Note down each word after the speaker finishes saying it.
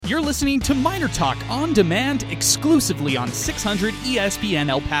You're listening to MinerTalk on demand exclusively on 600 ESPN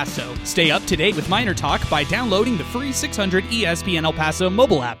El Paso. Stay up to date with MinerTalk by downloading the free 600 ESPN El Paso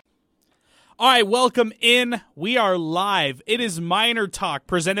mobile app. All right, welcome in. We are live. It is MinerTalk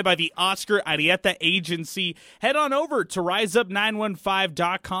presented by the Oscar Arieta Agency. Head on over to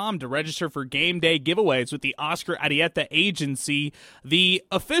riseup915.com to register for game day giveaways with the Oscar Arieta Agency, the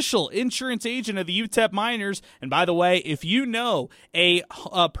official insurance agent of the UTEP Miners. And by the way, if you know a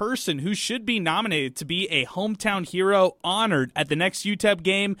person who should be nominated to be a hometown hero honored at the next UTEP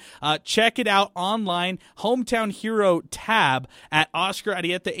game, check it out online, Hometown Hero tab at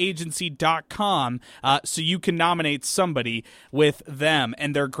OscarArietaAgency.com. So you can nominate somebody with them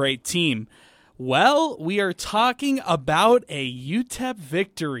and their great team. Well, we are talking about a UTEP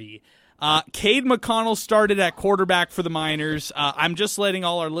victory. Cade McConnell started at quarterback for the Miners. I'm just letting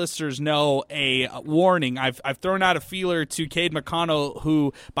all our listeners know a warning. I've thrown out a feeler to Cade McConnell,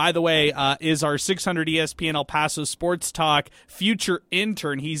 who, by the way, is our 600 ESPN El Paso Sports Talk future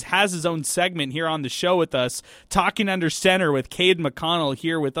intern. He has his own segment here on the show with us, Talking Under Center with Cade McConnell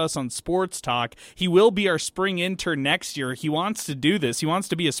here with us on Sports Talk. He will be our spring intern next year. He wants to do this. He wants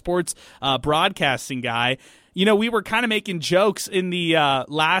to be a sports broadcasting guy. You know, we were kind of making jokes in the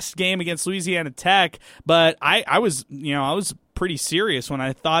last game against Louisiana Tech, but I was pretty serious when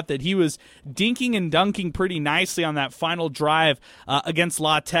I thought that he was dinking and dunking pretty nicely on that final drive against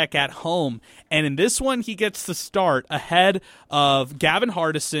La Tech at home. And in this one, he gets the start ahead of Gavin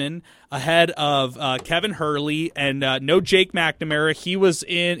Hardison, ahead of Kevin Hurley, and no Jake McNamara.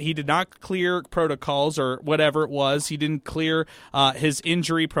 He did not clear protocols or whatever it was. He didn't clear his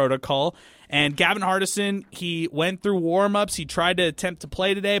injury protocol. And Gavin Hardison, he went through warm-ups. He tried to attempt to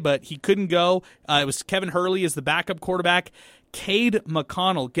play today, but he couldn't go. It was Kevin Hurley as the backup quarterback. Cade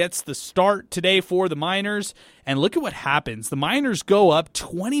McConnell gets the start today for the Miners, and look at what happens. The Miners go up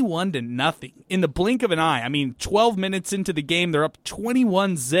 21-0 in the blink of an eye. I mean, 12 minutes into the game, they're up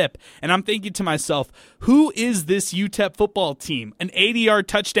 21-0, and I'm thinking to myself, who is this UTEP football team? An 80-yard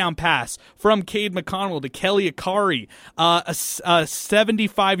touchdown pass from Cade McConnell to Kelly Akari, a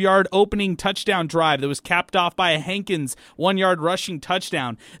 75-yard opening touchdown drive that was capped off by a Hankins 1-yard rushing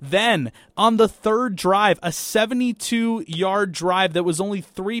touchdown. Then, on the third drive, a 72-yard drive that was only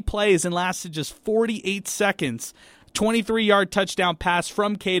 3 plays and lasted just 48 seconds. 23-yard touchdown pass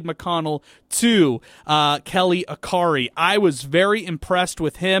from Cade McConnell to Kelly Akari. I was very impressed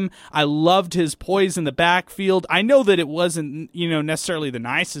with him. I loved his poise in the backfield. I know that it wasn't, necessarily the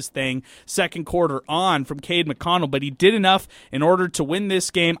nicest thing second quarter on from Cade McConnell, but he did enough in order to win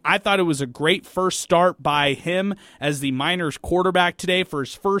this game. I thought it was a great first start by him as the Miners quarterback today for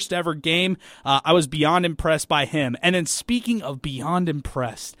his first ever game. I was beyond impressed by him. And then speaking of beyond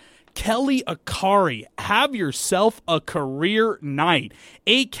impressed, Kelly Akari, have yourself a career night.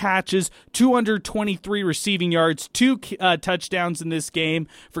 8 catches, 223 receiving yards, 2 touchdowns in this game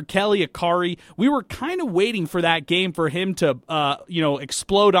for Kelly Akari. We were kind of waiting for that game for him to,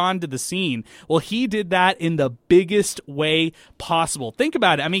 explode onto the scene. Well, he did that in the biggest way possible. Think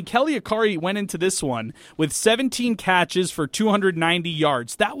about it. I mean, Kelly Akari went into this one with 17 catches for 290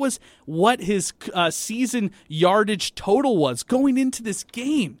 yards. That was what his season yardage total was going into this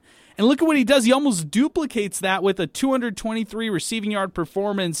game. And look at what he does. He almost duplicates that with a 223 receiving yard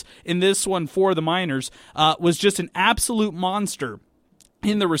performance in this one for the Miners. Was just an absolute monster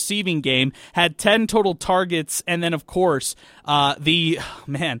in the receiving game, had 10 total targets, and then, of course, the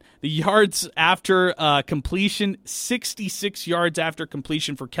yards after completion, 66 yards after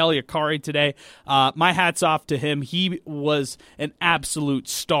completion for Kelly Akari today. My hat's off to him. He was an absolute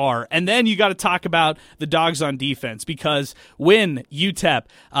star. And then you got to talk about the dogs on defense, because when UTEP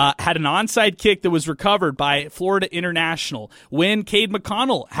had an onside kick that was recovered by Florida International, when Cade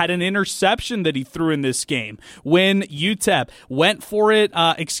McConnell had an interception that he threw in this game, when UTEP went for it,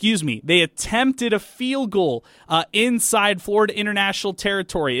 they attempted a field goal inside Florida International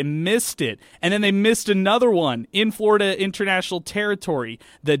territory and missed it, and then they missed another one in Florida International territory.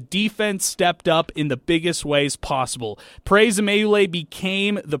 The defense stepped up in the biggest ways possible. Praise Emeule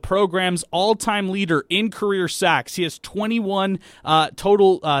became the program's all-time leader in career sacks. He has 21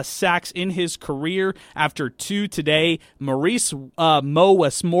 total sacks in his career after 2 today. Maurice Mo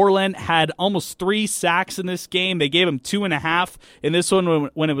Westmoreland had almost 3 sacks in this game. They gave him 2.5 in this one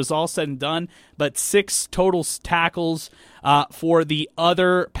when it was all said and done, but 6 total tackles for the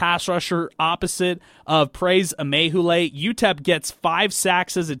other pass rusher opposite of Praise Amehule. UTEP gets 5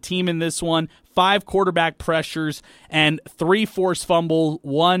 sacks as a team in this one, 5 quarterback pressures, and 3 forced fumble,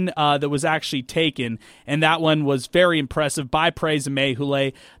 1 that was actually taken, and that one was very impressive by Praise and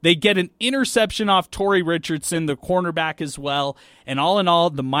Mehule. They get an interception off Torrey Richardson, the cornerback as well, and all in all,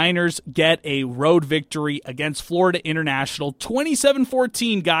 the Miners get a road victory against Florida International,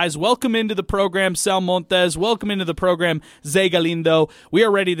 27-14, guys. Welcome into the program, Sal Montes. Welcome into the program, Zay Galindo. We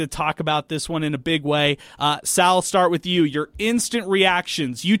are ready to talk about this one in a big way. Sal, I'll start with you. Your instant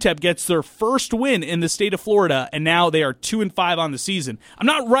reactions. UTEP gets their first win in the state of Florida, and now they are 2-5 on the season. I'm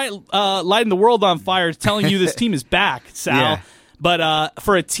not lighting the world on fire telling you this team is back, Sal. Yeah. But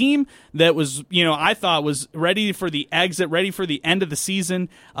for a team that was, I thought was ready for the exit, ready for the end of the season,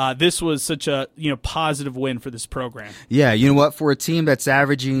 this was such a, positive win for this program. Yeah, you know what? For a team that's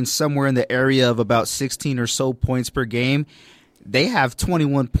averaging somewhere in the area of about 16 or so points per game, they have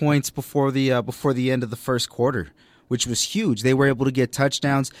 21 points before the end of the first quarter, which was huge. They were able to get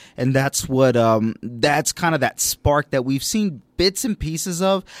touchdowns, and that's what that's kind of that spark that we've seen bits and pieces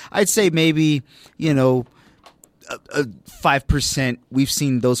of. I'd say maybe 5% we've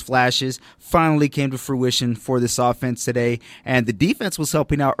seen those flashes finally came to fruition for this offense today, and the defense was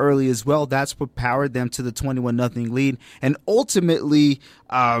helping out early as well. That's what powered them to the 21-0 lead, and ultimately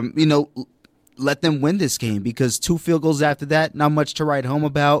let them win this game, because 2 field goals after that, not much to write home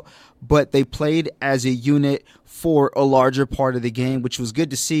about, but they played as a unit for a larger part of the game, which was good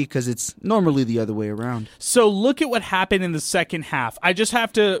to see because it's normally the other way around. So look at what happened in the second half. I just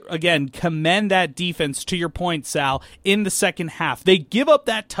have to, again, commend that defense, to your point, Sal, in the second half. They give up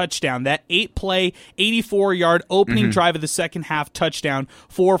that touchdown, that 8-play, 84-yard opening drive of the second half touchdown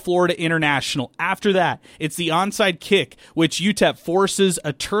for Florida International. After that, it's the onside kick, which UTEP forces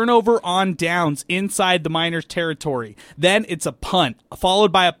a turnover on downs inside the Miners' territory. Then it's a punt,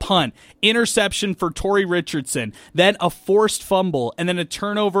 followed by a punt, interception for Torrey Richardson, then a forced fumble, and then a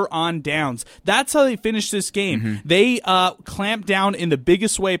turnover on downs. That's how they finished this game. They clamped down in the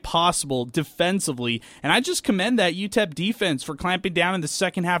biggest way possible defensively, and I just commend that UTEP defense for clamping down in the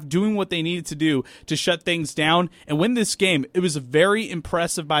second half, doing what they needed to do to shut things down and win this game. It was very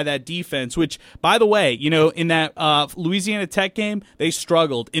impressive by that defense, which, by the way, in that Louisiana Tech game, they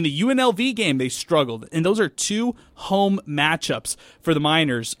struggled. In the UNLV game, they struggled, and those are 2 home matchups for the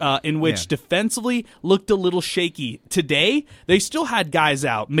Miners in which defensively looked a little shaky. Today, they still had guys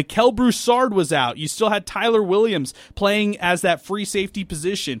out. Mikel Broussard was out. You still had Tyler Williams playing as that free safety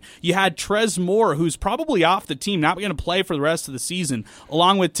position. You had Trez Moore, who's probably off the team, not going to play for the rest of the season,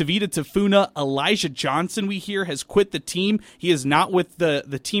 along with Tavita Tafuna. Elijah Johnson, we hear, has quit the team. He is not with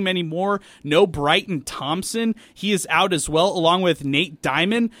the team anymore. No Brighton Thompson. He is out as well, along with Nate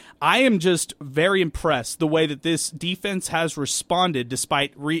Diamond. I am just very impressed the way that this defense has responded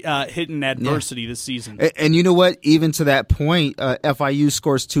despite hitting adversity this season. And you know what? Even to that point, FIU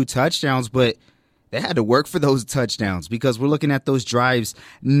scores 2 touchdowns, but they had to work for those touchdowns, because we're looking at those drives.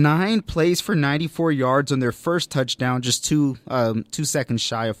 9 plays for 94 yards on their first touchdown, just 2 seconds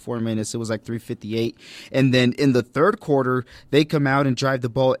shy of 4 minutes. It was like 3:58. And then in the third quarter, they come out and drive the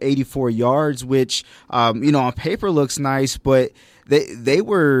ball 84 yards, which, on paper looks nice, but They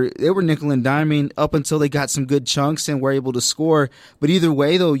were nickel and diming up until they got some good chunks and were able to score. But either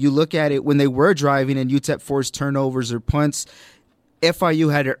way, though, you look at it when they were driving and UTEP forced turnovers or punts,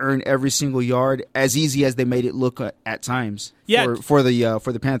 FIU had to earn every single yard, as easy as they made it look at times. For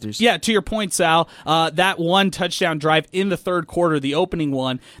the Panthers. Yeah, to your point, Sal, that 1 touchdown drive in the third quarter, the opening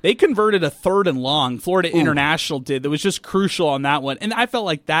one, they converted a 3rd and long. Florida International did. That was just crucial on that one. And I felt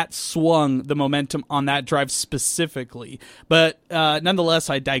like that swung the momentum on that drive specifically. But nonetheless,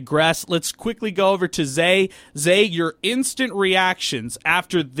 I digress. Let's quickly go over to Zay. Zay, your instant reactions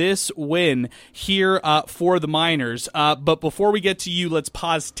after this win here for the Miners. But before we get to you, let's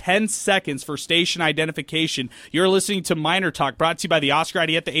pause 10 seconds for station identification. You're listening to MinerTalk, brought to you by the Oscar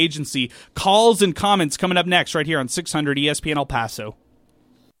Arieta Agency. Calls and comments coming up next right here on 600 ESPN El Paso.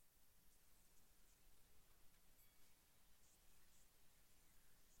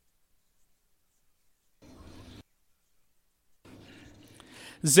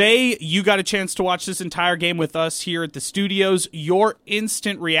 Zay, you got a chance to watch this entire game with us here at the studios. Your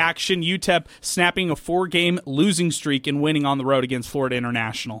instant reaction, UTEP snapping a 4-game losing streak and winning on the road against Florida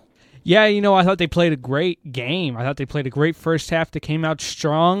International. Yeah, I thought they played a great game. I thought they played a great first half that came out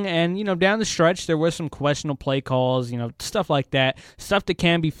strong. And, down the stretch, there was some questionable play calls, stuff like that. Stuff that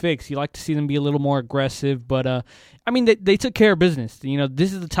can be fixed. You like to see them be a little more aggressive. But, they took care of business.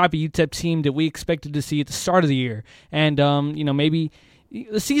 This is the type of UTEP team that we expected to see at the start of the year. And, maybe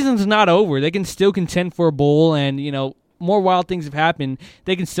the season's not over. They can still contend for a bowl, and, more wild things have happened.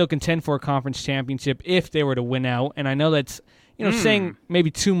 They can still contend for a conference championship if they were to win out. And I know that's saying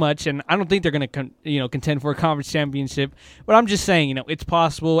maybe too much, and I don't think they're going to contend for a conference championship. But I'm just saying, it's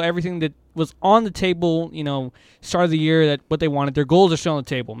possible. Everything that was on the table, start of the year, that what they wanted, their goals are still on the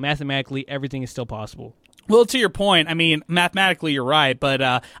table. Mathematically, everything is still possible. Well, to your point, I mean, mathematically you're right, but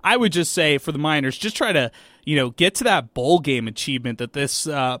I would just say for the Miners, just try to get to that bowl game achievement that this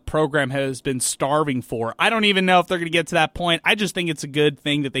program has been starving for. I don't even know if they're going to get to that point. I just think it's a good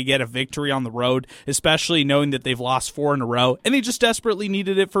thing that they get a victory on the road, especially knowing that they've lost 4 in a row, and they just desperately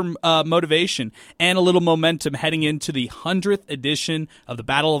needed it for motivation and a little momentum heading into the 100th edition of the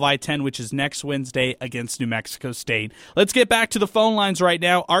Battle of I-10, which is next Wednesday against New Mexico State. Let's get back to the phone lines right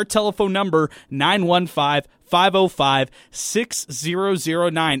now. Our telephone number,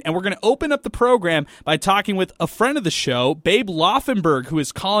 915-505-6009. And we're going to open up the program by talking with a friend of the show, Babe Laufenberg, who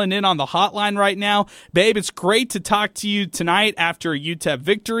is calling in on the hotline right now. Babe, it's great to talk to you tonight after a UTEP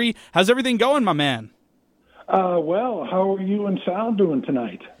victory. How's everything going, my man? Well, how are you and Sal doing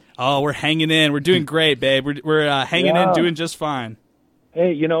tonight? Oh, we're hanging in. We're doing great, babe. We're hanging in, doing just fine.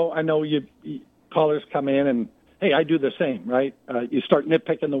 Hey, I know you callers come in, and, hey, I do the same, right? You start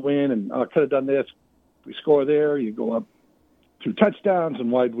nitpicking the win, and I could have done this. We score there, you go up 2 touchdowns,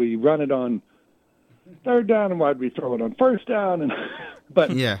 and why'd we run it on third down, and why'd we throw it on first down?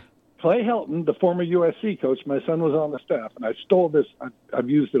 But yeah. Clay Helton, the former USC coach, my son was on the staff, and I stole this. I've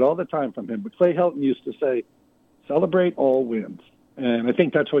used it all the time from him. But Clay Helton used to say, celebrate all wins. And I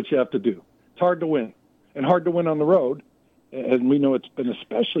think that's what you have to do. It's hard to win, and hard to win on the road. And we know it's been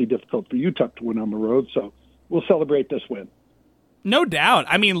especially difficult for UTEP to win on the road, so we'll celebrate this win. No doubt.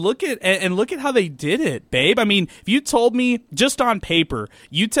 I mean, look at how they did it, babe. I mean, if you told me just on paper,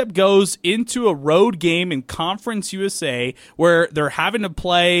 UTEP goes into a road game in Conference USA where they're having to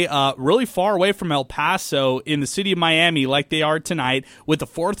play really far away from El Paso in the city of Miami like they are tonight with a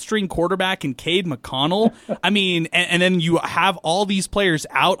 4th-string quarterback in Cade McConnell. I mean, and then you have all these players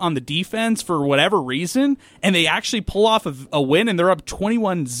out on the defense for whatever reason, and they actually pull off a win, and they're up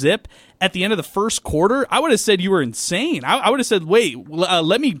 21-0 at the end of the first quarter. I would have said you were insane. I would have said, wait,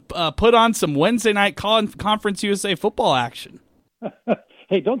 let me put on some Wednesday night Conference USA football action.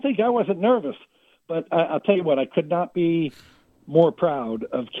 Hey, don't think I wasn't nervous, but I'll tell you what, I could not be more proud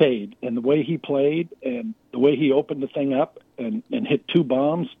of Cade and the way he played and the way he opened the thing up and hit 2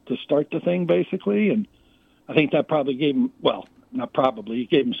 bombs to start the thing, basically. And I think that probably gave him, well, not probably, it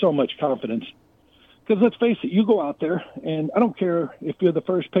gave him so much confidence. Because let's face it, you go out there, and I don't care if you're the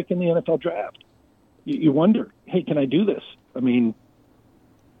first pick in the NFL draft. You wonder, hey, can I do this? I mean,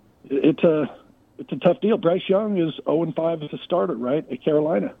 it's a tough deal. Bryce Young is 0-5 as a starter, right, at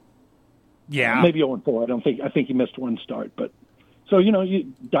Carolina. Yeah, maybe 0-4. I think he missed 1 start, but so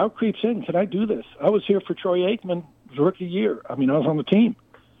doubt creeps in. Can I do this? I was here for Troy Aikman, his rookie year. I mean, I was on the team.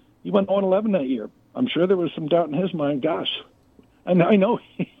 He went 0-11 that year. I'm sure there was some doubt in his mind. Gosh, and I know.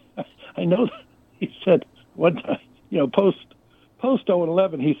 He said one time, post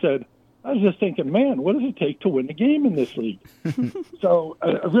 0-11, he said, I was just thinking, man, what does it take to win a game in this league? So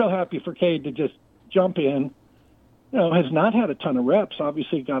I'm real happy for Cade to just jump in. Has not had a ton of reps.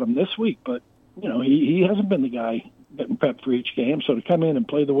 Obviously got him this week, but, he hasn't been the guy getting prepped for each game. So to come in and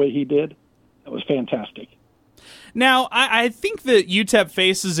play the way he did, that was fantastic. Now, I think that UTEP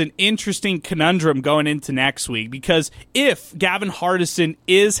faces an interesting conundrum going into next week because if Gavin Hardison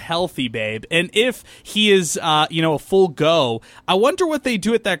is healthy, babe, and if he is, a full go, I wonder what they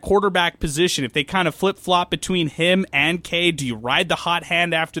do at that quarterback position. If they kind of flip-flop between him and Cade, do you ride the hot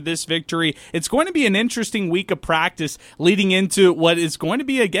hand after this victory? It's going to be an interesting week of practice leading into what is going to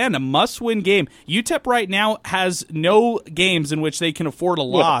be, again, a must-win game. UTEP right now has no games in which they can afford a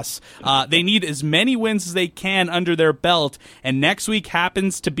loss. They need as many wins as they can under their belt, and next week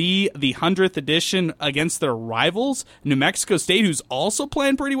happens to be the 100th edition against their rivals, New Mexico State, who's also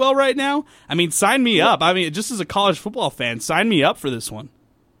playing pretty well right now. I mean, sign me up. I mean, just as a college football fan, sign me up for this one.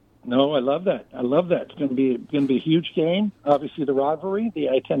 No, I love that. It's going to be a huge game. Obviously, the rivalry, the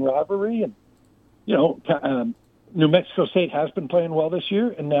I-10 rivalry, and New Mexico State has been playing well this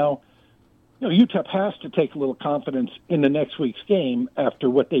year, and now UTEP has to take a little confidence in the next week's game after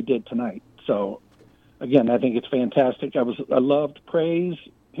what they did tonight. So. Again, I think it's fantastic. I loved praise.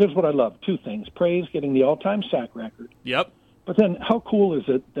 Here's what I love. 2 things. Praise, getting the all-time sack record. Yep. But then how cool is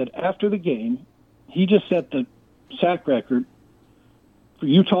it that after the game, he just set the sack record for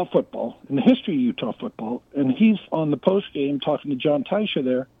Utah football, in the history of Utah football, and he's on the post-game talking to John Teicher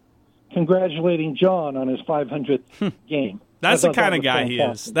there, congratulating John on his 500th game. That's the kind of guy he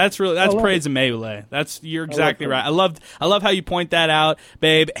is. That's praise and melee. You're exactly right. I love how you point that out,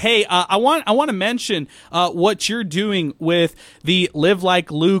 babe. Hey, I want to mention what you're doing with the Live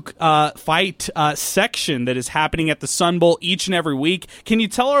Like Luke fight section that is happening at the Sun Bowl each and every week. Can you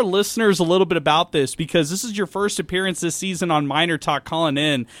tell our listeners a little bit about this, because this is your first appearance this season on MinerTalk, calling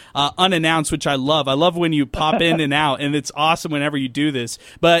in unannounced, which I love. I love when you pop in and out, and it's awesome whenever you do this.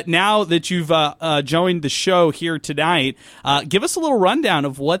 But now that you've joined the show here tonight, give us a little rundown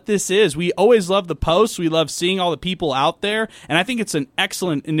of what this is. We always love the posts. We love seeing all the people out there, and I think it's an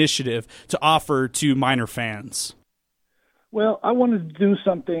excellent initiative to offer to Miner fans. Well, I wanted to do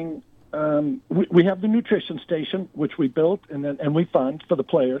something. We have the nutrition station, which we built and we fund for the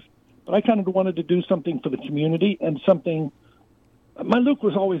players. But I kind of wanted to do something for the community and something. My Luke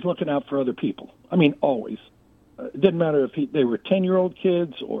was always looking out for other people. I mean, always. It didn't matter if they were 10-year-old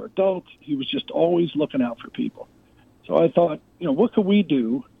kids or adults. He was just always looking out for people. So I thought, what could we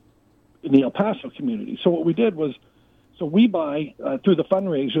do in the El Paso community? So what we did was, we buy through the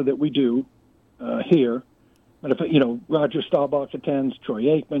fundraiser that we do here. But if Roger Staubach attends, Troy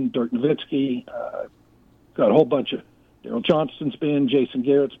Aikman, Dirk Nowitzki, got a whole bunch of Daryl Johnston's been, Jason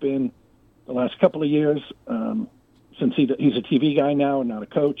Garrett's been the last couple of years since he's a TV guy now and not a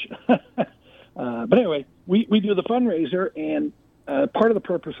coach. But anyway, we do the fundraiser, and part of the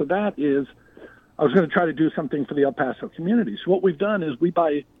purpose of that is I was going to try to do something for the El Paso community. So what we've done is we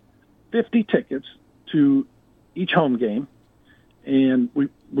buy 50 tickets to each home game, and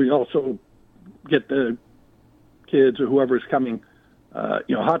we also get the kids or whoever's coming,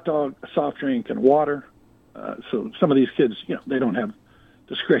 hot dog, a soft drink, and water. So some of these kids, they don't have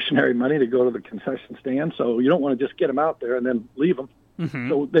discretionary money to go to the concession stand, so you don't want to just get them out there and then leave them. Mm-hmm.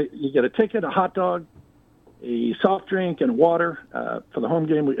 So you get a ticket, a hot dog, a soft drink, and water for the home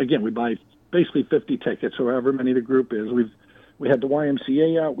game. We buy basically 50 tickets, or however many the group is. We had the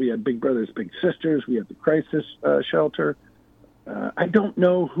YMCA out. We had Big Brothers Big Sisters. We had the Crisis Shelter. I don't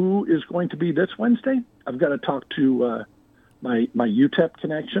know who is going to be this Wednesday. I've got to talk to my UTEP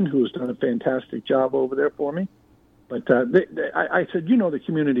connection, who has done a fantastic job over there for me. But I said, the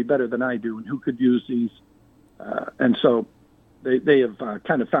community better than I do, and who could use these. And so they have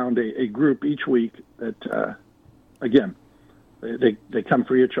kind of found a group each week that, again, they come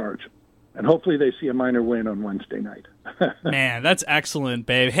free of charge. And hopefully they see a Miner win on Wednesday night. Man, that's excellent,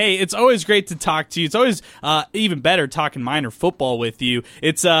 babe. Hey, it's always great to talk to you. It's always even better talking Miner football with you.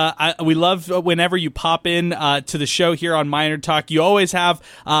 It's we love whenever you pop in to the show here on MinerTalk. You always have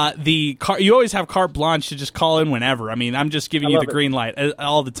carte blanche to just call in whenever. I mean, I'm just giving you the green light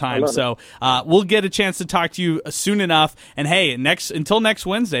all the time. So we'll get a chance to talk to you soon enough. And hey, until next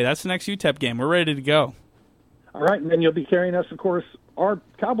Wednesday, that's the next UTEP game. We're ready to go. All right, and then you'll be carrying us, of course, our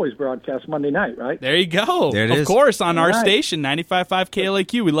Cowboys broadcast Monday night, right? There you go. There it is. Of course, on our station, 95.5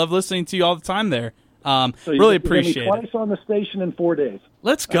 KLAQ. We love listening to you all the time there. So really appreciate it. Twice on the station in 4 days.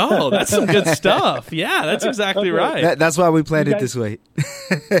 Let's go. That's some good stuff. Yeah, that's exactly right. That's why we planned it this way.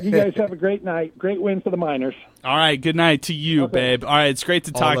 You guys have a great night. Great win for the Miners. All right, good night to you, babe. All right, it's great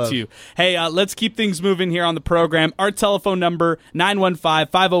to talk to you. Hey, let's keep things moving here on the program. Our telephone number,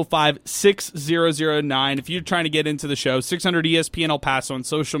 915-505-6009. If you're trying to get into the show, 600 ESPN El Paso on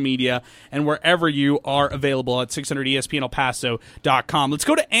social media and wherever you are available at 600ESPNElPaso.com. Let's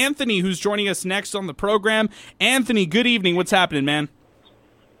go to Anthony, who's joining us next on the program. Anthony, good evening. What's happening, man?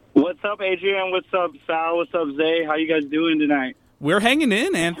 What's up, Adrian? What's up, Sal? What's up, Zay? How you guys doing tonight? We're hanging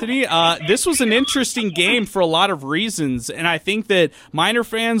in, Anthony. This was an interesting game for a lot of reasons, and I think that Miner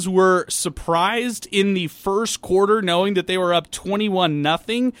fans were surprised in the first quarter knowing that they were up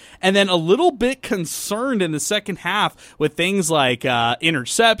 21-0, and then a little bit concerned in the second half with things like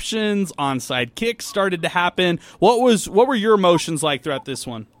interceptions, onside kicks started to happen. What were your emotions like throughout this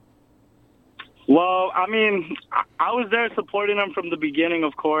one? Well, I mean, I was there supporting them from the beginning,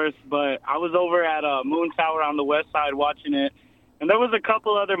 of course, but I was over at Moon Tower on the west side watching it, and there was a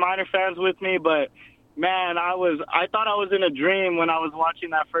couple other Miner fans with me, but, man, I thought I was in a dream when I was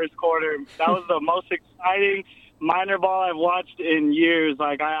watching that first quarter. That was the most exciting Miner ball I've watched in years.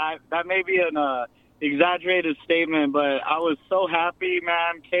 Like, that may be an exaggerated statement, but I was so happy,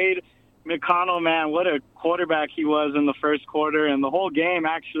 man. Cade McConnell, man, what a quarterback he was in the first quarter, and the whole game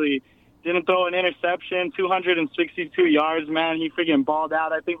actually didn't throw an interception, 262 yards, man. He freaking balled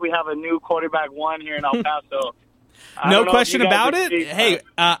out. I think we have a new quarterback one here in El Paso. No question about it. Hey,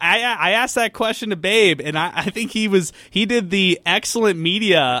 I asked that question to Babe, and I think he did the excellent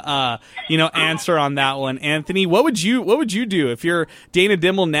media answer on that one. Anthony, what would you do if you're Dana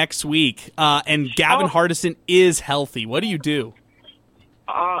Dimmel next week and Gavin Hardison is healthy? What do you do?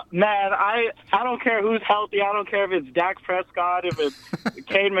 Man, I don't care who's healthy. I don't care if it's Dak Prescott, if it's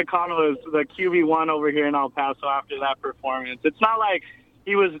Cade McConnell is the QB1 over here in El Paso after that performance. It's not like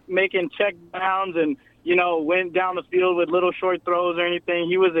he was making check downs and, went down the field with little short throws or anything.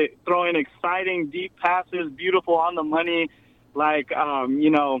 He was throwing exciting, deep passes, beautiful on the money. You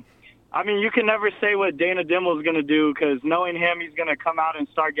can never say what Dana Dimel's going to do because knowing him, he's going to come out and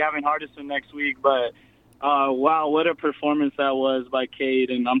start Gavin Hardison next week. But, wow, what a performance that was by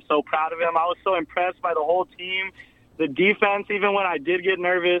Cade, and I'm so proud of him. I was so impressed by the whole team. The defense, even when I did get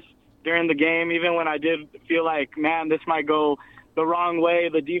nervous during the game, even when I did feel like, man, this might go the wrong way,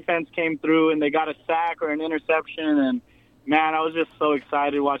 the defense came through and they got a sack or an interception, and, man, I was just so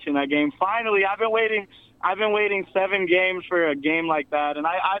excited watching that game. Finally, I've been waiting 7 games for a game like that, and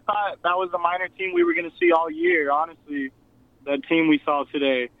I thought that was the Miner team we were going to see all year, honestly, the team we saw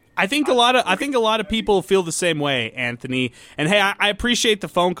today. I think a lot of people feel the same way, Anthony. And hey, I appreciate the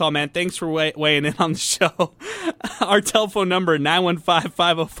phone call, man. Thanks for weighing in on the show. Our telephone number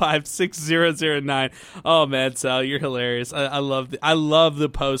 915-505-6009. Oh man, Sal, you're hilarious. I love the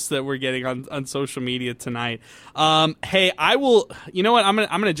posts that we're getting on social media tonight. Hey, I will. You know what? I'm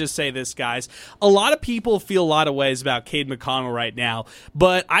gonna just say this, guys. A lot of people feel a lot of ways about Cade McConnell right now,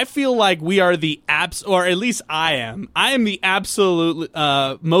 but I feel like we are or at least I am. I am the absolute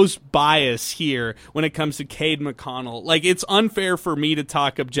most bias here when it comes to Cade McConnell. Like, it's unfair for me to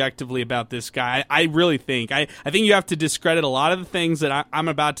talk objectively about this guy. I really think. I think you have to discredit a lot of the things that I'm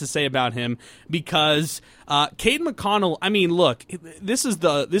about to say about him because Cade McConnell, I mean, look, this is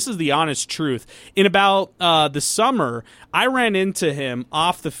the honest truth. In about the summer, I ran into him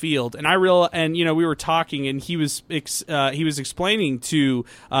off the field, and we were talking, and he was explaining to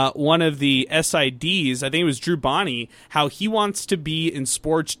one of the SIDs, I think it was Drew Bonney, how he wants to be in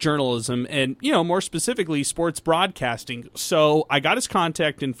sports journalism and, more specifically sports broadcasting. So I got his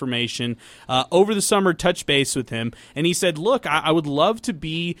contact information over the summer, touched base with him, and he said, look, I would love to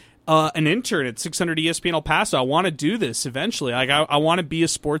be an intern at 600 ESPN El Paso. I want to do this eventually. Like, I want to be a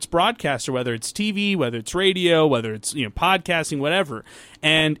sports broadcaster, whether it's TV, whether it's radio, whether it's podcasting, whatever.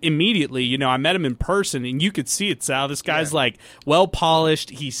 And immediately, I met him in person, and you could see it, Sal. This guy's like well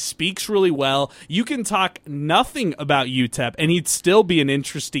polished. He speaks really well. You can talk nothing about UTEP, and he'd still be an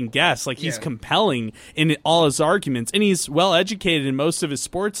interesting guest. Like, he's compelling in all his arguments, and he's well educated in most of his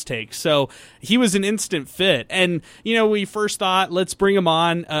sports takes. So he was an instant fit. And we first thought, let's bring him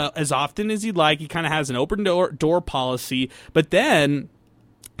on as often as he'd like. He kind of has an open door policy, but then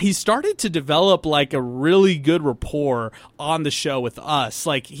he started to develop like a really good rapport on the show with us.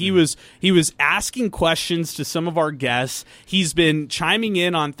 Like, he was asking questions to some of our guests. He's been chiming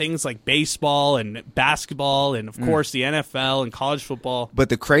in on things like baseball and basketball and, of course, the NFL and college football. But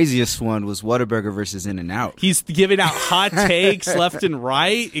the craziest one was Whataburger versus In-N-Out. He's giving out hot takes left and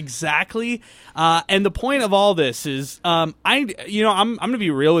right. Exactly. And the point of all this is, I'm going to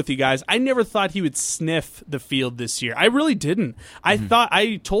be real with you guys. I never thought he would sniff the field this year. I really didn't.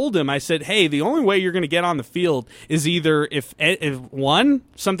 I told him, I said, hey, the only way you're going to get on the field is either if one,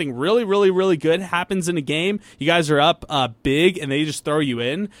 something really, really, really good happens in a game, you guys are up big and they just throw you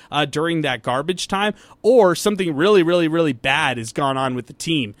in during that garbage time, or something really, really, really bad has gone on with the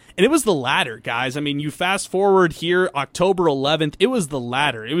team. And it was the latter, guys. I mean, you fast forward here, October 11th, it was the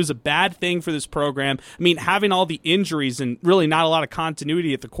latter. It was a bad thing for this program. I mean, having all the injuries and really not a lot of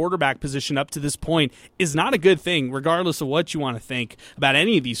continuity at the quarterback position up to this point is not a good thing, regardless of what you want to think about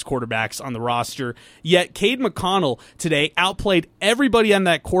any of these quarterbacks on the roster. Yet Cade McConnell today outplayed everybody on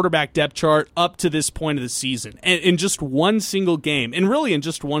that quarterback depth chart up to this point of the season, and in just one single game, and really in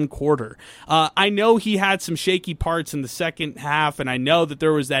just one quarter. I know he had some shaky parts in the second half, and I know that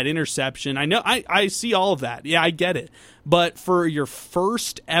there was that interception. I see all of that. Yeah, I get it. But for your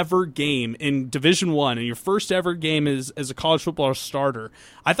first ever game in Division I and your first ever game as a college football starter,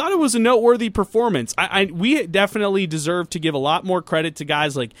 I thought it was a noteworthy performance. We definitely deserve to give a lot more credit to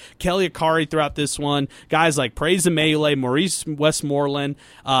guys like Kelly Akari throughout this one, guys like Praise Melee, Maurice Westmoreland,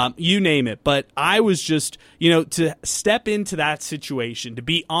 you name it. But I was just, to step into that situation, to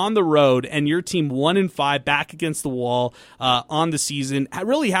be on the road and your team 1-5 back against the wall on the season,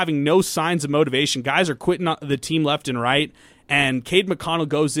 really having no signs of motivation. Guys are quitting the team left and right. And Cade McConnell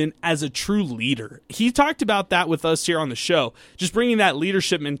goes in as a true leader. He talked about that with us here on the show, just bringing that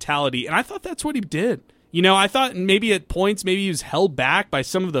leadership mentality. And I thought that's what he did. You know, I thought maybe at points, maybe he was held back by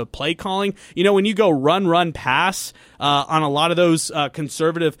some of the play calling. You know, when you go run, pass on a lot of those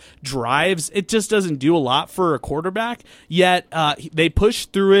conservative drives, it just doesn't do a lot for a quarterback. Yet they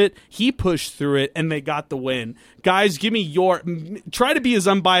pushed through it, he pushed through it, and they got the win. Guys, try to be as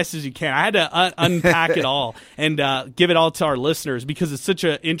unbiased as you can. I had to unpack it all and give it all to our listeners because it's such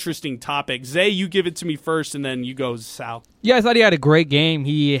an interesting topic. Zay, you give it to me first, and then you go, Sal. Yeah, I thought he had a great game.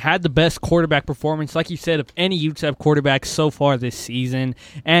 He had the best quarterback performance, like you said, of any UTEP quarterback so far this season.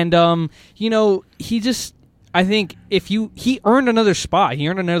 And, I think he earned another spot. He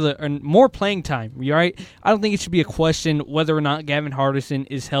earned more playing time, right? I don't think it should be a question whether or not Gavin Hardison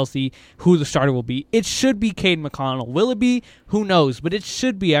is healthy, who the starter will be. It should be Cade McConnell. Will it be? Who knows? But it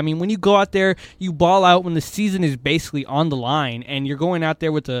should be. I mean, when you go out there, you ball out when the season is basically on the line, and you're going out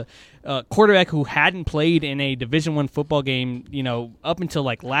there with a quarterback who hadn't played in a Division I football game, up until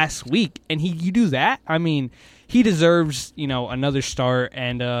like last week, and you do that. I mean, he deserves, another start,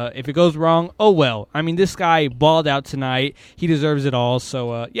 and if it goes wrong, oh well. I mean, this guy balled out tonight. He deserves it all.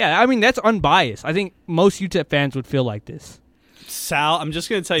 So, that's unbiased. I think most UTEP fans would feel like this. Sal, I'm just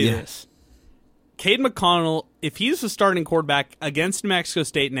going to tell you this. Cade McConnell, if he's the starting quarterback against New Mexico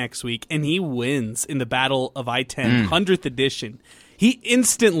State next week, and he wins in the Battle of I-10, 100th edition, he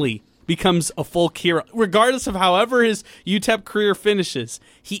instantly becomes a folk hero. Regardless of however his UTEP career finishes,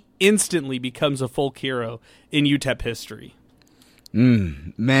 he instantly becomes a folk hero in UTEP history.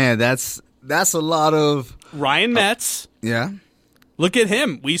 Man, that's a lot of... Ryan Metz. Yeah. Look at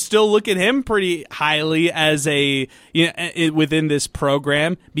him. We still look at him pretty highly as within this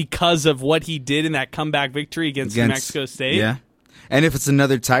program because of what he did in that comeback victory against New Mexico State. Yeah. And if it's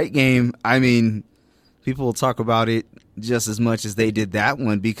another tight game, I mean, people will talk about it just as much as they did that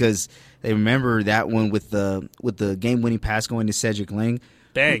one because they remember that one with the game-winning pass going to Cedric Lang.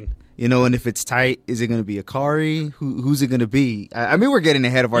 Bang. And if it's tight, is it going to be Akari? Who's it going to be? I mean, we're getting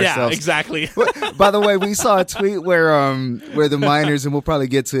ahead of ourselves. Yeah, exactly. By the way, we saw a tweet where the Miners, and we'll probably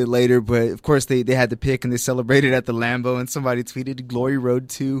get to it later, but of course they had the pick and they celebrated at the Lambeau, and somebody tweeted Glory Road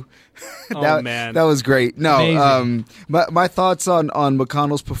 2. Man. That was great. No, my thoughts on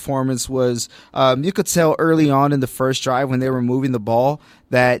McConnell's performance was you could tell early on in the first drive when they were moving the ball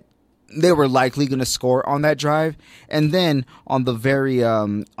that they were likely going to score on that drive, and then on the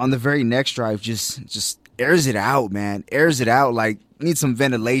very next drive, just airs it out, man. Airs it out like needs some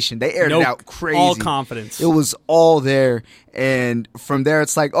ventilation. They aired it out crazy. All confidence. It was all there, and from there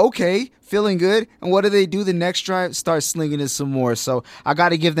it's like, okay, feeling good. And what do? The next drive? Start slinging it some more. So I got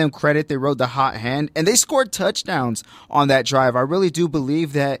to give them credit. They rode the hot hand, and they scored touchdowns on that drive. I really do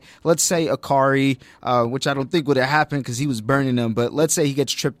believe that, let's say Akari, which I don't think would have happened because he was burning them, but let's say he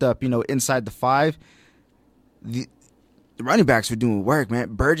gets tripped up, inside the 5. The running backs were doing work,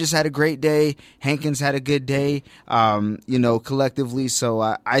 man. Burgess had a great day. Hankins had a good day, collectively. So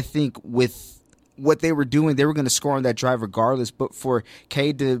I think with what they were doing, they were going to score on that drive regardless. But for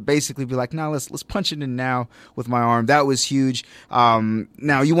Cade to basically be like, no, let's punch it in now with my arm, that was huge. Now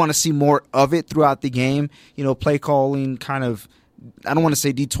you want to see more of it throughout the game. Play calling kind of, I don't want to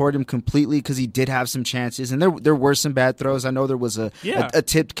say detoured him completely because he did have some chances, and there were some bad throws. I know there was a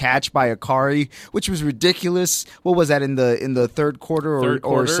tipped catch by Akari, which was ridiculous. What was that in the third quarter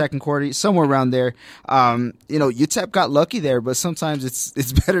or second quarter, somewhere around there? UTEP got lucky there, but sometimes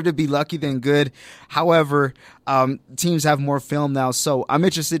it's better to be lucky than good. However, teams have more film now, so I'm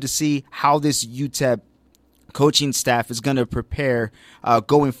interested to see how this UTEP coaching staff is going to prepare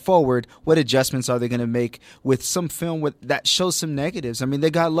going forward. What adjustments are they going to make with some film that shows some negatives? I mean, they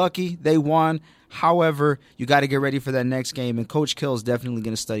got lucky. They won. However, you got to get ready for that next game, and Coach Kill is definitely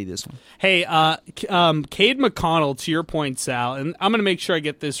going to study this one. Hey, Cade McConnell, to your point, Sal, and I'm going to make sure I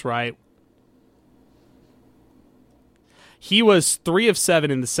get this right. He was 3 of 7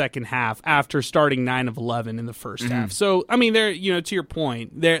 in the second half after starting 9 of 11 in the first half. So, I mean, there, to your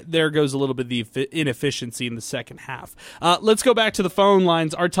point, there goes a little bit of the inefficiency in the second half. Let's go back to the phone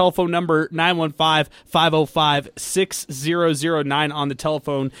lines. Our telephone number, 915-505-6009 on the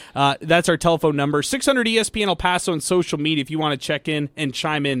telephone. That's our telephone number. 600 ESPN El Paso on social media if you want to check in and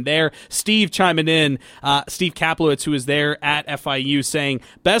chime in there. Steve chiming in, Steve Kaplowitz, who is there at FIU, saying,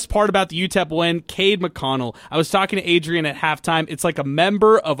 best part about the UTEP win, Cade McConnell. I was talking to Adrian at halftime. It's like a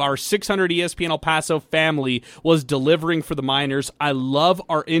member of our 600 ESPN El Paso family was delivering for the Miners. I love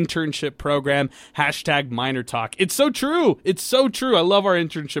our internship program. #MinerTalk. It's so true. It's so true. I love our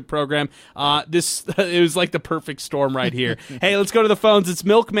internship program. It was like the perfect storm right here. Hey, let's go to the phones. It's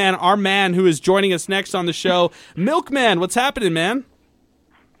Milkman, our man, who is joining us next on the show. Milkman, what's happening, man?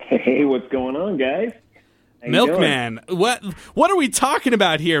 Hey, what's going on, guys? Milkman, what are we talking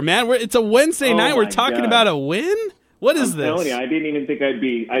about here, man? It's a Wednesday night. We're talking about a win? What is this? I'm telling you, I didn't even think I'd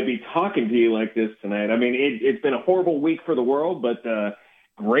be talking to you like this tonight. I mean, it's been a horrible week for the world, but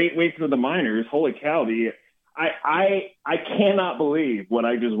great week for the Miners. Holy cow! I cannot believe what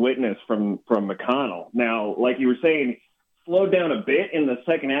I just witnessed from McConnell. Now, like you were saying, slowed down a bit in the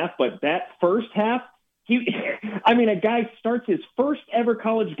second half, but that first half, a guy starts his first ever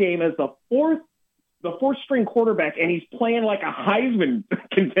college game as the fourth string quarterback, and he's playing like a Heisman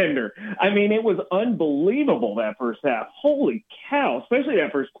contender. I mean, it was unbelievable that first half. Holy cow, especially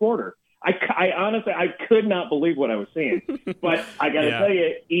that first quarter. I honestly, I could not believe what I was seeing. But I got to tell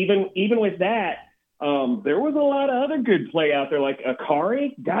you, even with that, there was a lot of other good play out there, like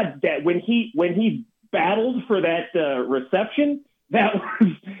Akari. God, that when he battled for that reception, that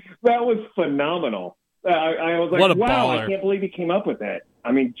was phenomenal. I was like, wow, baller. I can't believe he came up with that.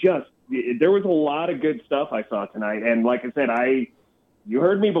 I mean, there was a lot of good stuff I saw tonight, and like I said, you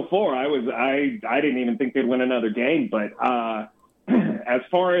heard me before. I didn't even think they'd win another game, but as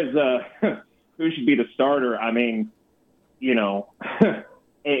far as who should be the starter, I mean,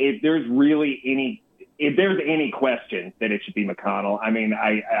 if there's any question that it should be McConnell, I mean,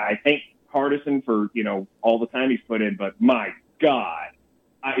 I thank Hardison for all the time he's put in, but my God,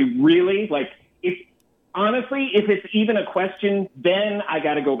 honestly, if it's even a question, then I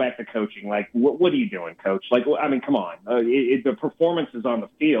got to go back to coaching. Like, what are you doing, coach? Like, I mean, come on. The performance is on the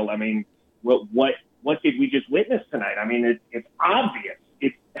field. I mean, what did we just witness tonight? I mean, it's obvious.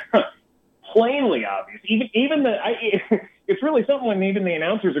 It's plainly obvious. It's really something when even the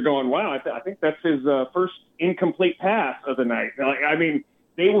announcers are going, wow, I think that's his first incomplete pass of the night. I mean,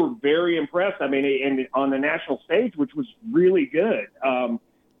 they were very impressed. I mean, on the national stage, which was really good.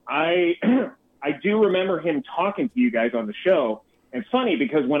 I do remember him talking to you guys on the show. And it's funny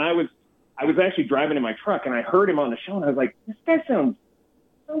because when I was actually driving in my truck and I heard him on the show and I was like, this guy sounds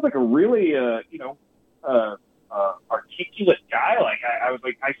like a really, articulate guy. Like I was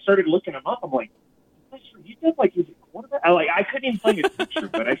like, I started looking him up. I'm like, you did like he's a quarterback. I couldn't even find his picture,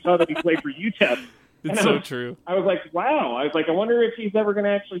 but I saw that he played for UTEP. It's so true. I was like, wow. I was like, I wonder if he's ever going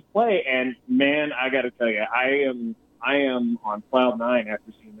to actually play. And man, I got to tell you, I am on cloud nine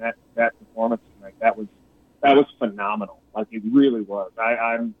after seeing that performance tonight. That was phenomenal. Like it really was.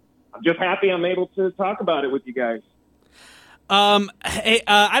 I'm just happy I'm able to talk about it with you guys. Hey,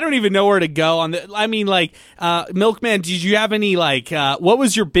 I don't even know where to go on the. I mean, Milkman, did you have any what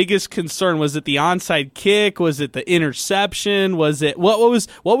was your biggest concern? Was it the onside kick? Was it the interception? Was it what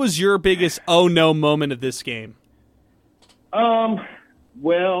was your biggest oh no moment of this game? Well,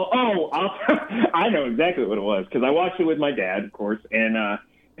 I know exactly what it was because I watched it with my dad, of course, and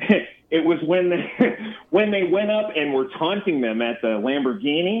it was when they went up and were taunting them at the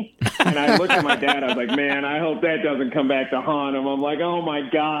Lamborghini, and I looked at my dad. I was like, man, I hope that doesn't come back to haunt him. I'm like, oh my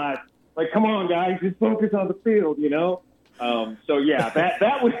God, like come on guys, just focus on the field, So yeah,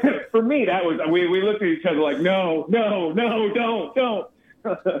 that was for me. That was we looked at each other like, no, don't.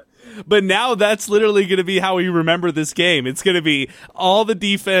 But now that's literally going to be how we remember this game. It's going to be all the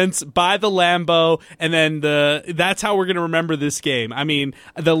defense by the Lambo, and then that's how we're going to remember this game. I mean,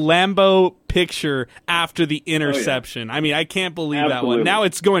 the Lambo picture after the interception. Oh, yeah. I mean, I can't believe that one. Now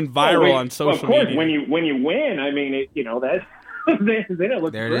it's going viral on social media. Of course, when you win, I mean, that then it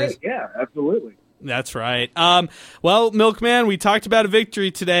looks great. Yeah, absolutely. That's right. Well, Milkman, we talked about a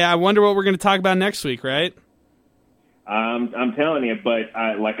victory today. I wonder what we're going to talk about next week, right? I'm telling you, but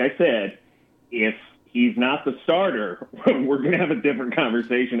like I said, if he's not the starter, we're going to have a different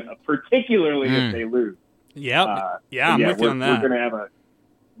conversation, particularly if they lose. Yep. I'm with you on that. We're going to have a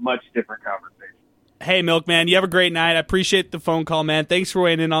much different conversation. Hey, Milkman, you have a great night. I appreciate the phone call, man. Thanks for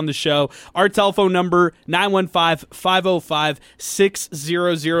weighing in on the show. Our telephone number,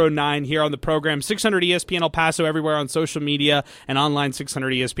 915-505-6009 here on the program. 600 ESPN El Paso everywhere on social media and online,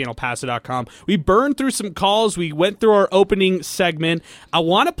 600ESPNElPaso.com. We burned through some calls. We went through our opening segment. I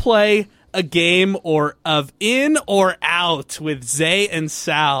want to play a game of in or out with Zay and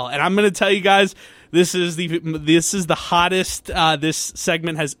Sal. And I'm going to tell you guys, this is the hottest this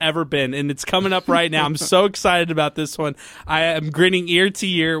segment has ever been, and it's coming up right now. I'm so excited about this one. I am grinning ear to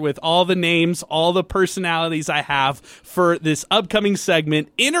ear with all the names, all the personalities I have for this upcoming segment.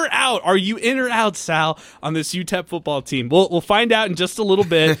 In or out? Are you in or out, Sal, on this UTEP football team? We'll find out in just a little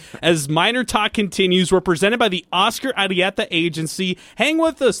bit as MinerTalk continues. We're presented by the Oscar Arieta Agency. Hang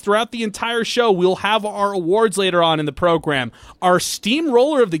with us throughout the entire show. We'll have our awards later on in the program. Our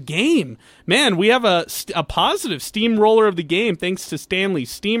steamroller of the game. Man, we have have a positive steamroller of the game thanks to Stanley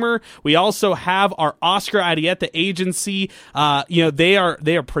Steamer. We also have our Oscar Arieta agency. They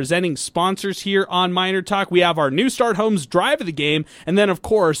are presenting sponsors here on Miner Talk. We have our New Start Homes drive of the game, and then of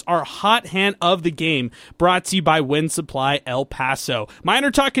course our hot hand of the game, brought to you by Wind Supply El Paso.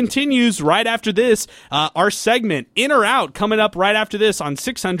 Miner Talk continues right after this. Our segment In or Out coming up right after this on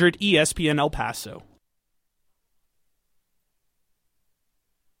 600 ESPN El Paso.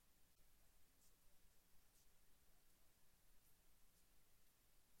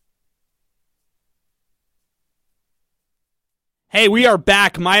 Hey, we are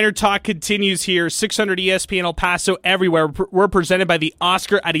back. Miner Talk continues here. 600 ESPN El Paso everywhere. We're presented by the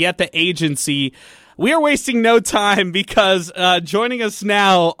Oscar Arieta agency. We are wasting no time because joining us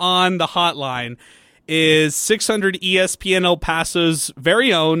now on the hotline is 600 ESPN El Paso's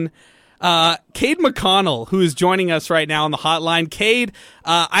very own Cade McConnell, who is joining us right now on the hotline. Cade,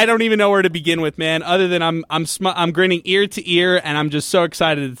 I don't even know where to begin with, man, other than I'm grinning ear to ear, and I'm just so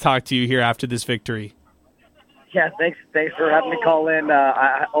excited to talk to you here after this victory. Yeah, thanks for having me call in.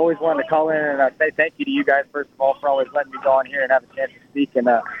 I always wanted to call in and say thank you to you guys, first of all, for always letting me go on here and have a chance to speak. And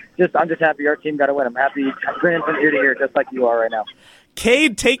I'm just happy our team got a win. I'm happy, I'm grinning from ear to ear, just like you are right now.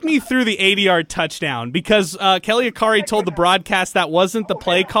 Cade, take me through the 80-yard touchdown, because Kelly Akari told the broadcast that wasn't the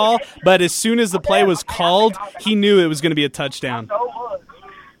play call, but as soon as the play was called, he knew it was going to be a touchdown.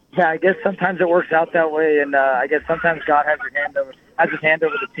 Yeah, I guess sometimes it works out that way, and I guess sometimes God has his hand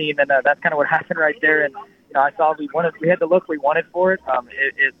over the team, and that's kind of what happened right there. And I saw we had the look we wanted for it.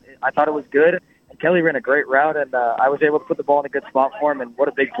 I thought it was good, and Kelly ran a great route, and I was able to put the ball in a good spot for him. And what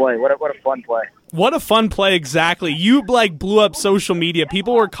a big play! What a fun play! What a fun play, exactly. You blew up social media.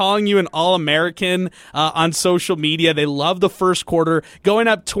 People were calling you an All-American on social media. They loved the first quarter, going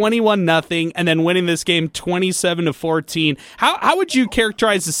up 21-0, and then winning this game 27-14. How would you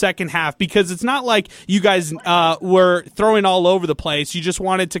characterize the second half? Because it's not like you guys were throwing all over the place. You just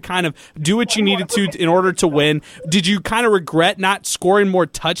wanted to kind of do what you needed to in order to win. Did you kind of regret not scoring more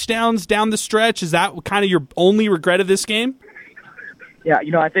touchdowns down the stretch? Is that kind of your only regret of this game? Yeah,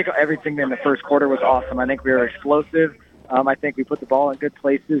 I think everything in the first quarter was awesome. I think we were explosive. I think we put the ball in good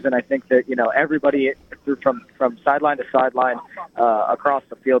places, and I think that, everybody from sideline to sideline across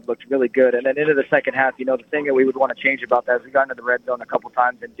the field looked really good. And then into the second half, the thing that we would want to change about that is we got into the red zone a couple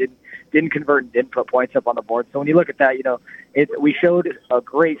times and didn't convert and didn't put points up on the board. So when you look at that, we showed a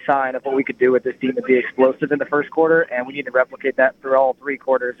great sign of what we could do with this team to be explosive in the first quarter, and we need to replicate that through all three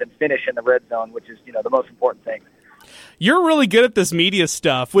quarters and finish in the red zone, which is, the most important thing. You're really good at this media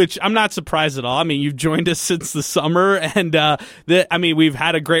stuff, which I'm not surprised at all. I mean, you've joined us since the summer, and we've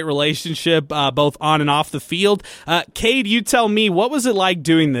had a great relationship both on and off the field. Cade, you tell me, what was it like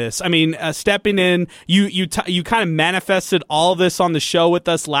doing this? I mean, stepping in, you kind of manifested all this on the show with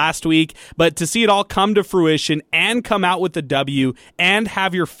us last week, but to see it all come to fruition and come out with the W and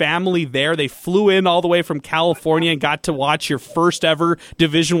have your family there, they flew in all the way from California and got to watch your first ever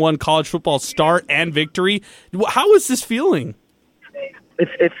Division I college football start and victory. How was this feeling?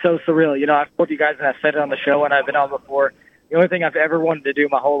 It's so surreal. I've told you guys, and I've said it on the show, and I've been on before. The only thing I've ever wanted to do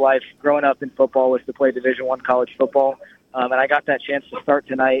my whole life growing up in football was to play Division I college football. And I got that chance to start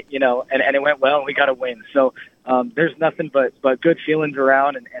tonight, and it went well, and we got a win. So there's nothing but good feelings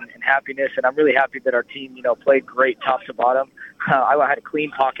around and happiness, and I'm really happy that our team, played great top to bottom. I had a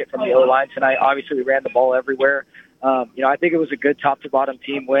clean pocket from the O-line tonight. Obviously, we ran the ball everywhere. I think it was a good top-to-bottom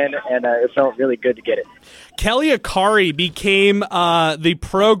team win, and it felt really good to get it. Kelly Akari became the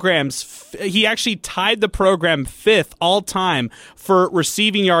program's he actually tied the program fifth all-time for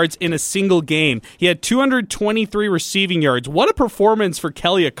receiving yards in a single game. He had 223 receiving yards. What a performance for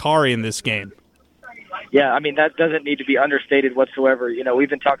Kelly Akari in this game. Yeah, I mean, that doesn't need to be understated whatsoever. We've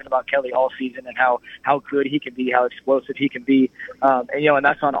been talking about Kelly all season and how good he can be, how explosive he can be. And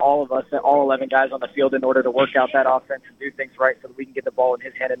that's on all of us, all 11 guys on the field, in order to work out that offense and do things right so that we can get the ball in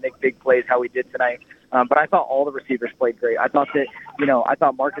his hand and make big plays how we did tonight. But I thought all the receivers played great. I thought that, I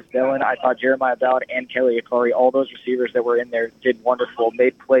thought Marcus Dillon, I thought Jeremiah Ballard and Kelly Akari, all those receivers that were in there did wonderful,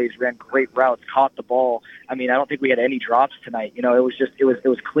 made plays, ran great routes, caught the ball. I mean, I don't think we had any drops tonight. It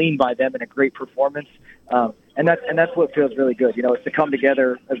was clean by them and a great performance. And that's what feels really good. It's to come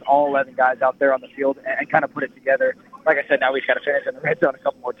together as all 11 guys out there on the field and kind of put it together. Like I said, now we've got to finish in the red zone a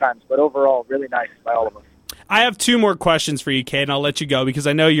couple more times. But overall, really nice by all of us. I have two more questions for you, Cade, and I'll let you go because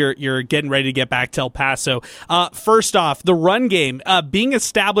I know you're getting ready to get back to El Paso. First off, the run game being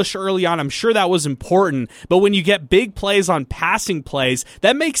established early on, I'm sure that was important. But when you get big plays on passing plays,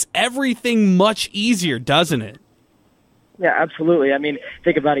 that makes everything much easier, doesn't it? Yeah, absolutely. I mean,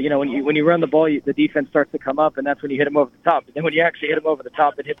 think about it. You know, when you run the ball, the defense starts to come up, and that's when you hit them over the top. But then when you actually hit them over the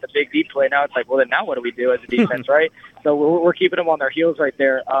top and hit the big deep play, now it's like, well, then now what do we do as a defense, right? So we're keeping them on their heels right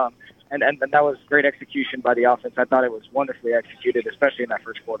there. And that was great execution by the offense. I thought it was wonderfully executed, especially in that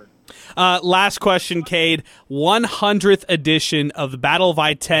first quarter. Last question, Cade. 100th edition of the Battle of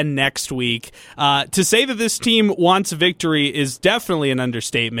I-10 next week. To say that this team wants a victory is definitely an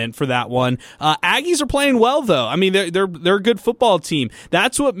understatement for that one. Aggies are playing well, though. I mean, they're a good football team.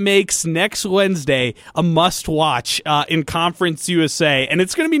 That's what makes next Wednesday a must-watch in Conference USA, and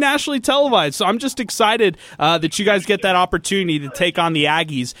it's going to be nationally televised. So I'm just excited that you guys get that opportunity to take on the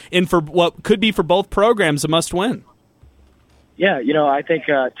Aggies in for what could be for both programs a must-win. Yeah, you know, I think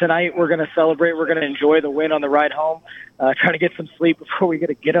tonight we're going to celebrate. We're going to enjoy the win on the ride home, trying to get some sleep before we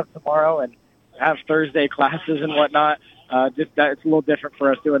get up tomorrow and have Thursday classes and whatnot. It's a little different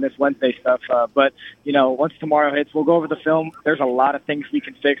for us doing this Wednesday stuff. But, you know, once tomorrow hits, we'll go over the film. There's a lot of things we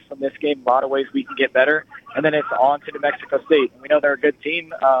can fix from this game, a lot of ways we can get better. And then it's on to New Mexico State. We know they're a good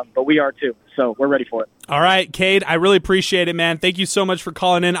team, but we are too. So we're ready for it. All right, Cade, I really appreciate it, man. Thank you so much for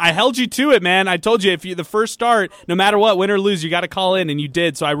calling in. I held you to it, man. I told you if you the first start, no matter what, win or lose, you got to call in, and you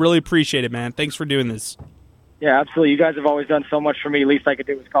did. So I really appreciate it, man. Thanks for doing this. Yeah, absolutely. You guys have always done so much for me. Least I could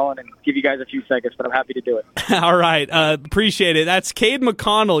do was call in and give you guys a few seconds, but I'm happy to do it. All right. Appreciate it. That's Cade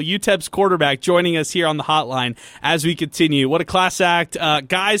McConnell, UTEP's quarterback, joining us here on the hotline as we continue. What a class act.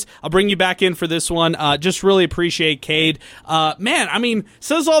 Guys, I'll bring you back in for this one. Just really appreciate Cade. Man, I mean,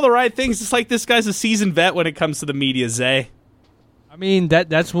 says all the right things. It's like this guy's a seasoned vet when it comes to the media, Zay. I mean,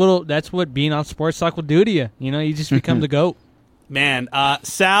 that's what being on Sports Talk will do to you. You know, you just become the GOAT. Man,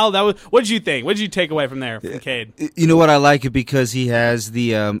 Sal, what did you think? What did you take away from there from Cade? You know what, I like it because he has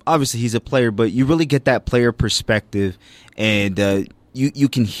the obviously he's a player, but you really get that player perspective, and you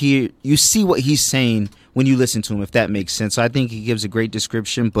can see what he's saying when you listen to him, if that makes sense. So I think he gives a great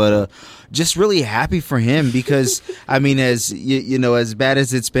description, but just really happy for him because I mean, as you know, as bad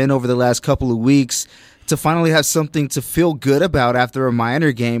as it's been over the last couple of weeks, to finally have something to feel good about after a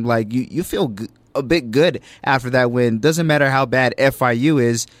minor game, like you feel a bit good after that win. Doesn't matter how bad FIU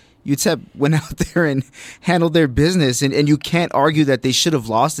is, UTEP went out there and handled their business, and you can't argue that they should have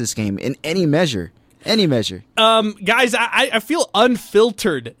lost this game in any measure. Any measure. Guys, I feel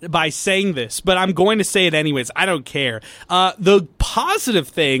unfiltered by saying this, but I'm going to say it anyways. I don't care. The positive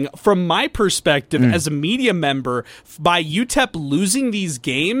thing from my perspective as a media member by UTEP losing these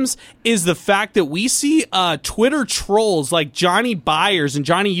games is the fact that we see Twitter trolls like Johnny Byers and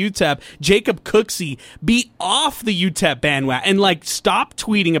Johnny UTEP, Jacob Cooksey, be off the UTEP bandwagon and like stop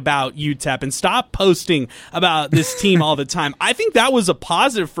tweeting about UTEP and stop posting about this team all the time. I think that was a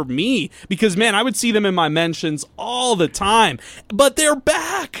positive for me because, man, I would see them in my mentions all the time, but they're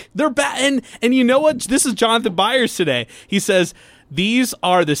back. They're back. And you know what? This is Jonathan Byers today. He says, these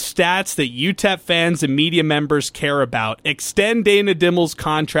are the stats that UTEP fans and media members care about. Extend Dana Dimel's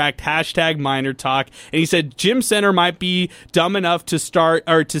contract, #MinerTalk. And he said Jim Center might be dumb enough to start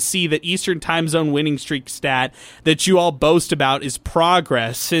or to see that Eastern Time Zone winning streak stat that you all boast about is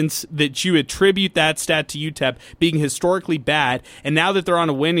progress, since that you attribute that stat to UTEP being historically bad. And now that they're on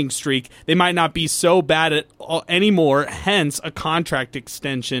a winning streak, they might not be so bad at all anymore, hence a contract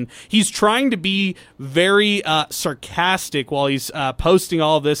extension. He's trying to be very sarcastic while he's posting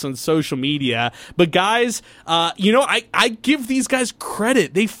all of this on social media. But guys, you know, I give these guys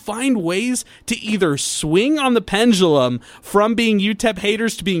credit. They find ways to either swing on the pendulum from being UTEP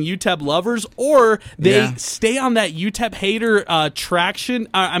haters to being UTEP lovers, or they stay on that UTEP hater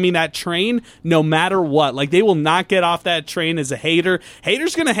that train no matter what. Like, they will not get off that train as a hater.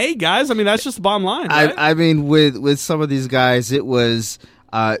 Haters gonna hate, guys. I mean, that's just the bottom line, right? I mean, with some of these guys, it was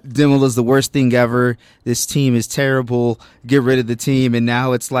Dimel is the worst thing ever. This team is terrible. Get rid of the team. And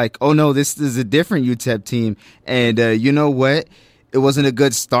now it's like, oh no, this is a different UTEP team. And you know what? It wasn't a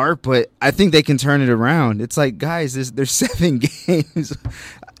good start, but I think they can turn it around. It's like, guys, there's 7 games.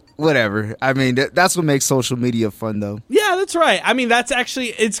 Whatever. I mean, that's what makes social media fun, though. Yeah, that's right. I mean, that's actually,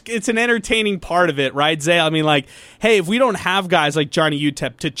 it's an entertaining part of it, right, Zay? I mean, like, hey, if we don't have guys like Johnny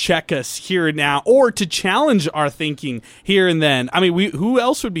UTEP to check us here and now, or to challenge our thinking here and then, I mean, who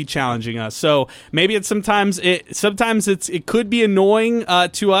else would be challenging us? So maybe it could be annoying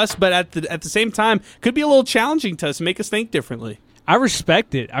to us, but at the same time, could be a little challenging to us, make us think differently. I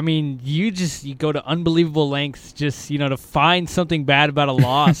respect it. I mean, you go to unbelievable lengths just, to find something bad about a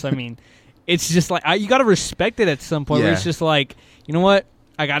loss. I mean, it's just like, you got to respect it at some point where it's just like, you know what?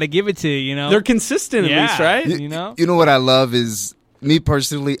 I got to give it to you, They're consistent at least, right? You know what I love is me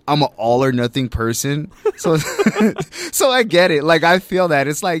personally, I'm an all or nothing person. So so I get it. Like, I feel that.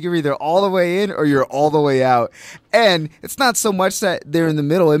 It's like you're either all the way in or you're all the way out. And it's not so much that they're in the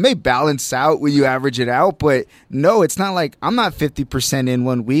middle. It may balance out when you average it out, but no, it's not like I'm not 50% in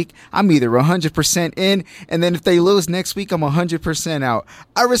one week. I'm either 100% in, and then if they lose next week, I'm 100% out.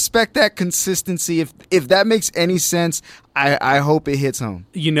 I respect that consistency. If that makes any sense, I hope it hits home.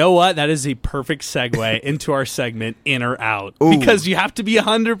 You know what? That is a perfect segue into our segment, in or out. Ooh. Because you have to be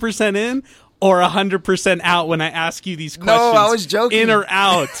 100% in or 100% out when I ask you these questions. No, I was joking. In or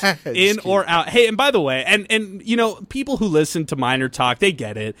out. In or out. Hey, and by the way, and you know, people who listen to Miner Talk, they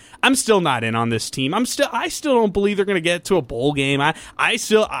get it. I'm still not in on this team. I still don't believe they're going to get to a bowl game. I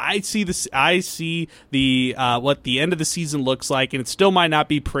see the what the end of the season looks like, and it still might not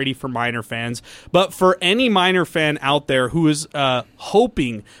be pretty for Miner fans. But for any Miner fan out there who is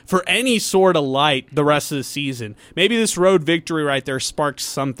hoping for any sort of light the rest of the season, maybe this road victory right there sparks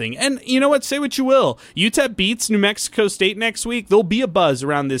something. And you know what? Say what you will. UTEP beats New Mexico State next week. There'll be a buzz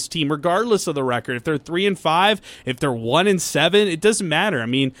around this team, regardless of the record. If they're 3-5, if they're 1-7, it doesn't matter. I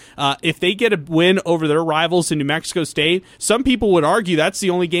mean, if they get a win over their rivals in New Mexico State, some people would argue that's the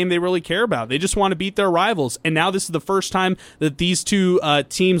only game they really care about. They just want to beat their rivals. And now this is the first time that these two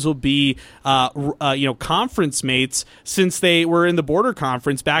teams will be, conference mates since they were in the border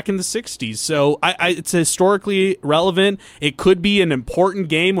conference back in the 60s. So it's historically relevant. It could be an important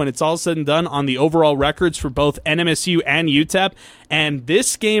game when it's all said and done on the overall records for both NMSU and UTEP. And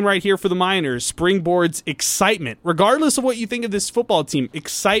this game right here for the Miners springboards excitement, regardless of what you think of this football team.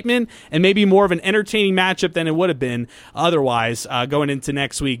 Excitement and maybe more of an entertaining matchup than it would have been otherwise going into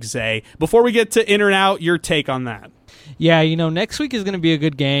next week, Zay. Before we get to in or out, your take on that. Yeah, next week is going to be a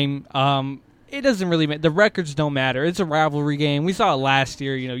good game. It doesn't really matter. The records don't matter. It's a rivalry game. We saw it last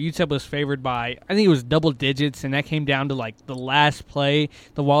year. UTEP was favored by, I think it was double digits, and that came down to like the last play,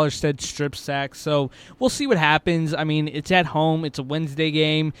 the Wallerstedt strip sack. So we'll see what happens. I mean, it's at home. It's a Wednesday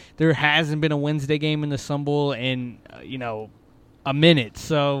game. There hasn't been a Wednesday game in the Sun Bowl in, a minute.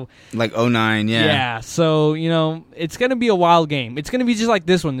 So like 09, yeah. Yeah, so, it's going to be a wild game. It's going to be just like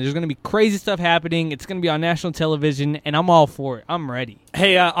this one. There's going to be crazy stuff happening. It's going to be on national television, and I'm all for it. I'm ready.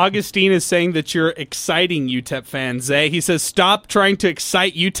 Hey, Augustine is saying that you're exciting UTEP fans, Zay. He says, stop trying to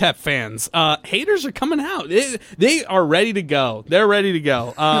excite UTEP fans. Haters are coming out. They are ready to go. They're ready to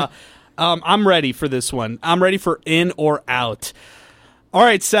go. I'm ready for this one. I'm ready for in or out. All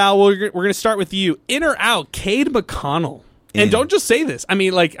right, Sal, we're going to start with you. In or out, Cade McConnell. And don't just say this. I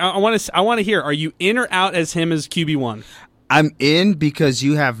mean, like, I want to hear, are you in or out as him as QB1? I'm in because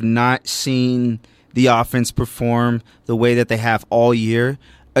you have not seen the offense perform the way that they have all year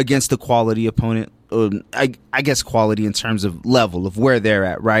against a quality opponent. I guess quality in terms of level of where they're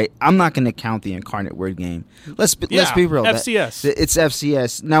at, right? I'm not going to count the Incarnate Word game. Let's be real. FCS. It's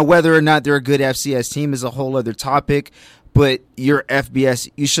FCS. Now, whether or not they're a good FCS team is a whole other topic. But your FBS,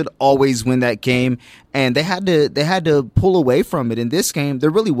 you should always win that game, and they had to pull away from it. In this game, there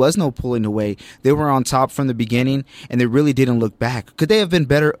really was no pulling away. They were on top from the beginning, and they really didn't look back. Could they have been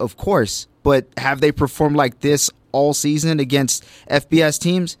better? Of course. But have they performed like this all season against FBS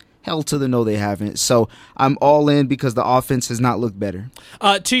teams? Hell to the no, they haven't. So I'm all in because the offense has not looked better.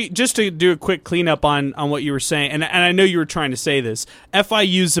 Just to do a quick cleanup on what you were saying, and I know you were trying to say this,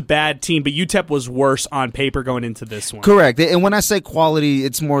 FIU's a bad team, but UTEP was worse on paper going into this one. Correct. And when I say quality,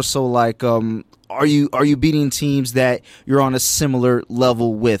 it's more so like are you beating teams that you're on a similar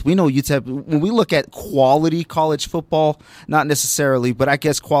level with? We know UTEP, when we look at quality college football, not necessarily, but I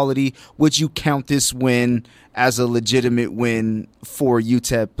guess quality, would you count this win as a legitimate win for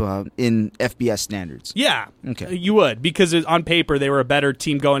UTEP in FBS standards? Yeah, okay, you would, because on paper they were a better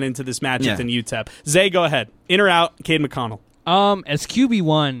team going into this matchup than UTEP. Zay, go ahead. In or out, Cade McConnell? As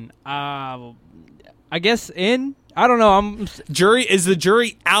QB1, I guess in. I don't know. Is the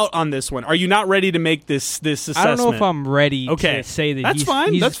jury out on this one? Are you not ready to make this assessment? I don't know if I'm ready to say that he's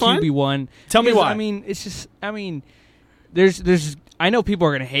QB1. Tell me why. I mean, it's just. I mean, there's. I know people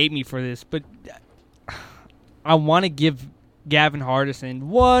are going to hate me for this, but I want to give Gavin Hardison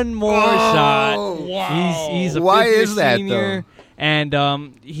one more shot. Wow. He's a Why fifth-year is that senior, though? And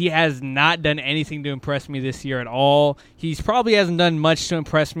he has not done anything to impress me this year at all. He's probably hasn't done much to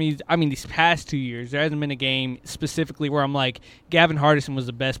impress me. I mean, these past 2 years, there hasn't been a game specifically where I'm like, Gavin Hardison was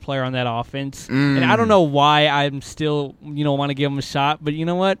the best player on that offense. And I don't know why I'm still, want to give him a shot. But you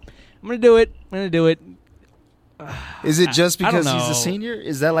know what? I'm going to do it. Is it just because he's a senior?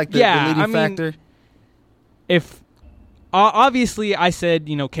 Is that like the leading factor? If Obviously, I said,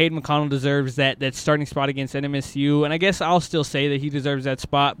 Cade McConnell deserves that starting spot against NMSU, and I guess I'll still say that he deserves that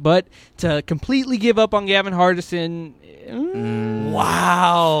spot. But to completely give up on Gavin Hardison,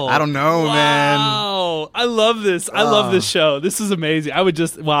 wow. I don't know, man. Wow. I love this. I love this show. This is amazing.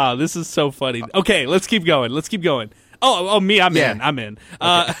 Wow, this is so funny. Okay, let's keep going. Oh, me, I'm in.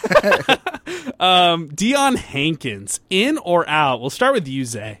 Okay. Deion Hankins, in or out? We'll start with you,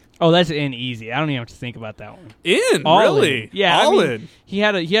 Zay. Oh, that's in easy. I don't even have to think about that one. Really? Yeah, in. He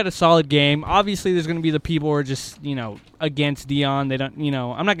had a solid game. Obviously, there's going to be the people who are just against Deion. They don't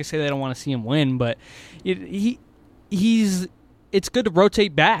I'm not going to say they don't want to see him win, but it's good to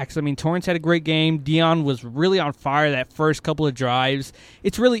rotate backs. I mean, Torrance had a great game. Deion was really on fire that first couple of drives.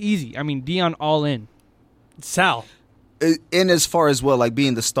 It's really easy. I mean, Deion all in. Sal. In as far as like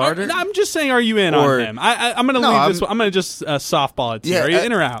being the starter? I'm just saying, are you in on him? I'm going to leave this one. I'm going to just softball it to you. Are you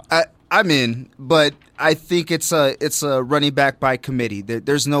in or out? I'm in, but I think it's a running back by committee.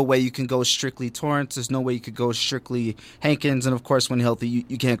 There's no way you can go strictly Torrance. There's no way you could go strictly Hankins, and of course, when healthy,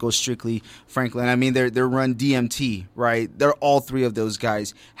 you can't go strictly Franklin. I mean, they're run DMT, right? They're all three of those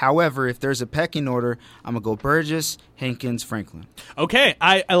guys. However, if there's a pecking order, I'm gonna go Burgess, Hankins, Franklin. Okay,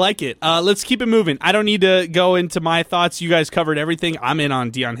 I like it. Let's keep it moving. I don't need to go into my thoughts. You guys covered everything. I'm in on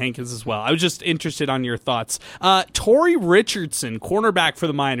Deion Hankins as well. I was just interested on your thoughts. Torrey Richardson, cornerback for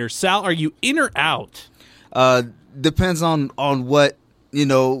the Miners. Sal, are you in or out? Depends on what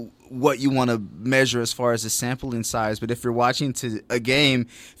what you want to measure as far as the sampling size. But if you're watching a game,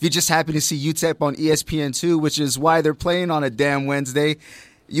 if you just happen to see UTEP on ESPN2, which is why they're playing on a damn Wednesday,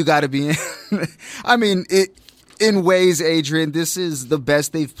 you got to be in. I mean, in ways, Adrian, this is the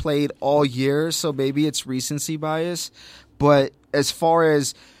best they've played all year, so maybe it's recency bias. But as far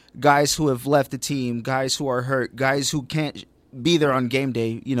as guys who have left the team, guys who are hurt, guys who can't be there on game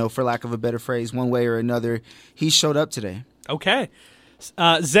day, for lack of a better phrase, one way or another, he showed up today. Okay.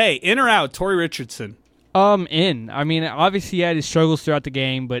 Zay, in or out, Torrey Richardson? In. I mean, obviously he had his struggles throughout the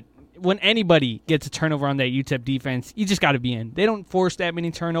game, but when anybody gets a turnover on that UTEP defense, you just got to be in. They don't force that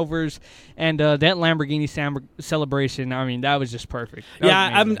many turnovers, and that Lamborghini celebration, I mean, that was just perfect.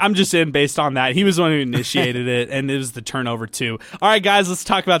 I'm just in based on that. He was the one who initiated it, and it was the turnover too. All right, guys, let's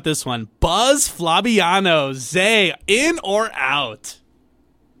talk about this one. Buzz Flabiano, Zay, in or out?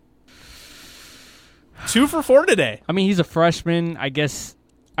 2 for 4 today. I mean, he's a freshman. I guess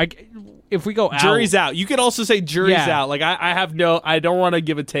if we go out, jury's out. You could also say jury's out. Like I don't want to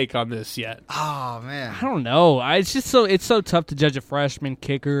give a take on this yet. Oh man, I don't know. It's so tough to judge a freshman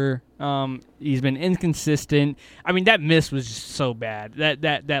kicker. He's been inconsistent. I mean, that miss was just so bad.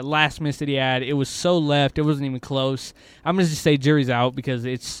 That last miss that he had, it was so left. It wasn't even close. I'm gonna just say jury's out because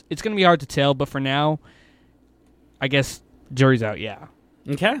it's gonna be hard to tell. But for now, I guess jury's out. Yeah.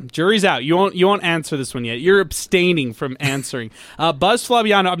 Okay, jury's out. You won't answer this one yet. You're abstaining from answering. Buzz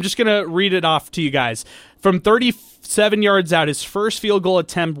Flabiano, I'm just going to read it off to you guys. From 37 yards out, his first field goal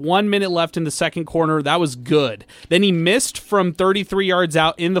attempt, 1 minute left in the second quarter. That was good. Then he missed from 33 yards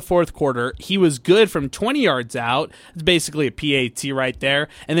out in the fourth quarter. He was good from 20 yards out. It's basically a PAT right there.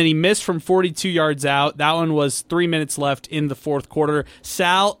 And then he missed from 42 yards out. That one was 3 minutes left in the fourth quarter.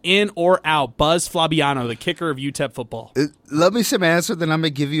 Sal, in or out? Buzz Flabiano, the kicker of UTEP football. Let me say my answer, then I'm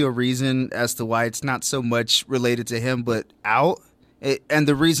going to give you a reason as to why it's not so much related to him, but out. And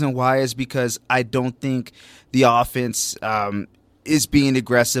the reason why is because I don't think the offense is being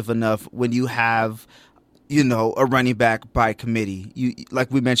aggressive enough when you have, a running back by committee. You, like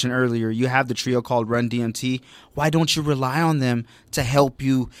we mentioned earlier, you have the trio called Run DMT. Why don't you rely on them to help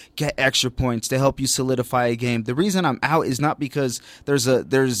you get extra points, to help you solidify a game? The reason I'm out is not because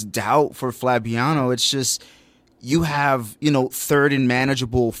there's doubt for Flabiano. It's just you have, third and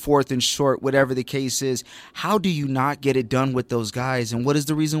manageable, fourth and short, whatever the case is. How do you not get it done with those guys? And what is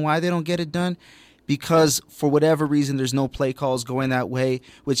the reason why they don't get it done? Because for whatever reason, there's no play calls going that way,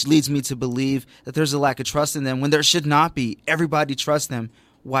 which leads me to believe that there's a lack of trust in them when there should not be. Everybody trusts them.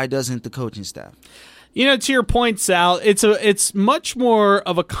 Why doesn't the coaching staff? To your point, Sal, it's much more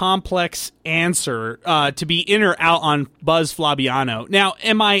of a complex answer to be in or out on Buzz Flabiano. Now,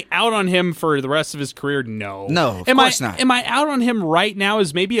 am I out on him for the rest of his career? No. No, of course not. Am I out on him right now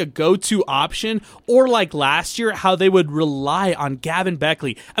as maybe a go-to option, or like last year, how they would rely on Gavin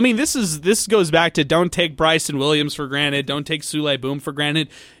Beckley? I mean, this goes back to don't take Bryson Williams for granted, don't take Sule Boom for granted.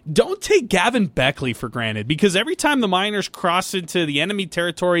 don't take Gavin Beckley for granted, because every time the Miners crossed into the enemy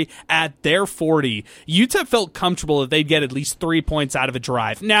territory at their 40, UTEP felt comfortable that they'd get at least 3 points out of a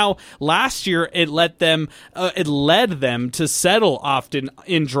drive. Now, last year, it led them to settle often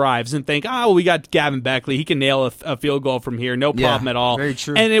in drives and think, oh, we got Gavin Beckley. He can nail a field goal from here. No problem at all. Very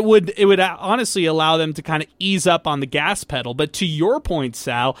true. And it would honestly allow them to kind of ease up on the gas pedal. But to your point,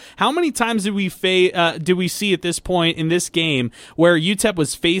 Sal, how many times did we see at this point in this game where UTEP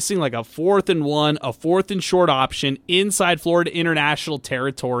was facing like a 4th and 1, a 4th and short option inside Florida International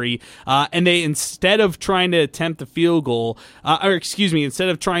territory, and they, instead of trying to attempt the field goal, instead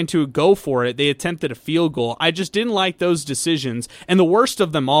of trying to go for it, they attempted a field goal. I just didn't like those decisions, and the worst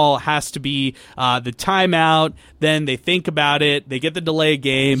of them all has to be the timeout. Then they think about it, they get the delay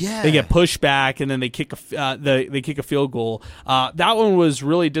game, they get pushed back, and then they kick a field goal. That one was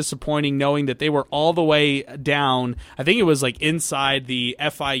really disappointing, knowing that they were all the way down. I think it was like inside the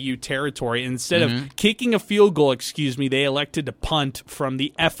FIU territory. Instead of kicking a field goal, they elected to punt from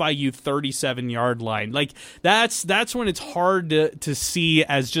the FIU 37-yard line. Like that's when it's hard to see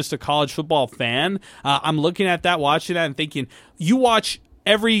as just a college football fan. I'm looking at that, watching that, and thinking, you watch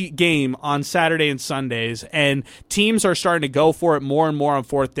every game on Saturday and Sundays, and teams are starting to go for it more and more on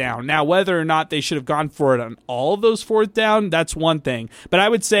 4th down. Now, whether or not they should have gone for it on all of those 4th down, that's one thing. But I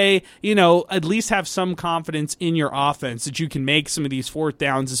would say, at least have some confidence in your offense that you can make some of these 4th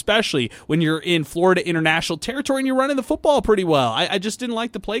downs, especially when you're in Florida International territory and you're running the football pretty well. I just didn't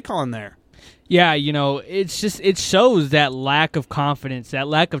like the play calling there. Yeah, it shows that lack of confidence, that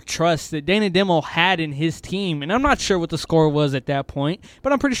lack of trust that Dana Dimel had in his team. And I'm not sure what the score was at that point,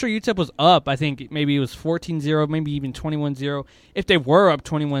 but I'm pretty sure UTEP was up. I think maybe it was 14-0, maybe even 21-0. If they were up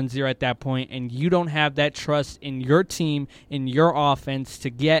 21-0 at that point, and you don't have that trust in your team, in your offense to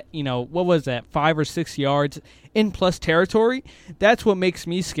get, 5 or 6 yards in plus territory, that's what makes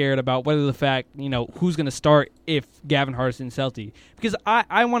me scared about whether the fact, who's going to start if Gavin Hardison's healthy. Because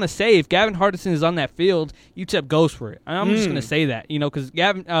I want to say, if Gavin Hardison is on that field, UTEP goes for it. I'm just going to say that, because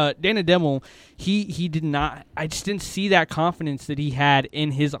Dana Dimel, he did not, I just didn't see that confidence that he had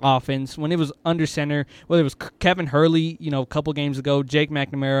in his offense when it was under center, whether it was Kevin Hurley, a couple games ago, Jake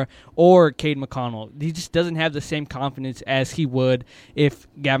McNamara, or Cade McConnell. He just doesn't have the same confidence as he would if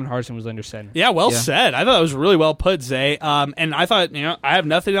Gavin Hardison was under center. Yeah, said. I thought it was really well put, Zay. And I thought, I have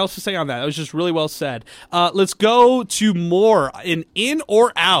nothing else to say on that. It was just really well said. Let's go to more in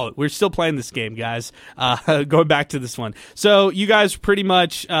or out. We're still playing this game, guys. Going back to this one. So you guys pretty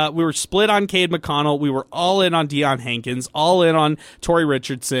much, we were split on Cade McConnell. We were all in on Deion Hankins, all in on Torrey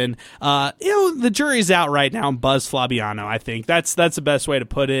Richardson. The jury's out right now on Buzz Flabiano, I think. That's the best way to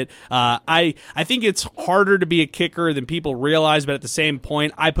put it. I think it's harder to be a kicker than people realize, but at the same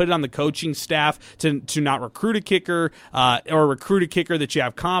point, I put it on the coaching staff to not recruit a kicker or recruit a kicker that you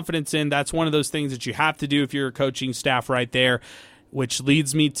have confidence in. That's one of those things that you have to do if you're a coaching staff right there, which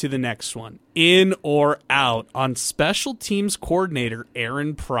leads me to the next one. In or out on special teams coordinator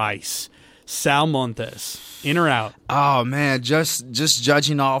Aaron Price. Sal Montes, in or out? Oh, man, just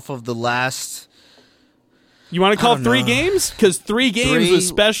judging off of the last... You want to call it 3 games? Because 3 games with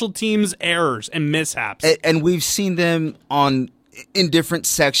special teams errors and mishaps. And we've seen them in different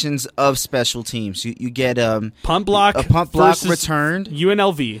sections of special teams. You get a punt block returned,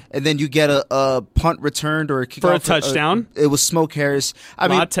 UNLV, and then you get a punt returned or a kickoff for a touchdown. It was Smoke Harris. I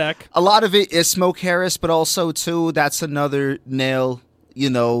mean, Tech. A lot of it is Smoke Harris, but also too that's another nail,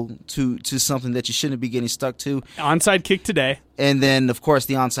 to something that you shouldn't be getting stuck to. Onside kick today, and then of course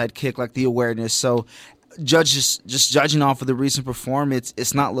the onside kick, like the awareness. So, just judging off of the recent performance,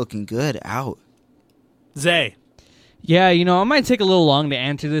 it's not looking good. Out. Zay. Yeah, I might take a little long to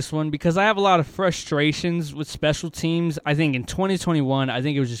answer this one because I have a lot of frustrations with special teams. I think in 2021, I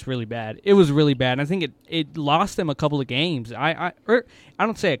think it was just really bad. It was really bad. And I think it lost them a couple of games. I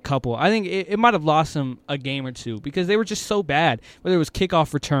don't say a couple. I think it might have lost them a game or two because they were just so bad. Whether it was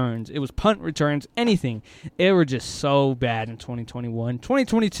kickoff returns, it was punt returns, anything. They were just so bad in 2021.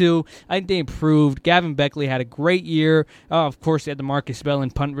 2022, I think they improved. Gavin Beckley had a great year. Of course, they had the Marcus Bell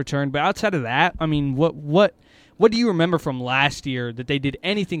and punt return. But outside of that, I mean, what do you remember from last year that they did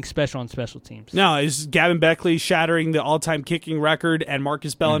anything special on special teams? No, is Gavin Beckley shattering the all-time kicking record and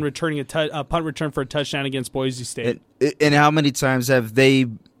Marcus Bellin returning a punt return for a touchdown against Boise State. And how many times have they,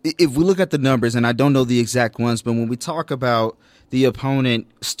 if we look at the numbers, and I don't know the exact ones, but when we talk about the opponent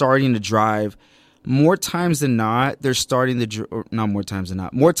starting to drive, more times than not, they're starting the, not more times than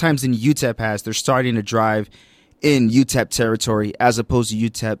not, more times than UTEP has, they're starting to drive in UTEP territory as opposed to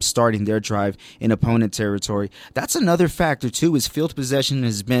UTEP starting their drive in opponent territory. That's another factor too, is field possession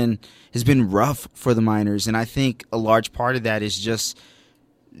has been rough for the Miners, and I think a large part of that is just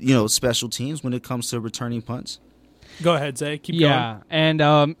special teams when it comes to returning punts. Go ahead, Zay. Keep going. Yeah, and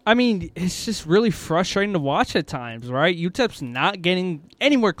I mean, it's just really frustrating to watch at times, right? UTEP's not getting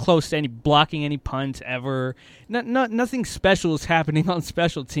anywhere close to blocking any punts ever. Nothing special is happening on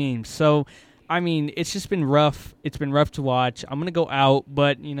special teams. So, I mean, it's just been rough. It's been rough to watch. I'm going to go out,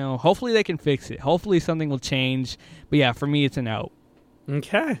 but, hopefully they can fix it. Hopefully something will change. But, yeah, for me, it's an out.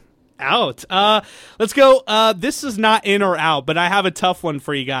 Okay. Out. Let's go. This is not in or out, but I have a tough one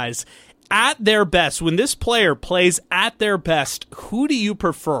for you guys. At their best, when this player plays at their best, who do you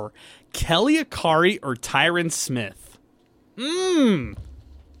prefer, Kelly Akari or Tyron Smith?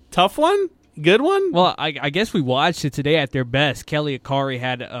 Tough one? Good one? Well, I guess we watched it today at their best. Kelly Akari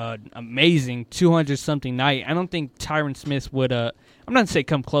had an amazing 200-something night. I don't think Tyron Smith would, I'm not going to say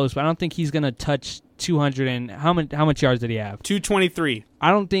come close, but I don't think he's going to touch 200 and how much yards did he have? 223.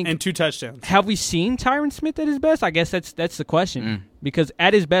 I don't think, and 2 touchdowns. Have we seen Tyron Smith at his best? I guess that's the question. Because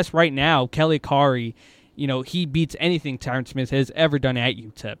at his best right now, Kelly Akari, he beats anything Tyron Smith has ever done at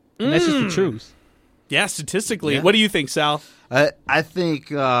UTEP. And that's just the truth. Yeah, statistically. Yeah. What do you think, Sal? I think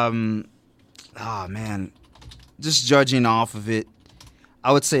just judging off of it,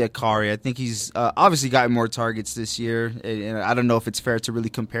 I would say Akari. I think he's obviously gotten more targets this year. And I don't know if it's fair to really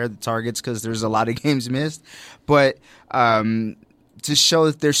compare the targets because there's a lot of games missed. But to show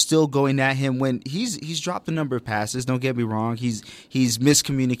that they're still going at him when he's dropped a number of passes. Don't get me wrong. He's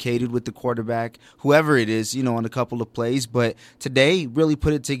miscommunicated with the quarterback, whoever it is, on a couple of plays. But today really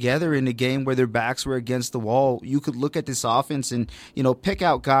put it together in a game where their backs were against the wall. You could look at this offense and, pick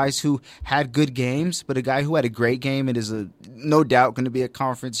out guys who had good games, but a guy who had a great game and is no doubt going to be a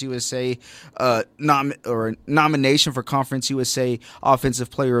Conference USA nomination for Conference USA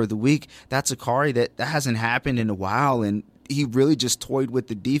Offensive Player of the Week. That's Akari. That hasn't happened in a while, and he really just toyed with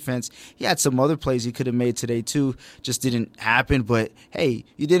the defense. He had some other plays he could have made today too, just didn't happen. But hey,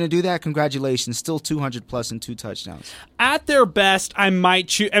 you didn't do that. Congratulations. Still 200 plus and 2 touchdowns. At their best, I might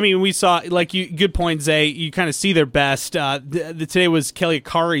choose. I mean, we saw, good point, Zay. You kind of see their best. Today was Kelly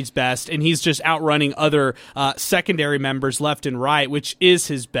Akari's best, and he's just outrunning other secondary members left and right, which is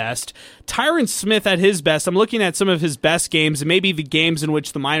his best. Tyron Smith at his best, I'm looking at some of his best games and maybe the games in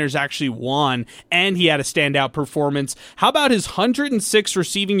which the Miners actually won, and he had a standout performance. How about his 106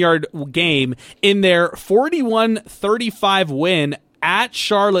 receiving yard game in their 41-35 win at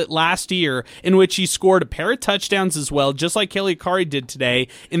Charlotte last year, in which he scored a pair of touchdowns as well, just like Kelly Akari did today.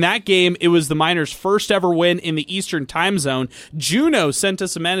 In that game, it was the Miners' first ever win in the Eastern time zone. Juno sent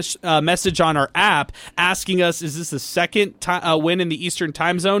us a message on our app asking us, is this the second win in the Eastern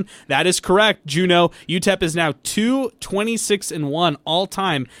time zone? That is correct, Juno. UTEP is now 2-26-1 all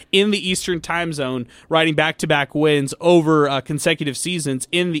time in the Eastern time zone, riding back-to-back wins over consecutive seasons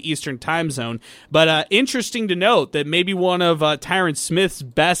in the Eastern time zone. But interesting to note that maybe one of Tyron Smith's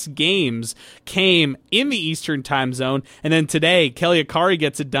best games came in the Eastern time zone, and then today Kelly Akari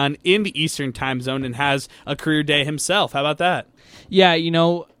gets it done in the Eastern time zone and has a career day himself. How about that? Yeah,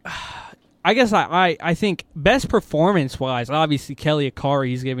 I guess I think best performance wise, obviously Kelly Akari,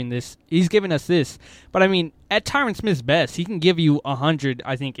 he's giving us this. But I mean, at Tyron Smith's best, he can give you 100,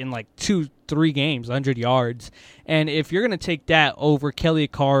 I think, in 2-3 games, 100 yards. And if you're going to take that over Kelly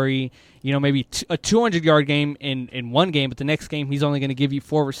Akari, maybe a 200-yard game in one game, but the next game he's only going to give you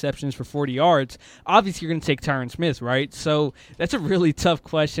 4 receptions for 40 yards, obviously you're going to take Tyron Smith, right? So that's a really tough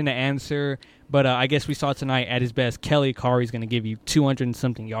question to answer. But I guess we saw tonight at his best, Kelly Akari is going to give you 200 and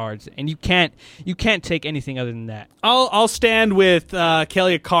something yards, and you can't take anything other than that. I'll stand with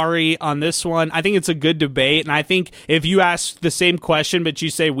Kelly Akari on this one. I think it's a good debate, and I think if you ask the same question, but you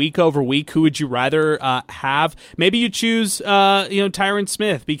say week over week, who would you rather have? Maybe you choose Tyron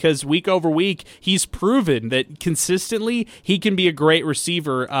Smith, because week over week he's proven that consistently he can be a great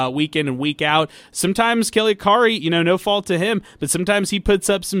receiver week in and week out. Sometimes Kelly Akari, no fault to him, but sometimes he puts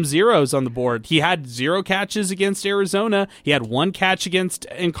up some zeros on the board. He had 0 catches against Arizona. He had 1 catch against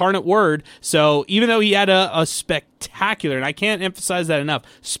Incarnate Word. So even though he had a spectacular, and I can't emphasize that enough,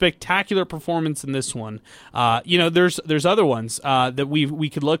 spectacular performance in this one, there's other ones that we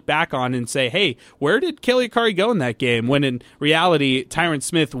could look back on and say, hey, where did Kelly Akari go in that game? When in reality, Tyron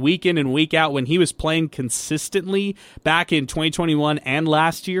Smith, week in and week out, when he was playing consistently back in 2021 and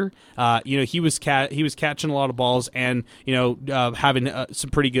last year, he was catching a lot of balls and having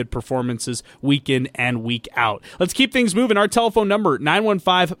some pretty good performances week in and week out. Let's keep things moving. Our telephone number,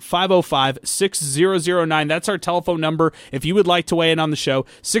 915-505-6009. That's our telephone number if you would like to weigh in on the show.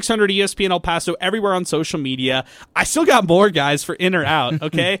 600 ESPN El Paso, everywhere on social media. I still got more, guys, for in or out,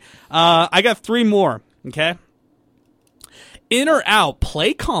 okay? I got 3 more, okay? In or out,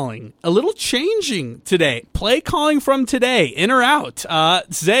 play calling, a little changing today. Play calling from today, in or out.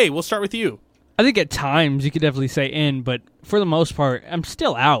 Zay, we'll start with you. I think at times you could definitely say in, but for the most part, I'm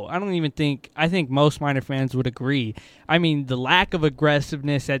still out. I think most Miner fans would agree. I mean, the lack of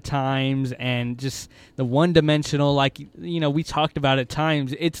aggressiveness at times and just the one-dimensional, we talked about at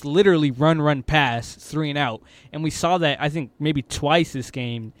times, it's literally run, pass, 3 and out. And we saw that, I think, maybe twice this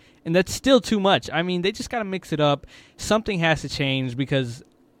game, and that's still too much. I mean, they just got to mix it up. Something has to change because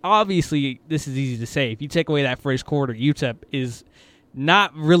obviously this is easy to say. If you take away that first quarter, UTEP is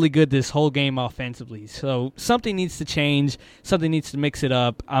not really good this whole game offensively. So something needs to change. Something needs to mix it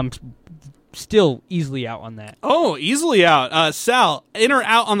up. I'm still easily out on that. Oh, easily out. Sal, in or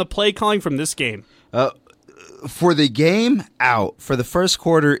out on the play calling from this game? For the game, out. For the first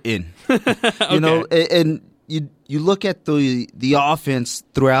quarter, in. Okay. And you look at the offense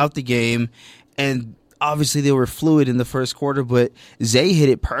throughout the game, and obviously they were fluid in the first quarter, but Zay hit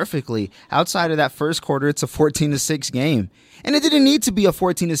it perfectly. Outside of that first quarter, it's a 14-6 game. And it didn't need to be a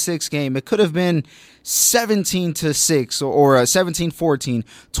 14-6 game. It could have been 17-6 or 17-14,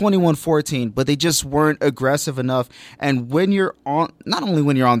 21-14, but they just weren't aggressive enough. And when you're not only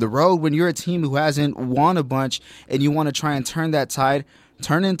when you're on the road, when you're a team who hasn't won a bunch and you want to try and turn that tide,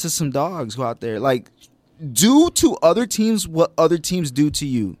 turn into some dogs, go out there. Do to other teams what other teams do to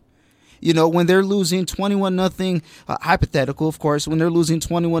you. When they're losing 21-0, hypothetical, of course, when they're losing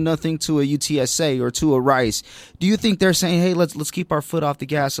 21-0 to a UTSA or to a Rice, do you think they're saying, "Hey, let's keep our foot off the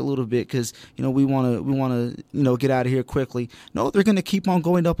gas a little bit because we want to get out of here quickly"? No, they're going to keep on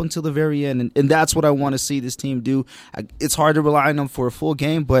going up until the very end, and that's what I want to see this team do. It's hard to rely on them for a full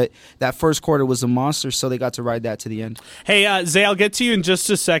game, but that first quarter was a monster, so they got to ride that to the end. Hey, Zay, I'll get to you in just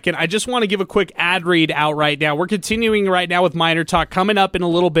a second. I just want to give a quick ad read out right now. We're continuing right now with Miner Talk. Coming up in a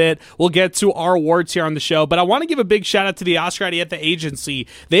little bit, we'll get to our awards here on the show, but I want to give a big shout out to the Oscar Arieta Agency.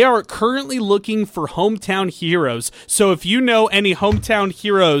 They are currently looking for hometown heroes, so if you know any hometown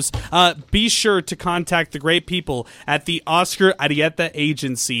heroes, be sure to contact the great people at the Oscar Arieta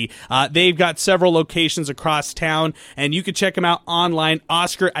Agency. They've got several locations across town, and you can check them out online,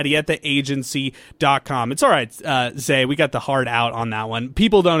 OscarArietaAgency.com. It's all right, Zay, we got the hard out on that one.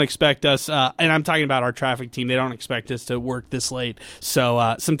 People don't expect us, and I'm talking about our traffic team, they don't expect us to work this late,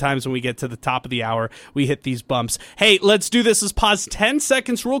 so sometimes when we get to the top of the hour, we hit these bumps. Hey, let's do this. Let's pause 10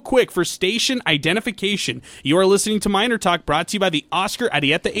 seconds real quick for station identification. You are listening to Miner Talk, brought to you by the Oscar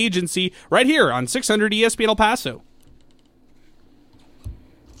Arieta Agency, right here on 600 ESPN El Paso.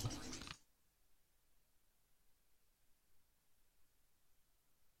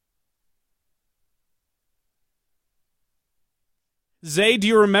 Zay, do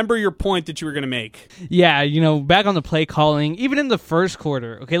you remember your point that you were going to make? Yeah, back on the play calling, even in the first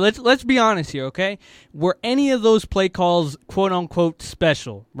quarter. Okay, let's be honest here, okay? Were any of those play calls quote-unquote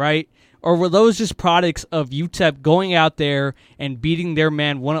special, right? Or were those just products of UTEP going out there and beating their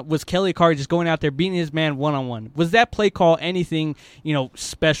man was Kelly Carr just going out there beating his man one-on-one? Was that play call anything,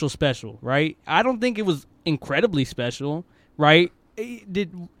 special, right? I don't think it was incredibly special, right? I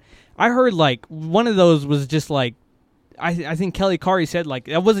heard one of those was just I think Kelly Carr said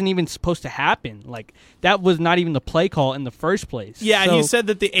that wasn't even supposed to happen. That was not even the play call in the first place. Yeah, so, he said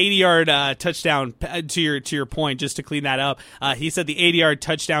that the 80-yard touchdown, to your point, just to clean that up, he said the 80-yard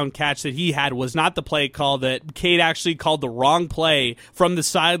touchdown catch that he had was not the play call, that Cade actually called the wrong play from the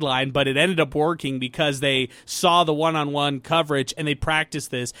sideline, but it ended up working because they saw the one-on-one coverage and they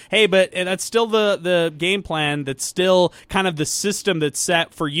practiced this. Hey, but that's still the game plan. That's still kind of the system that's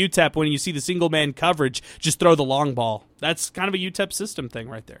set for UTEP. When you see the single-man coverage, just throw the long ball. That's kind of a UTEP system thing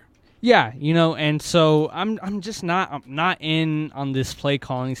right there. Yeah, and so I'm not in on this play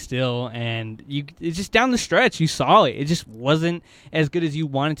calling still, and it's just down the stretch. You saw it. It just wasn't as good as you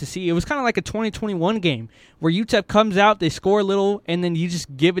wanted to see. It was kind of like a 2021 game where UTEP comes out, they score a little, and then you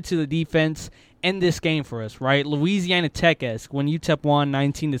just give it to the defense. End this game for us, right? Louisiana Tech-esque when UTEP won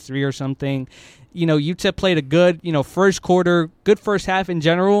 19-3 or something. UTEP played a good, first quarter, good first half in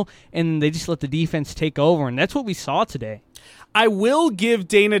general, and they just let the defense take over, and that's what we saw today. I will give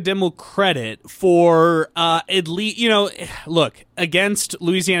Dana Dimmel credit for at least, look, against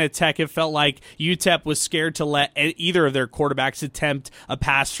Louisiana Tech, it felt like UTEP was scared to let either of their quarterbacks attempt a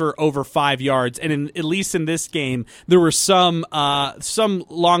pass for over 5 yards. And at least in this game, there were some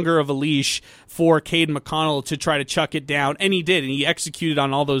longer of a leash for Cade McConnell to try to chuck it down, and he did, and he executed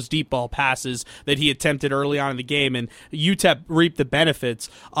on all those deep ball passes that he attempted early on in the game, and UTEP reaped the benefits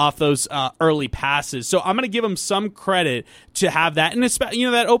off those early passes. So I'm going to give him some credit to have that, and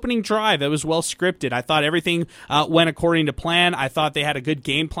that opening drive that was well scripted. I thought everything went according to plan. I thought they had a good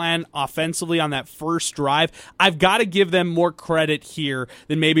game plan offensively on that first drive. I've got to give them more credit here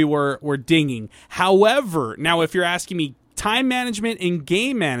than maybe we're dinging. However, now if you're asking me time management and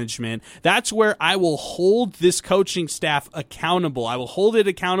game management, that's where I will hold this coaching staff accountable. I will hold it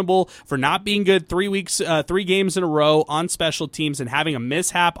accountable for not being good 3 games in a row on special teams and having a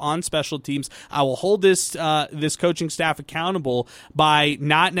mishap on special teams. I will hold this coaching staff accountable by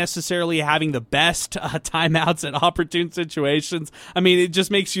not necessarily having the best timeouts at opportune situations. I mean, it just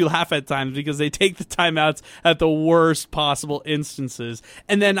makes you laugh at times because they take the timeouts at the worst possible instances.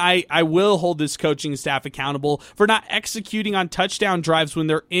 And then I will hold this coaching staff accountable for not executing on touchdown drives when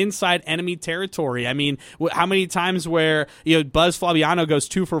they're inside enemy territory. I mean, how many times where Buzz Flabiano goes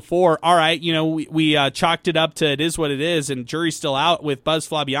 2 for 4? All right, we chalked it up to it is what it is, and jury's still out with Buzz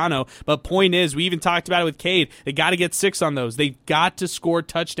Flabiano. But point is, we even talked about it with Cade. They got to get 6 on those. They've got to score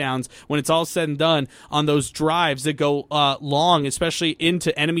touchdowns when it's all said and done on those drives that go long, especially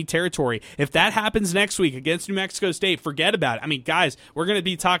into enemy territory. If that happens next week against New Mexico State, forget about it. I mean, guys, we're going to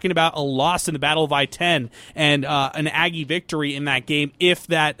be talking about a loss in the Battle of I-10 and an Aggie victory in that game if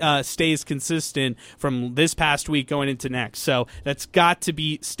that stays consistent from this past week going into next. So that's got to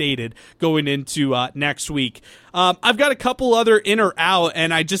be stated going into next week. I've got a couple other in or out,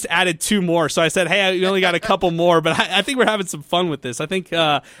 and I just added 2 more. So I said, hey, we only got a couple more, but I think we're having some fun with this. I think,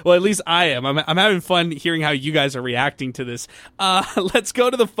 well, at least I am. I'm having fun hearing how you guys are reacting to this. Let's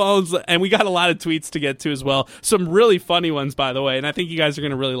go to the phones, and we got a lot of tweets to get to as well. Some really funny ones, by the way, and I think you guys are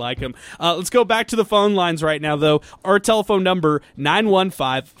going to really like them. Let's go back to the phone lines right now, though. Our telephone number,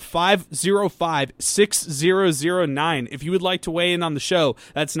 915-505-6009. If you would like to weigh in on the show,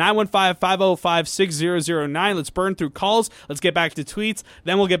 that's 915-505-6009. Let's burn through calls. Let's get back to tweets.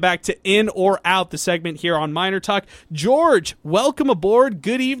 Then we'll get back to in or out the segment here on MinerTalk. George, welcome aboard.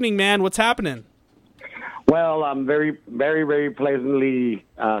 Good evening, man. What's happening? Well, I'm very, very, very pleasantly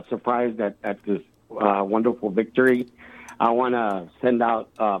surprised at this wonderful victory. I want to send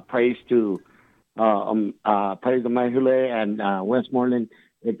out praise to Paris de Mahule and Westmoreland.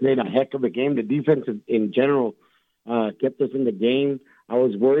 They played a heck of a game. The defense in general kept us in the game. I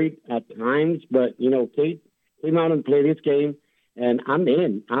was worried at times, but, Kate came out and played his game, and I'm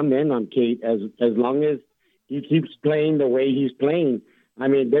in on Kate as long as he keeps playing the way he's playing. I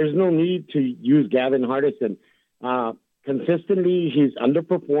mean, there's no need to use Gavin Hardison. Consistently, he's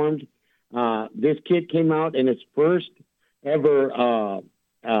underperformed. This kid came out in his first ever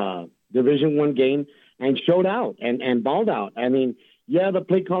Division I game and showed out and balled out. I mean, yeah, the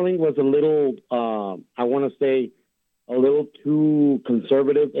play calling was a little, I want to say, a little too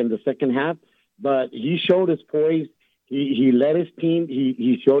conservative in the second half, but he showed his poise. He led his team.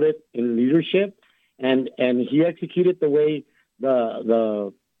 He showed it in leadership, and he executed the way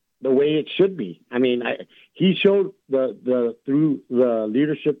the way it should be. I mean, he showed the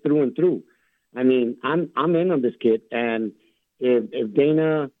leadership through and through. I mean, I'm in on this kid, and if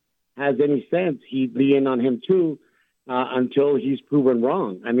Dana has any sense, he'd be in on him too until he's proven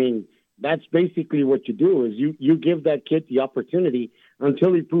wrong. I mean, that's basically what you do is you give that kid the opportunity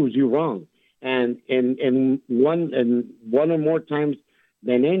until he proves you wrong. And one or more times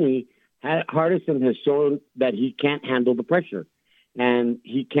than any, Hardison has shown that he can't handle the pressure and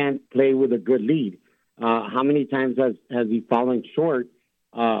he can't play with a good lead. How many times has he fallen short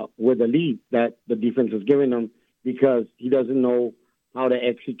with a lead that the defense has given him because he doesn't know how to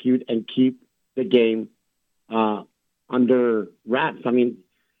execute and keep the game under wraps? I mean,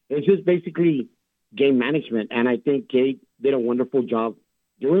 it's just basically game management, and I think Kate did a wonderful job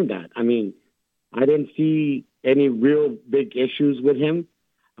doing that. I mean, I didn't see any real big issues with him.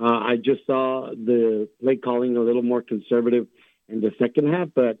 I just saw the play calling a little more conservative in the second half,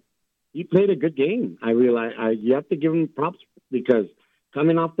 but he played a good game. I realize you have to give him props because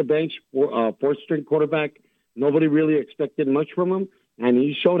coming off the bench, fourth-string quarterback, nobody really expected much from him, and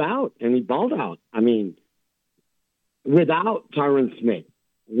he showed out, and he balled out. I mean, without Tyron Smith,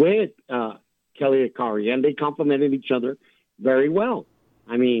 with Kelly Akari, and they complemented each other very well.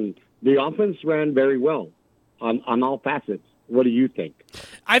 I mean, the offense ran very well on all facets. What do you think?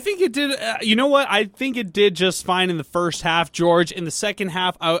 I think it did. You know what? I think it did just fine in the first half, George. In the second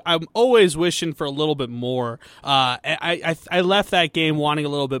half, I'm always wishing for a little bit more. I left that game wanting a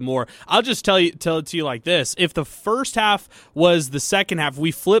little bit more. I'll just tell it to you like this: if the first half was the second half,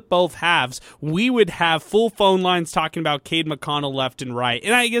 we flip both halves, we would have full phone lines talking about Cade McConnell left and right.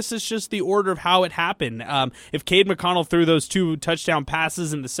 And I guess it's just the order of how it happened. If Cade McConnell threw those 2 touchdown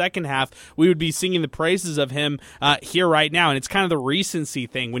passes in the second half, we would be singing the praises of him here right now. And it's kind of the recency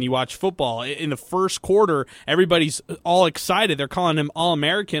thing when you watch football. In the first quarter, everybody's all excited. They're calling him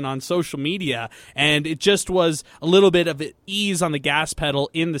All-American on social media, and it just was a little bit of ease on the gas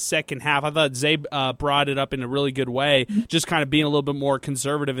pedal in the second half. I thought Zabe brought it up in a really good way, just kind of being a little bit more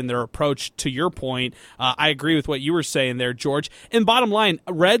conservative in their approach. To your point, I agree with what you were saying there, George. And bottom line,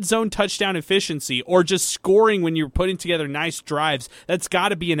 red zone touchdown efficiency, or just scoring when you're putting together nice drives, that's got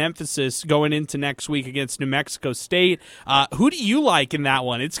to be an emphasis going into next week against New Mexico State. Who do you like in that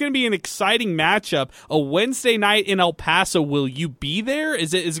one? It's going to be an exciting matchup. A Wednesday night in El Paso. Will you be there?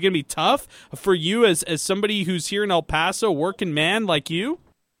 Is it going to be tough for you as somebody who's here in El Paso, working man like you?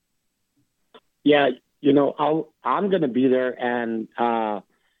 Yeah, I'm going to be there, and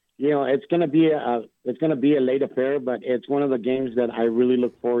it's going to be a late affair, but it's one of the games that I really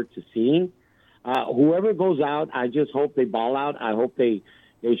look forward to seeing. Whoever goes out, I just hope they ball out. I hope they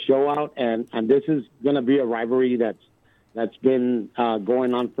show out, and this is going to be a rivalry that's been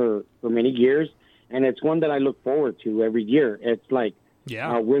going on for many years, and it's one that I look forward to every year. It's like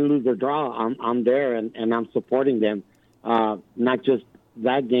win, lose, or draw. I'm there, and I'm supporting them, not just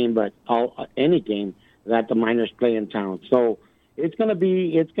that game, but any game that the Miners play in town. So it's gonna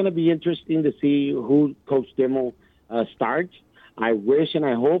be interesting to see who Coach Dimmel starts. I wish and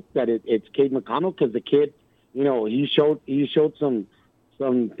I hope that it's Cade McConnell, because the kid, he showed some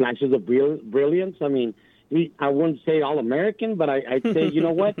flashes of brilliance. I mean, I wouldn't say All-American, but I'd say, you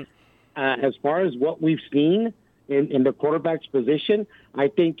know what? As far as what we've seen in the quarterback's position, I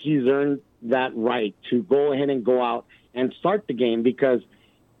think he's earned that right to go ahead and go out and start the game because,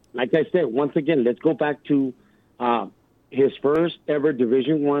 like I said, once again, let's go back to his first ever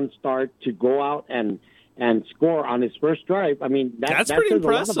Division I start to go out and score on his first drive. I mean, that's pretty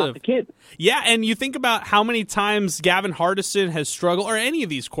impressive. A lot about the kid. Yeah, and you think about how many times Gavin Hardison has struggled, or any of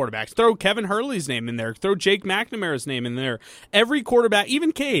these quarterbacks. Throw Kevin Hurley's name in there. Throw Jake McNamara's name in there. Every quarterback,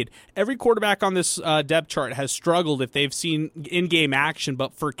 even Cade, every quarterback on this depth chart has struggled if they've seen in-game action.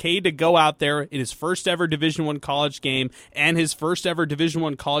 But for Cade to go out there in his first ever Division I college game and his first ever Division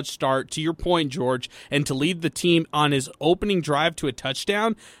I college start, to your point, George, and to lead the team on his opening drive to a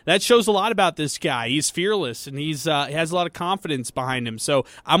touchdown, that shows a lot about this guy. He's fearless, and he has a lot of confidence behind him. So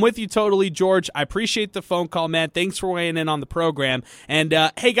I'm with you totally, George. I appreciate the phone call, man. Thanks for weighing in on the program. And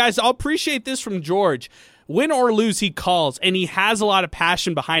hey, guys, I'll appreciate this from George. Win or lose, he calls, and he has a lot of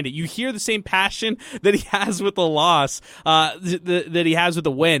passion behind it. You hear the same passion that he has with the loss, that he has with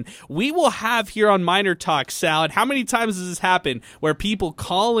the win. We will have here on Miner Talk, Salad, how many times does this happen where people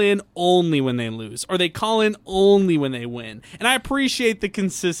call in only when they lose, or they call in only when they win? And I appreciate the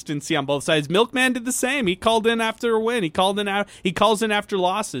consistency on both sides. Milkman did the same. He called in after a win. He calls in after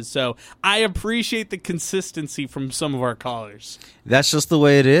losses. So I appreciate the consistency from some of our callers. That's just the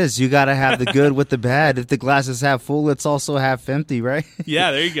way it is. You got to have the good with the bad. If the glass is half full, it's also half empty, right? Yeah,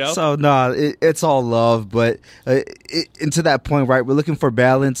 there you go. So, no, it's all love. But and to that point, right, we're looking for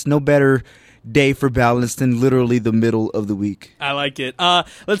balance. No better day for balance than literally the middle of the week. I like it.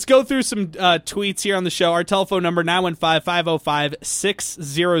 Let's go through some tweets here on the show. Our telephone number,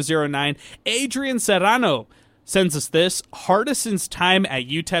 915-505-6009. Adrian Serrano sends us this: Hardison's time at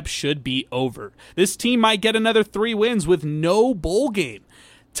UTEP should be over. This team might get another 3 wins with no bowl game.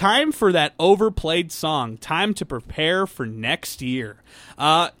 Time for that overplayed song. Time to prepare for next year.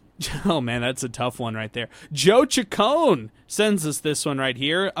 Oh, man, that's a tough one right there. Joe Chacon sends us this one right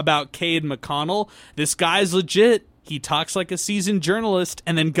here about Cade McConnell. This guy's legit. He talks like a seasoned journalist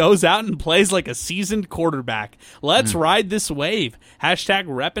and then goes out and plays like a seasoned quarterback. Let's ride this wave. Hashtag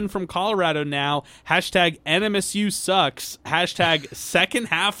reppin' from Colorado now. Hashtag NMSU sucks. Hashtag second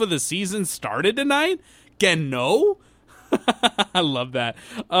half of the season started tonight. Again, no? I love that.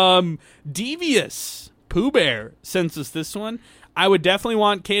 Devious Pooh Bear sends us this one. I would definitely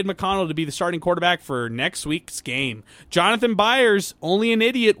want Cade McConnell to be the starting quarterback for next week's game. Jonathan Byers, only an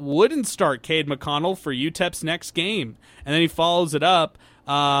idiot wouldn't start Cade McConnell for UTEP's next game. And then he follows it up.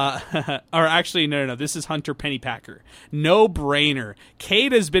 Or actually, no. This is Hunter Pennypacker. No brainer.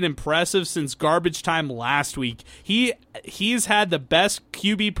 Cade has been impressive since garbage time last week. He's had the best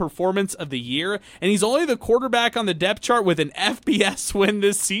QB performance of the year, and he's only the quarterback on the depth chart with an FBS win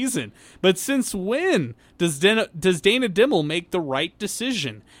this season. But since when does Dana Dimmel make the right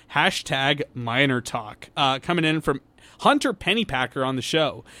decision? Hashtag MinerTalk. Coming in from Hunter Pennypacker on the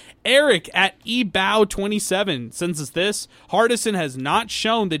show. Eric at eBow27 sends us this. Hardison has not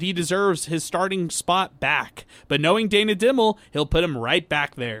shown that he deserves his starting spot back, but knowing Dana Dimmel, he'll put him right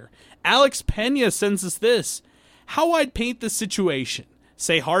back there. Alex Pena sends us this. How I'd paint the situation.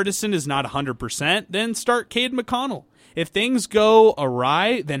 Say Hardison is not 100%, then start Cade McConnell. If things go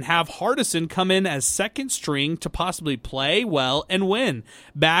awry, then have Hardison come in as second string to possibly play well and win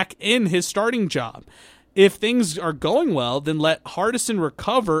back in his starting job. If things are going well, then let Hardison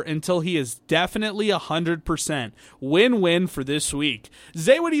recover until he is definitely 100%. Win-win for this week.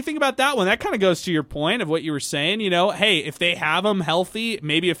 Zay, what do you think about that one? That kind of goes to your point of what you were saying. Hey, if they have him healthy,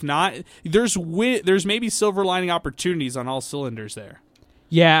 maybe if not, there's maybe silver lining opportunities on all cylinders there.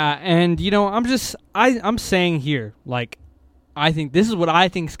 Yeah, and I'm saying here, I think this is what I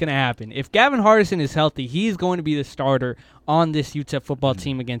think is going to happen. If Gavin Hardison is healthy, he's going to be the starter on this UTEP football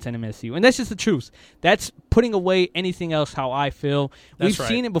team against NMSU. And that's just the truth. That's putting away anything else how I feel. We've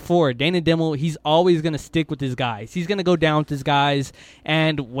seen it before. Dana Dimmel, he's always going to stick with his guys. He's going to go down with his guys.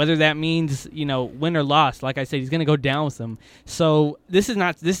 And whether that means, win or loss, like I said, he's going to go down with them. So this is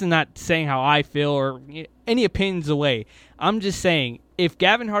not saying how I feel or any opinions away. I'm just saying, if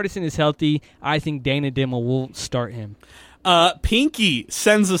Gavin Hardison is healthy, I think Dana Dimmel will start him. Pinky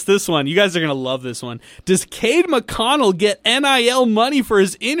sends us this one. You guys are going to love this one. Does Cade McConnell get NIL money for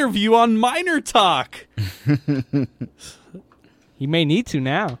his interview on MinerTalk? He may need to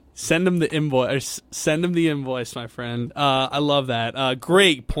now. Send him the invoice, my friend. I love that.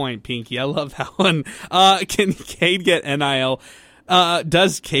 Great point, Pinky. I love that one. Can Cade get NIL?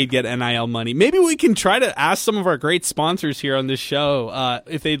 Does Cade get NIL money? Maybe we can try to ask some of our great sponsors here on this show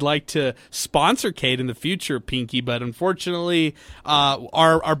if they'd like to sponsor Cade in the future, Pinky. But unfortunately,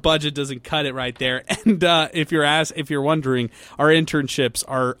 our budget doesn't cut it right there. And if you're wondering, our internships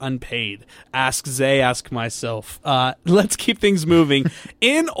are unpaid. Ask Zay, ask myself. Let's keep things moving.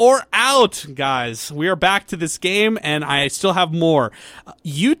 In or out, guys? We are back to this game, and I still have more.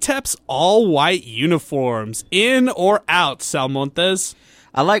 UTEP's all-white uniforms. In or out, Salmonte?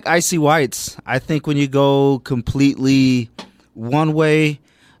 I like icy whites. I think when you go completely one way,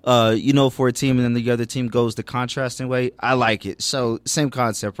 for a team and then the other team goes the contrasting way, I like it. So same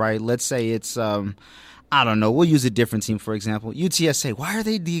concept, right? Let's say it's, I don't know, we'll use a different team, for example. UTSA, why are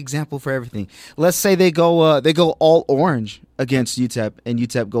they the example for everything? Let's say they go all orange against UTEP and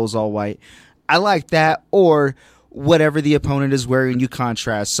UTEP goes all white. I like that. Or whatever the opponent is wearing, you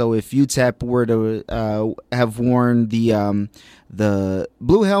contrast. So if UTEP were to have worn the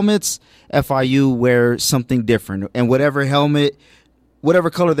blue helmets, FIU wear something different. And whatever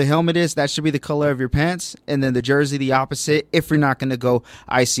color the helmet is, that should be the color of your pants. And then the jersey, the opposite, if you're not going to go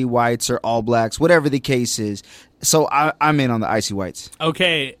icy whites or all blacks, whatever the case is. So I'm in on the icy whites.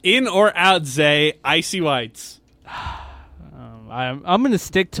 Okay, in or out, Zay, icy whites? I'm going to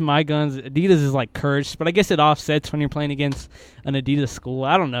stick to my guns. Adidas is cursed, but I guess it offsets when you're playing against an Adidas school.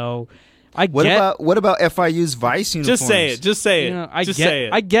 I don't know. What about FIU's Vice uniforms? Just say it. Say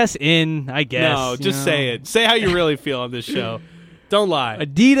it. I guess. No, just say it. Say how you really feel on this show. Don't lie.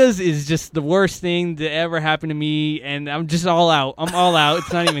 Adidas is just the worst thing to ever happen to me, and I'm just all out. I'm all out.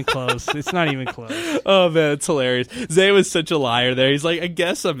 It's not even close. Oh, man, it's hilarious. Zay was such a liar there. He's like, I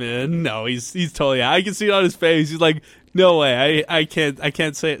guess I'm in. No, he's totally out. I can see it on his face. He's like, no way. I can't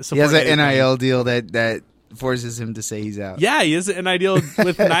say it. He has an NIL deal that forces him to say he's out. Yeah, he has an NIL deal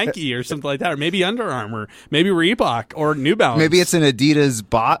with Nike or something like that, or maybe Under Armour, maybe Reebok or New Balance. Maybe it's an Adidas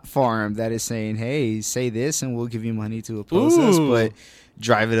bot farm that is saying, hey, say this and we'll give you money to oppose us, but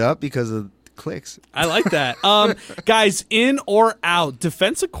drive it up because of clicks. I like that. Guys, in or out?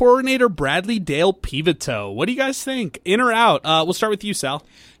 Defensive coordinator Bradley Dale Pivito. What do you guys think? In or out? We'll start with you, Sal.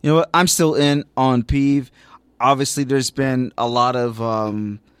 You know what? I'm still in on Peeve. Obviously, there's been a lot of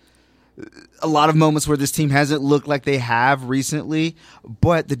moments where this team hasn't looked like they have recently,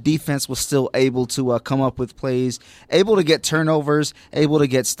 but the defense was still able to come up with plays, able to get turnovers, able to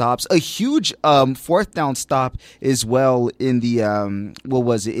get stops. A huge fourth down stop as well in the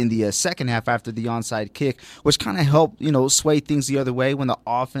in the second half after the onside kick, which kind of helped sway things the other way when the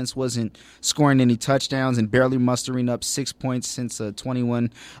offense wasn't scoring any touchdowns and barely mustering up 6 points since a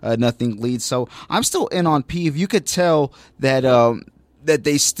 21-0 lead. So I'm still in on Peeve. You could tell that that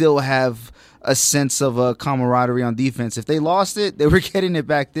they still have a sense of camaraderie on defense. If they lost it, they were getting it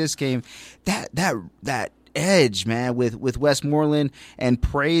back this game. That edge, man, with Westmoreland and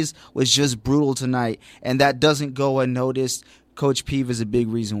Praise was just brutal tonight, and that doesn't go unnoticed. Coach Peeve is a big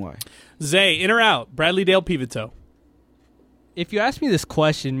reason why. Zay, in or out? Bradley Dale Pivito. If you asked me this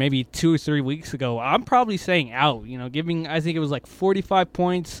question maybe 2 or 3 weeks ago, I'm probably saying out. Giving, I think it was like 45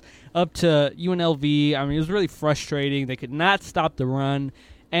 points up to UNLV. I mean, it was really frustrating. They could not stop the run.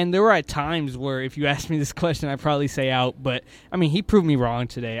 And there were at times where if you asked me this question, I'd probably say out. But, I mean, he proved me wrong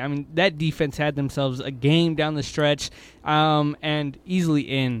today. I mean, that defense had themselves a game down the stretch and easily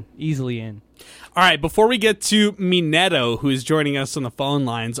in. All right, before we get to Mineto, who is joining us on the phone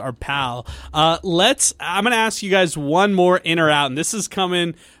lines, our pal, I'm going to ask you guys one more in or out, and this is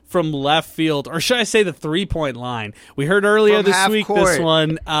coming from left field, or should I say the three-point line. We heard earlier from this week court. This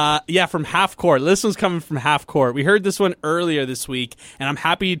one, from half court. This one's coming from half court. We heard this one earlier this week, and I'm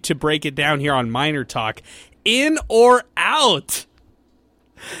happy to break it down here on Miner Talk. In or out?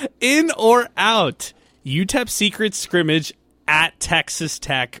 In or out? UTEP secret scrimmage at Texas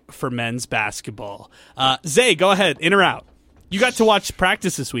Tech for men's basketball. Zay, go ahead. In or out? You got to watch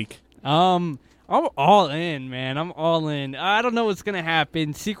practice this week. I'm all in, man. I'm all in. I don't know what's gonna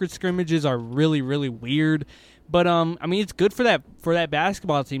happen. Secret scrimmages are really, really weird, but I mean, it's good for that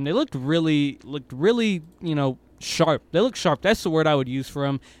basketball team. They looked really, sharp. They look sharp. That's the word I would use for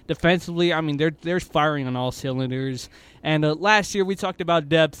them. Defensively, I mean, they're firing on all cylinders. And last year we talked about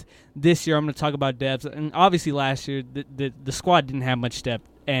depth. This year I'm going to talk about depth. And obviously last year the squad didn't have much depth,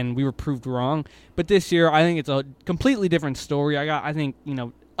 and we were proved wrong. But this year I think it's a completely different story. I think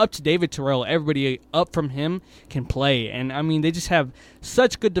up to David Terrell, everybody up from him can play. And, I mean, they just have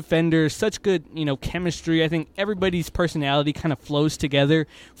such good defenders, such good, chemistry. I think everybody's personality kind of flows together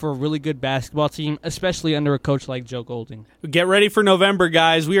for a really good basketball team, especially under a coach like Joe Golding. Get ready for November,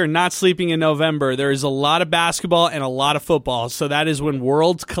 guys. We are not sleeping in November. There is a lot of basketball and a lot of football, so that is when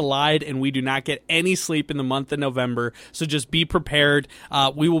worlds collide, and we do not get any sleep in the month of November, so just be prepared.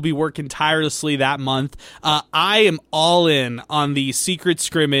 We will be working tirelessly that month. I am all in on the secret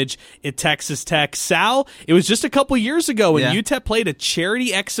scrimmage at Texas Tech. Sal, it was just a couple years ago when UTEP played a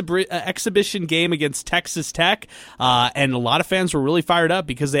charity exhibition game against Texas Tech, and a lot of fans were really fired up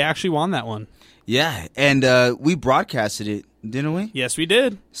because they actually won that one. Yeah, and we broadcasted it, didn't we? Yes, we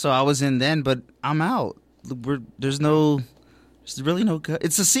did. So I was in then, but I'm out. There's really no.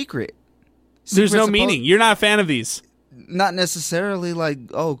 It's a secret. There's no meaning. You're not a fan of these. Not necessarily like,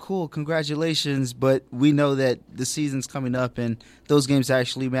 oh, cool, congratulations, but we know that the season's coming up and those games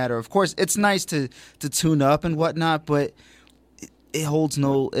actually matter. Of course, it's nice to tune up and whatnot, but it holds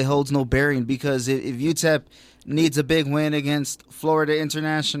no bearing, because if UTEP needs a big win against Florida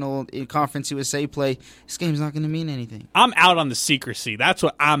International in Conference USA play, this game's not going to mean anything. I'm out on the secrecy. That's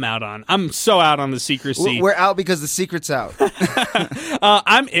what I'm out on. I'm so out on the secrecy. We're out because the secret's out.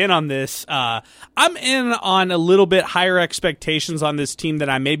 I'm in on this. I'm in on a little bit higher expectations on this team than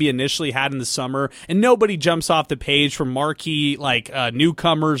I maybe initially had in the summer, and nobody jumps off the page from marquee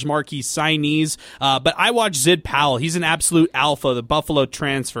newcomers, marquee signees. But I watched Zid Powell. He's an absolute alpha, the Buffalo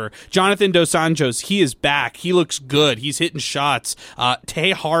transfer. Jonathan Dos Anjos, he is back. He looks good. He's hitting shots.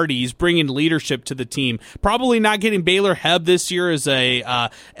 Tay Hardy's bringing leadership to the team. Probably not getting Baylor Hebb this year as a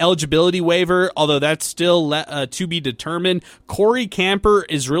eligibility waiver, although that's still to be determined. Corey Camper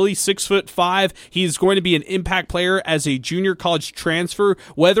is really 6'5". He's going to be an impact player as a junior college transfer.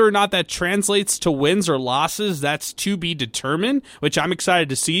 Whether or not that translates to wins or losses, that's to be determined, which I'm excited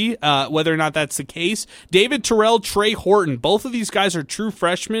to see whether or not that's the case. David Terrell, Trey Horton, both of these guys are true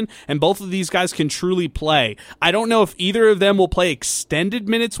freshmen, and both of these guys can truly play. I don't know if either of them will play extended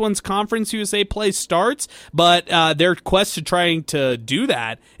minutes once Conference USA play starts, but their quest to trying to do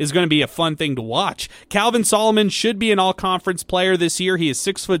that is going to be a fun thing to watch. Calvin Solomon should be an all-conference player this year. He is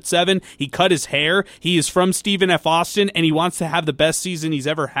 6'7". He cut his hair. He is from Stephen F. Austin, and he wants to have the best season he's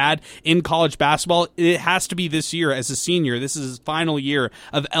ever had in college basketball. It has to be this year as a senior. This is his final year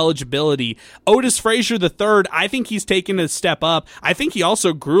of eligibility. Otis Frazier III, I think he's taken a step up. I think he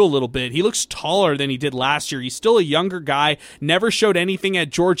also grew a little bit. He looks taller than he did last year. He's still a younger guy, never showed anything at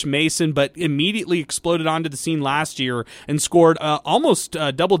George Mason, but immediately exploded onto the scene last year and scored almost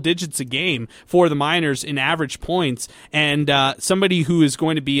double digits a game for the Miners in average points, and somebody who is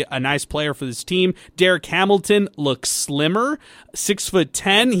going to be a nice player for this team. Derek Hamilton looks slimmer,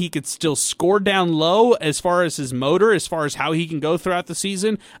 6'10". He could still score down low as far as his motor, as far as how he can go throughout the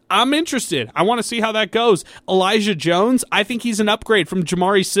season. I'm interested. I want to see how that goes. Elijah Jones, I think he's an upgrade from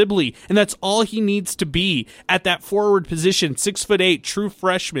Jamari Sibley, and that's all he needs to be. Kennedy at that forward position, 6'8", true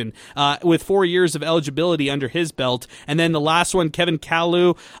freshman with 4 years of eligibility under his belt. And then the last one, Kevin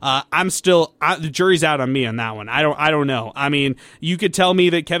Kalu. The jury's out on me on that one. I don't know. I mean, you could tell me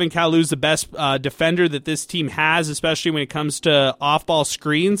that Kevin Kalu's the best defender that this team has, especially when it comes to off-ball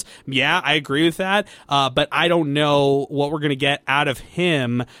screens. Yeah, I agree with that. But I don't know what we're going to get out of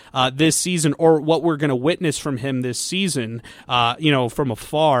him this season, or what we're going to witness from him this season, from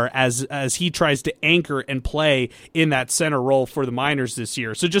afar as he tries to anchor and play in that center role for the Miners this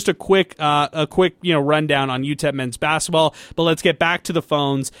year. So just a quick rundown on UTEP men's basketball, but let's get back to the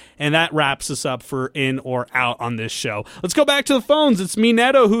phones, and that wraps us up for In or Out on this show. Let's go back to the phones. It's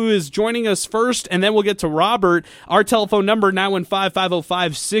Mineto who is joining us first, and then we'll get to Robert. Our telephone number,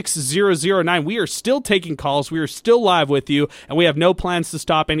 915-505-6009. We are still taking calls. We are still live with you, and we have no plans to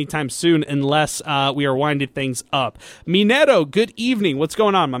stop anytime soon unless we are winding things up. Mineto, good evening. What's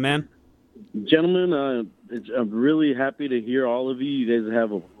going on, my man? Gentlemen, I'm really happy to hear all of you. You guys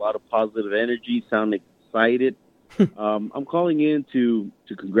have a lot of positive energy, sound excited. I'm calling in to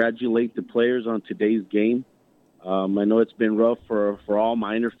congratulate the players on today's game. I know it's been rough for all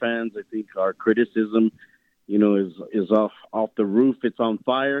Miner fans. I think our criticism, is off the roof. It's on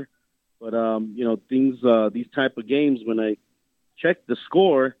fire. But, these type of games, when I checked the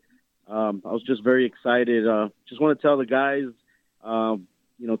score, I was just very excited. Just want to tell the guys, to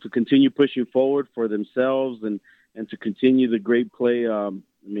continue pushing forward for themselves and to continue the great play. I'm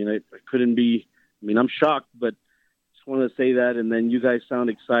shocked, but just want to say that. And then you guys sound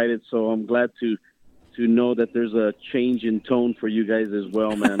excited, so I'm glad to know that there's a change in tone for you guys as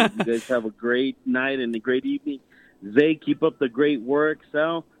well, man. You guys have a great night and a great evening. Zay, keep up the great work.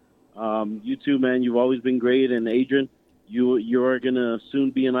 Sal, you too, man. You've always been great. And Adrian, you are going to soon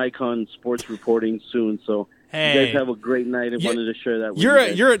be an icon in sports reporting soon. So hey, you guys have a great night. I wanted to share that with you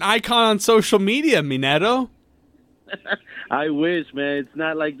guys. You're an icon on social media, Mineto. I wish, man. It's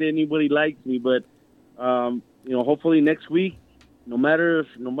not like anybody likes me, but, hopefully next week, no matter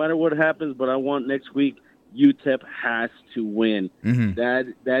what happens, but I want next week, UTEP has to win. Mm-hmm. That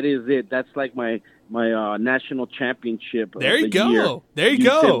is it. That's like my national championship. There you go. Year. There you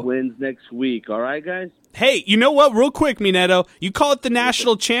UTEP go. Wins next week. All right, guys? Hey, you know what? Real quick, Mineto, you call it the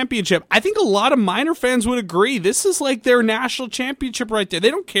national championship. I think a lot of Miner fans would agree. This is like their national championship right there.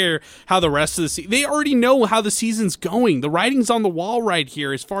 They don't care how the rest of the season. They already know how the season's going. The writing's on the wall right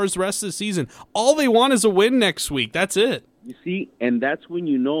here as far as the rest of the season. All they want is a win next week. That's it. You see, and that's when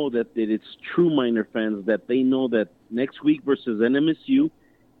you know that it's true Miner fans, that they know that next week versus NMSU,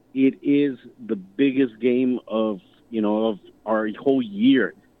 it is the biggest game of our whole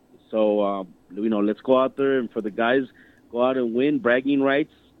year. So, let's go out there, and for the guys, go out and win bragging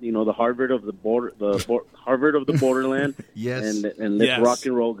rights. The Harvard of the Harvard of the borderland. Yes. And let's rock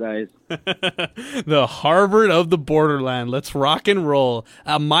and roll, guys. The Harvard of the borderland. Let's rock and roll.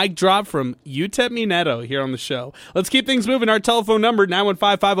 A mic drop from UTEP Mineto here on the show. Let's keep things moving. Our telephone number,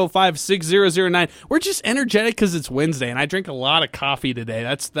 915-505-6009. We're just energetic because it's Wednesday, and I drink a lot of coffee today.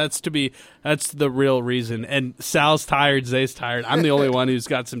 That's the real reason. And Sal's tired, Zay's tired. I'm the only one who's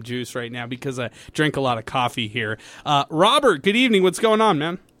got some juice right now because I drink a lot of coffee here. Robert, good evening. What's going on,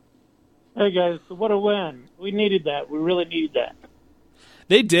 man? Hey, guys, what a win. We needed that. We really needed that.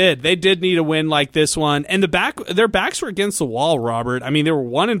 They did. They did need a win like this one. And their backs were against the wall, Robert. I mean, they were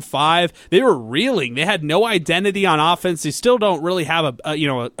 1-5. They were reeling. They had no identity on offense. They still don't really have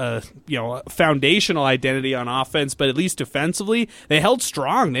a foundational identity on offense, but at least defensively, they held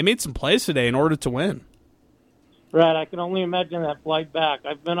strong. They made some plays today in order to win. Right. I can only imagine that flight back.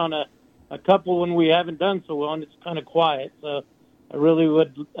 I've been on a couple when we haven't done so well, and it's kind of quiet. So I really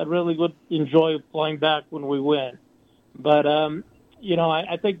would enjoy flying back when we win. But, I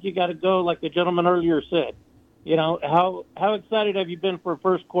think you got to go like the gentleman earlier said. How excited have you been for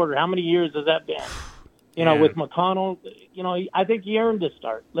first quarter? How many years has that been? With McConnell, I think he earned this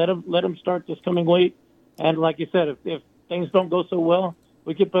start. Let him start this coming week. And like you said, if things don't go so well,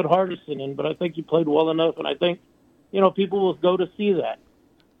 we could put Hardison in. But I think he played well enough, and I think, people will go to see that.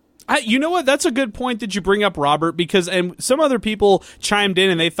 You know what? That's a good point that you bring up, Robert, because some other people chimed in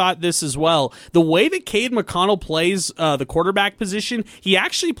and they thought this as well. The way that Cade McConnell plays the quarterback position, he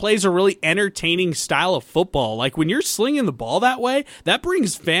actually plays a really entertaining style of football. Like when you're slinging the ball that way, that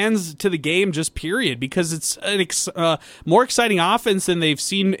brings fans to the game just period, because it's an more exciting offense than they've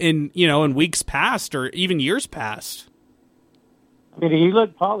seen in weeks past or even years past. I mean, he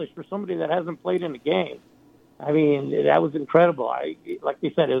looked polished for somebody that hasn't played in the game. I mean, that was incredible. Like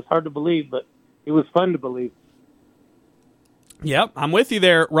you said, it was hard to believe, but it was fun to believe. Yep, I'm with you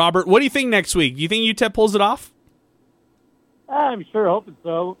there, Robert. What do you think next week? Do you think UTEP pulls it off? I'm sure hoping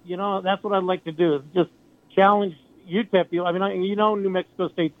so. That's what I'd like to do, is just challenge UTEP. I mean, New Mexico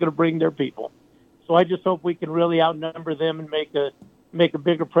State's going to bring their people. So I just hope we can really outnumber them and make a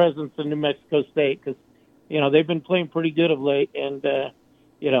bigger presence in New Mexico State because, they've been playing pretty good of late. And,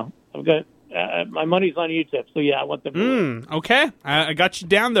 I've got my money's on UTEP. So, yeah, I want them to win. Okay. I got you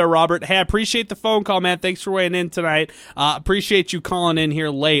down there, Robert. Hey, I appreciate the phone call, man. Thanks for weighing in tonight. Appreciate you calling in here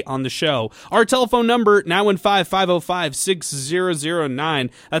late on the show. Our telephone number, 915-505-6009.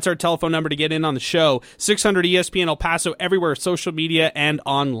 That's our telephone number to get in on the show. 600 ESPN El Paso, everywhere, social media and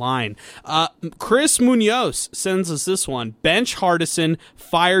online. Chris Munoz sends us this one. Bench Hardison,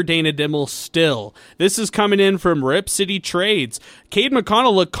 fire Dana Dimmel still. This is coming in from Rip City Trades. Cade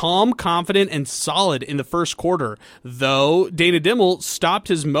McConnell looked calm, confident, and solid in the first quarter, though Dana Dimmel stopped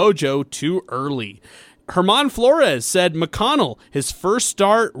his mojo too early. Herman Flores said McConnell, his first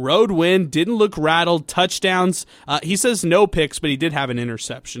start, road win, didn't look rattled, touchdowns. He says no picks, but he did have an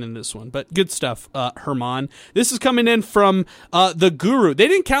interception in this one. But good stuff, Herman. This is coming in from the Guru. They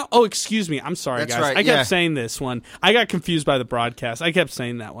didn't count. Oh, excuse me. I'm sorry, That's guys. right, I kept saying this one. I got confused by the broadcast. I kept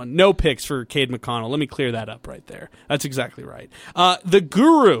saying that one. No picks for Cade McConnell. Let me clear that up right there. That's exactly right. The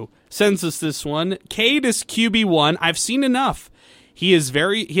Guru sends us this one. Cade is QB1. I've seen enough. He has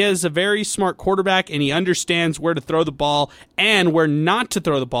a very smart quarterback, and he understands where to throw the ball and where not to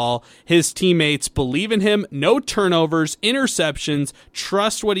throw the ball. His teammates believe in him. No turnovers, interceptions,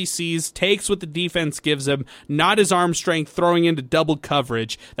 trust what he sees, takes what the defense gives him, not his arm strength throwing into double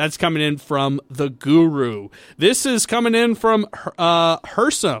coverage. That's coming in from the Guru. This is coming in from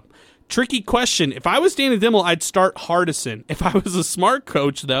Hersom. Tricky question. If I was Dana Dimmel, I'd start Hardison. If I was a smart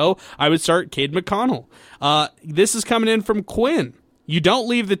coach, though, I would start Cade McConnell. This is coming in from Quinn. You don't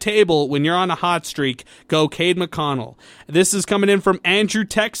leave the table when you're on a hot streak. Go Cade McConnell. This is coming in from Andrew,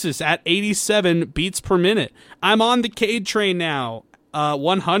 Texas at 87 beats per minute. I'm on the Cade train now.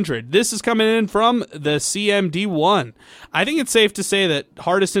 100. This is coming in from the CMD1. I think it's safe to say that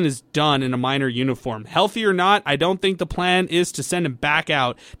Hardison is done in a Miner uniform. Healthy or not, I don't think the plan is to send him back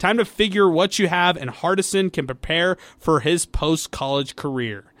out. Time to figure what you have, and Hardison can prepare for his post-college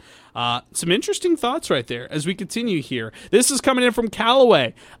career. Some interesting thoughts right there as we continue here. This is coming in from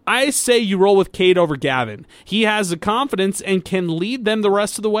Callaway. I say you roll with Cade over Gavin. He has the confidence and can lead them the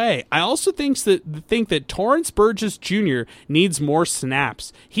rest of the way. I also think that Torrance Burgess Jr. needs more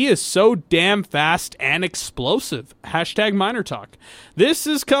snaps. He is so damn fast and explosive. Hashtag MinerTalk. This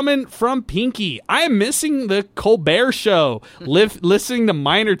is coming from Pinky. I am missing the Colbert Show, listening to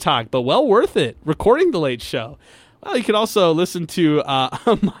MinerTalk, but well worth it. Recording the late show. Well, you could also listen to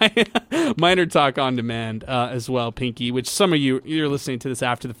MinerTalk on demand as well, Pinky, which some of you're listening to this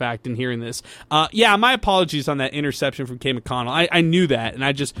after the fact and hearing this. Yeah, my apologies on that interception from Cade McConnell. I knew that, and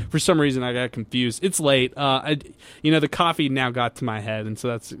I just, for some reason, I got confused. It's late. The coffee now got to my head, and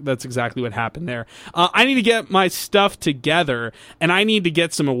so that's exactly what happened there. I need to get my stuff together, and I need to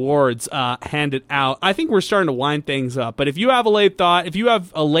get some awards handed out. I think we're starting to wind things up, but if you have a late thought, if you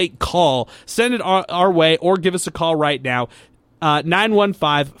have a late call, send it our way or give us a call right now.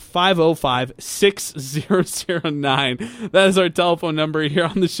 915-505-6009. That is our telephone number here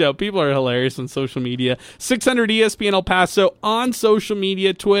on the show. People are hilarious on social media. 600 ESPN El Paso on social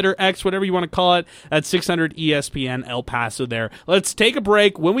media, Twitter, X, whatever you want to call it. That's 600 ESPN El Paso there. Let's take a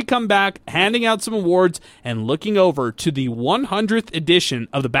break. When we come back, handing out some awards and looking over to the 100th edition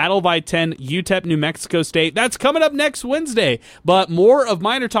of the Battle of I-10 UTEP New Mexico State. That's coming up next Wednesday. But more of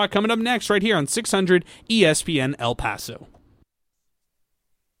Miner Talk coming up next right here on 600 ESPN El Paso.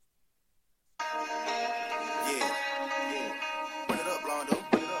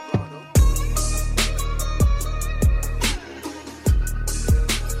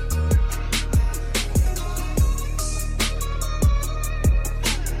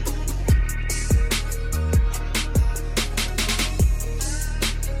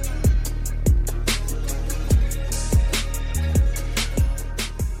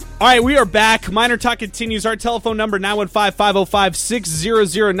 All right, we are back. Miner Talk continues. Our telephone number,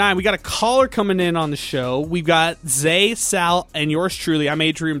 915-505-6009. We got a caller coming in on the show. We've got Zay, Sal, and yours truly. I'm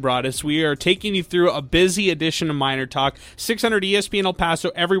Adrian Broadus. We are taking you through a busy edition of Miner Talk. 600 ESPN El Paso,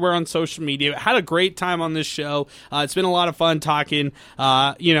 everywhere on social media. Had a great time on this show. It's been a lot of fun talking,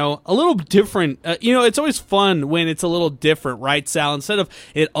 a little different. It's always fun when it's a little different, right, Sal? Instead of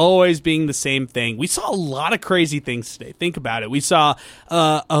it always being the same thing. We saw a lot of crazy things today. Think about it. We saw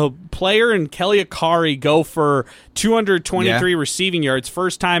a Player and Kelly Akari go for 223 receiving yards.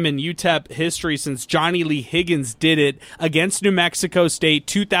 First time in UTEP history since Johnny Lee Higgins did it against New Mexico State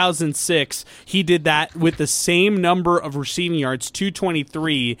 2006. He did that with the same number of receiving yards,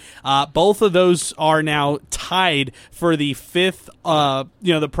 223. Both of those are now tied for the fifth,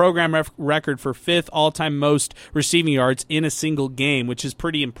 the program record for fifth all-time most receiving yards in a single game, which is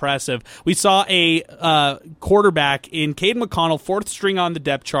pretty impressive. We saw a quarterback in Caden McConnell, fourth string on the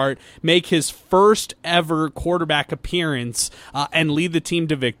depth chart, make his first ever quarterback appearance and lead the team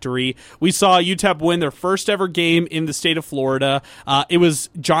to victory. We saw UTEP win their first ever game in the state of Florida. It was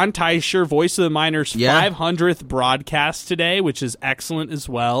John Teicher, voice of the Miners' 500th broadcast today, which is excellent as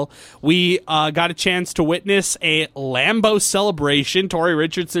well. We got a chance to witness a Lambeau celebration. Torrey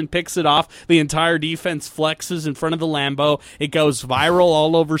Richardson picks it off. The entire defense flexes in front of the Lambeau. It goes viral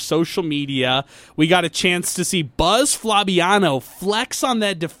all over social media. We got a chance to see Buzz Flabiano flex on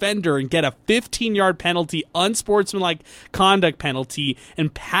that defender and get a 15-yard penalty, unsportsmanlike conduct penalty,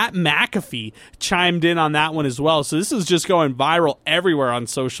 and Pat McAfee chimed in on that one as well. So this is just going viral everywhere on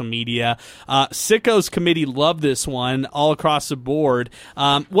social media. Sickos committee loved this one all across the board.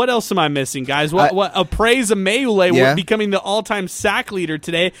 What else am I missing, guys? What praise Ameule becoming the all-time sack leader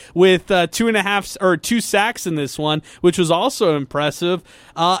today with 2 sacks in this one, which was also impressive.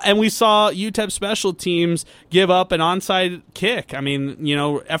 And we saw UTEP special teams give up an onside kick. I mean,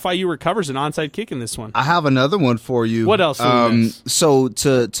 FIU recovers an onside kick in this one. I have another one for you. What else? So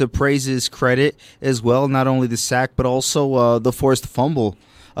to praise his credit as well, not only the sack but also the forced fumble.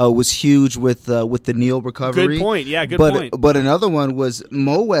 Was huge with the kneel recovery. Good point. Yeah, good point. But another one was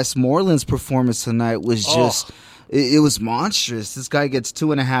Mo Westmoreland's performance tonight was just it was monstrous. This guy gets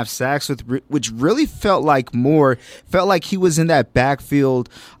 2.5 sacks, which really felt like he was in that backfield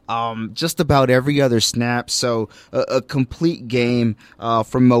just about every other snap. So a complete game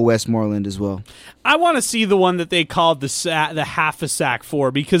from Mo Westmoreland as well. I want to see the one that they called the half a sack for,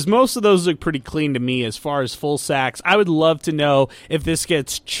 because most of those look pretty clean to me as far as full sacks. I would love to know if this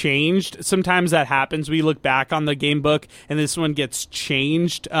gets changed. Sometimes that happens. We look back on the game book and this one gets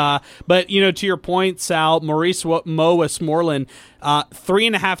changed. But to your point, Sal, Mo Westmoreland,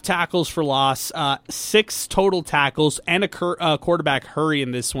 3.5 tackles for loss, 6 total tackles, and a quarterback hurry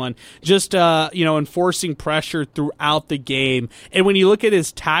in this one. Just enforcing pressure throughout the game. And when you look at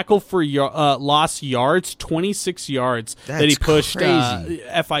his tackle for loss yards, 26 yards that he pushed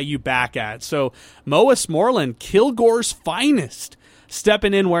FIU back at. So Mo Westmoreland, Kilgore's finest,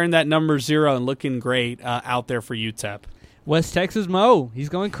 stepping in wearing that number 0 and looking great out there for UTEP. West Texas Mo. He's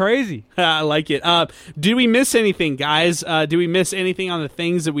going crazy. I like it. Do we miss anything, guys? Do we miss anything on the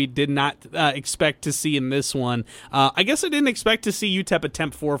things that we did not expect to see in this one? I guess I didn't expect to see UTEP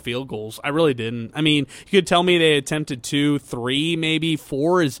attempt 4 field goals. I really didn't. I mean, you could tell me they attempted 2, 3, maybe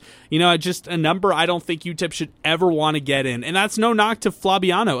 4 is, just a number I don't think UTEP should ever want to get in. And that's no knock to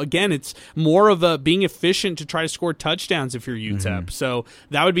Flabiano. Again, it's more of being efficient to try to score touchdowns if you're UTEP. Mm-hmm. So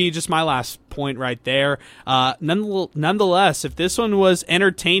that would be just my last point right there. Nonetheless, if this one was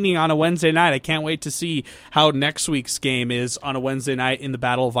entertaining on a Wednesday night, I can't wait to see how next week's game is on a Wednesday night in the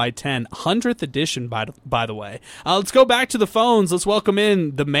Battle of I-10. 100th edition, by the way. Let's go back to the phones. Let's welcome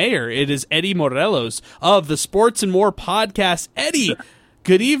in the mayor. It is Eddie Morelos of the Sports and More podcast. Eddie,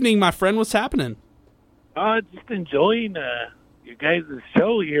 good evening, my friend. What's happening? Just enjoying you guys'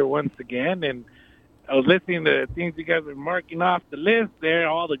 show here once again, and I was listening to things you guys are marking off the list there,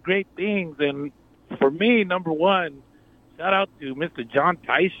 all the great things. And for me, number one, shout out to Mr. John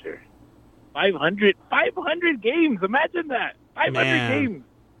Teicher. 500 games. Imagine that. 500 games.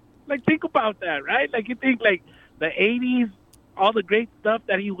 Like, think about that, right? Like, you think, like, the 80s, all the great stuff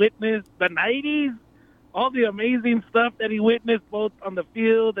that he witnessed, the 90s, all the amazing stuff that he witnessed both on the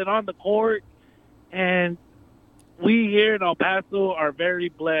field and on the court. And we here in El Paso are very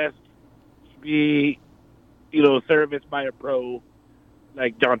blessed be, serviced by a pro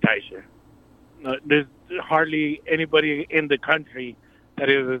like John Teicher. There's hardly anybody in the country that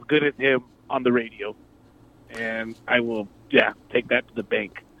is as good as him on the radio. And I will, take that to the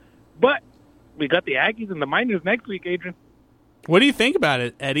bank. But we got the Aggies and the Miners next week, Adrian. What do you think about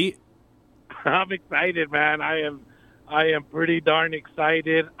it, Eddie? I'm excited, man. I am pretty darn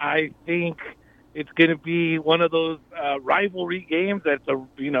excited. I think it's going to be one of those rivalry games that's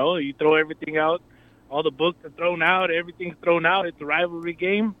you throw everything out, all the books are thrown out, everything's thrown out. It's a rivalry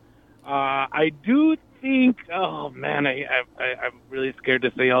game. I do think, I'm really scared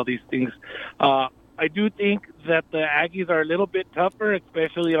to say all these things. I do think that the Aggies are a little bit tougher,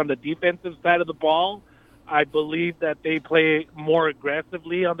 especially on the defensive side of the ball. I believe that they play more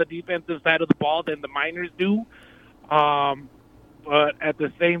aggressively on the defensive side of the ball than the Miners do. But at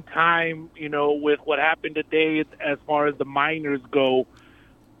the same time, with what happened today as far as the Miners go,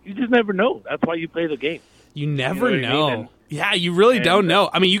 you just never know. That's why you play the game. You never know. I mean? Yeah, you really don't know.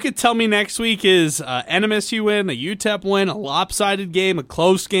 I mean, you could tell me next week is an MSU win, a UTEP win, a lopsided game, a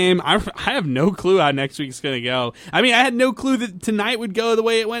close game. I have no clue how next week's going to go. I mean, I had no clue that tonight would go the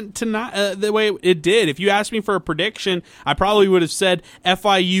way it went tonight, the way it did. If you asked me for a prediction, I probably would have said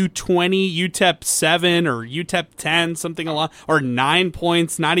FIU 20, UTEP 7, or UTEP 10, something along, or 9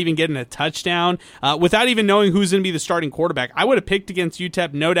 points, not even getting a touchdown, without even knowing who's going to be the starting quarterback. I would have picked against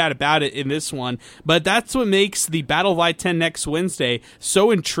UTEP, no doubt about it, in this one. But that's what makes the Battle of I-10 next Wednesday so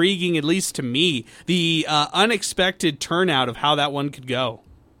intriguing, at least to me, the unexpected turnout of how that one could go.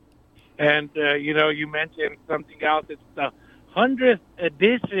 And you mentioned something else. It's the 100th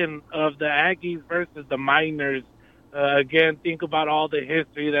edition of the Aggies versus the Miners. Again, think about all the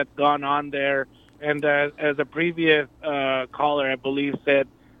history that's gone on there. And as a previous caller, I believe, said,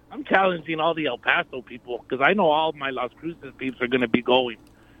 I'm challenging all the El Paso people, because I know all my Las Cruces peeps are going to be going.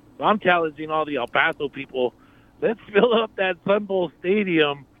 So I'm challenging all the El Paso people. Let's fill up that Sun Bowl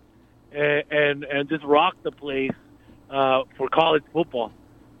stadium and just rock the place for college football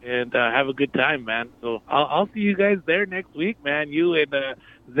and have a good time, man. So I'll see you guys there next week, man. You and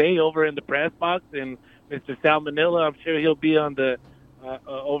Zay over in the press box, and Mr. Sal Manila, I'm sure he'll be on the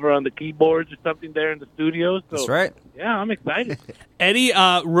over on the keyboards or something there in the studio. So, that's right. Yeah, I'm excited. Eddie,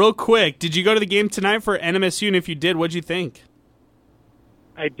 real quick, did you go to the game tonight for NMSU? And if you did, what'd you think?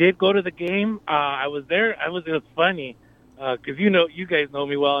 I did go to the game. I was there. It was funny because you guys know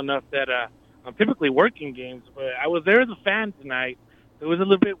me well enough that I'm typically working games, but I was there as a fan tonight. It was a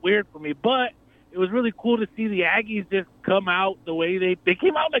little bit weird for me, but it was really cool to see the Aggies just come out the way they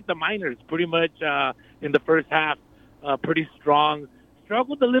came out like the Miners, pretty much in the first half, pretty strong.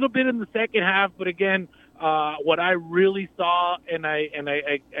 Struggled a little bit in the second half, but again, what I really saw, and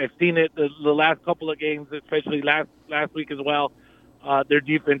I've seen it the last couple of games, especially last week as well. Their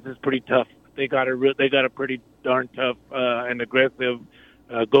defense is pretty tough. They got a pretty darn tough and aggressive,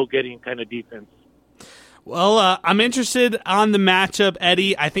 go-getting kind of defense. Well, I'm interested on the matchup,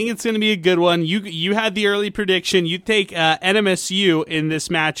 Eddie. I think it's going to be a good one. You had the early prediction. You take NMSU in this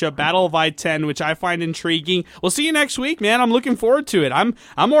matchup, Battle of I-10, which I find intriguing. We'll see you next week, man. I'm looking forward to it. I'm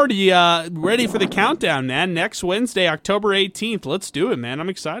already ready for the countdown, man. Next Wednesday, October 18th. Let's do it, man. I'm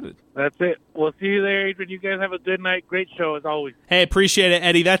excited. That's it. We'll see you there, Adrian. You guys have a good night. Great show, as always. Hey, appreciate it,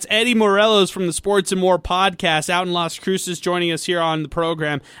 Eddie. That's Eddie Morelos from the Sports and More podcast out in Las Cruces, joining us here on the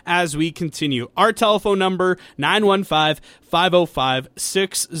program as we continue. Our telephone number,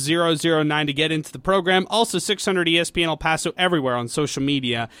 915-505-6009 to get into the program. Also, 600 ESPN El Paso everywhere on social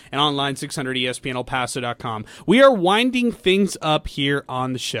media and online, 600ESPNElPaso.com. We are winding things up here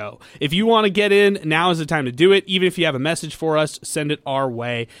on the show. If you want to get in, now is the time to do it. Even if you have a message for us, send it our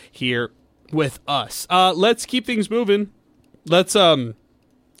way here with us. Let's keep things moving. Let's go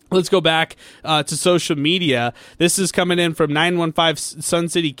back to social media. This is coming in from 915 Sun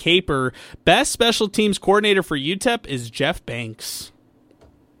City Caper. Best special teams coordinator for UTEP is Jeff Banks.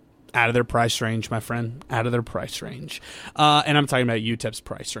 Out of their price range, my friend. Out of their price range. And I'm talking about UTEP's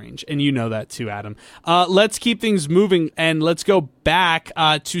price range. And you know that too, Adam. Let's keep things moving and let's go back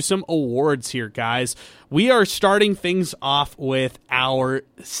to some awards here, guys. We are starting things off with our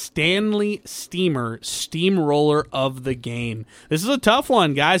Stanley Steamer Steamroller of the Game. This is a tough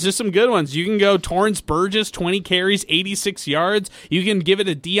one, guys. There's some good ones. You can go Torrance Burgess, 20 carries, 86 yards. You can give it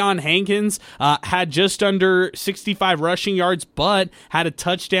a Deion Hankins, had just under 65 rushing yards, but had a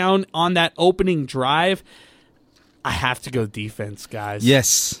touchdown on that opening drive. I have to go defense, guys.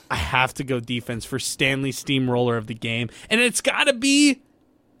 Yes. I have to go defense for Stanley Steamroller of the Game. And it's got to be...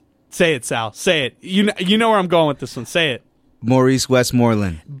 Say it, Sal. Say it. You know where I'm going with this one. Say it. Maurice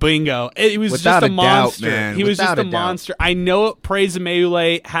Westmoreland. Bingo. It was Without just a monster. Doubt, man. He was Without just a monster. I know Praise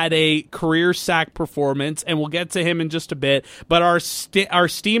Meule had a career sack performance, and we'll get to him in just a bit. But our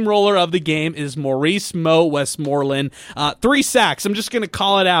steamroller of the game is Maurice Mo Westmoreland. 3 sacks. I'm just going to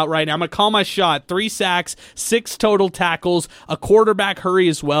call it out right now. I'm going to call my shot. 3 sacks, 6 total tackles, a quarterback hurry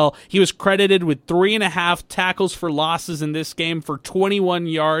as well. He was credited with 3.5 tackles for losses in this game for 21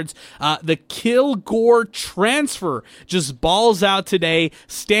 yards. The Kilgore transfer just balls out today.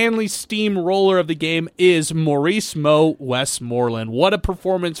 Stanley Steamroller of the Game is Maurice Mo Westmoreland. What a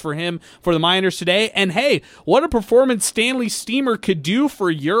performance for him for the Miners today. And hey, what a performance Stanley Steamer could do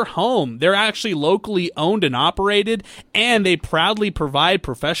for your home. They're actually locally owned and operated, and they proudly provide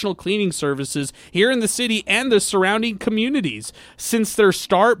professional cleaning services here in the city and the surrounding communities. Since their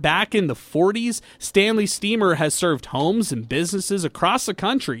start back in the 40s, Stanley Steamer has served homes and businesses across the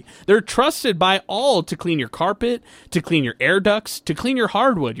country. They're trusted by all to clean your carpet, to clean your air ducts to clean your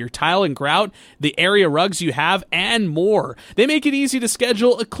hardwood, your tile and grout, the area rugs you have, and more. They make it easy to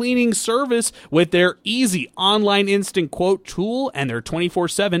schedule a cleaning service with their easy online instant quote tool and their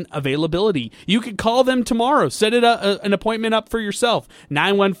 24/7 availability. You could call them tomorrow. Set an appointment up for yourself,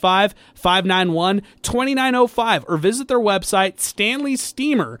 915-591-2905, or visit their website, Stanley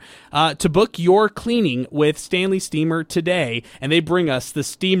Steamer, to book your cleaning with Stanley Steamer today. And they bring us the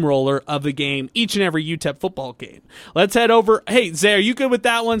steamroller of the game each and every UTEP football game. Let's head over. Hey, Zay, are you good with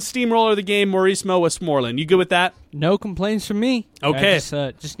that one? Steamroller of the game, Maurice Mo Westmoreland. You good with that? No complaints from me. Okay.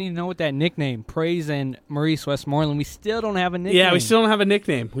 I just need to know what that nickname, Praise and Maurice Westmoreland. We still don't have a nickname. Yeah, we still don't have a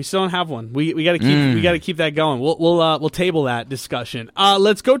nickname. We still don't have one. We got to keep that going. We'll table that discussion.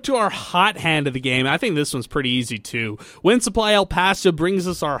 Let's go to our hot hand of the game. I think this one's pretty easy too. Win Supply El Paso brings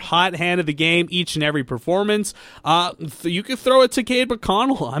us our hot hand of the game each and every performance. You could throw it to Cade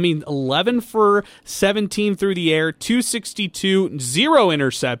McConnell. I mean, 11 for 17 through the air, 262, 0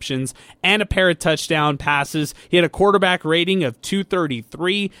 interceptions, and a pair of touchdown passes. He had a quarterback rating of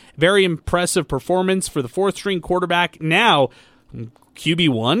 233. Very impressive performance for the fourth-string quarterback. Now,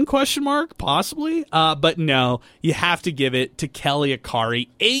 QB1 question mark possibly, but no, you have to give it to Kelly Akari.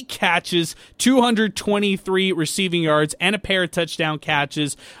 8 catches, 223 receiving yards, and a pair of touchdown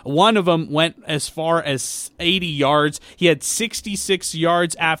catches. One of them went as far as 80 yards. He had 66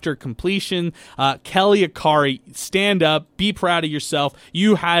 yards after completion. Kelly Akari, stand up, be proud of yourself.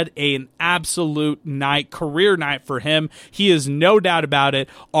 You had an absolute night, career night for him. He is no doubt about it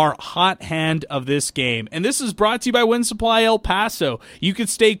our hot hand of this game. And this is brought to you by Win Supply El Paso. You can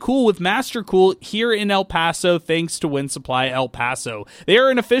stay cool with Master Cool here in El Paso thanks to Win Supply El Paso. They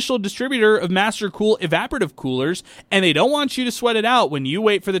are an official distributor of Master Cool evaporative coolers, and they don't want you to sweat it out when you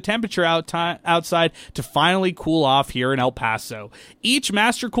wait for the temperature outside to finally cool off here in El Paso. Each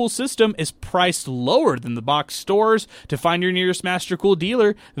Master Cool system is priced lower than the box stores. To find your nearest Master Cool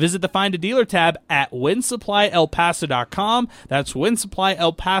dealer, visit the Find a Dealer tab at winsupplyelpaso.com. That's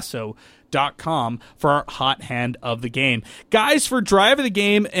winsupplyelpaso.com for our hot hand of the game. Guys, for drive of the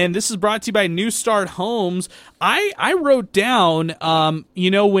game, and this is brought to you by New Start Homes, I wrote down, when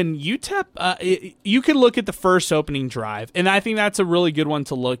UTEP, you can look at the first opening drive, and I think that's a really good one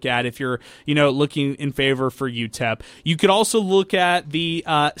to look at if you're, looking in favor for UTEP. You could also look at the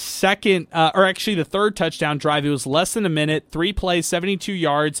the third touchdown drive. It was less than a minute, 3 plays, 72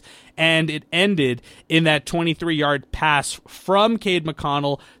 yards, and it ended in that 23-yard pass from Cade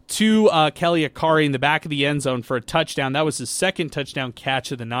McConnell to Kelly Akari in the back of the end zone for a touchdown. That was his second touchdown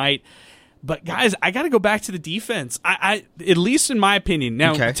catch of the night. But, guys, I got to go back to the defense, I at least in my opinion.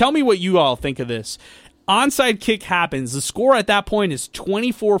 Now, Tell me what you all think of this. Onside kick happens. The score at that point is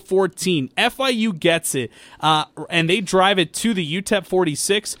 24-14. FIU gets it, and they drive it to the UTEP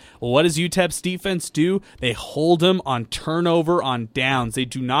 46. Well, what does UTEP's defense do? They hold them on turnover on downs. They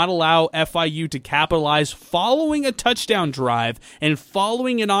do not allow FIU to capitalize following a touchdown drive and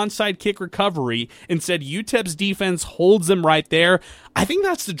following an onside kick recovery. Instead, UTEP's defense holds them right there. I think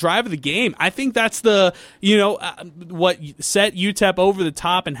that's the drive of the game. I think that's the, what set UTEP over the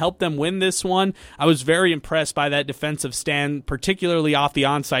top and helped them win this one. I was very impressed by that defensive stand, particularly off the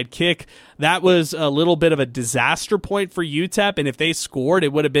onside kick. That was a little bit of a disaster point for UTEP, and if they scored,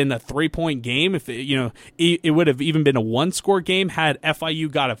 it would have been a 3-point game. If it would have even been a 1-score game had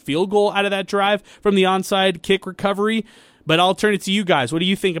FIU got a field goal out of that drive from the onside kick recovery. But I'll turn it to you guys. What do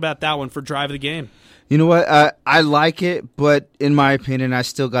you think about that one for drive of the game? You know what? I like it, but in my opinion, I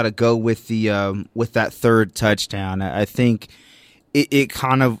still got to go with the with that third touchdown. I think it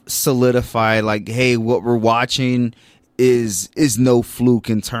kind of solidified, like, hey, what we're watching is no fluke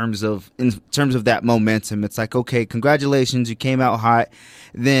in terms of that momentum. It's like, okay, congratulations, you came out hot,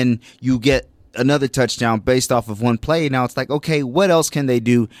 then you get another touchdown based off of one play. Now it's like, okay, what else can they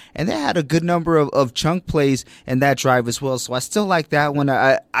do? And they had a good number of chunk plays in that drive as well. So I still like that one.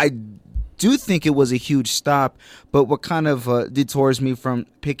 I do think it was a huge stop, but what kind of detours me from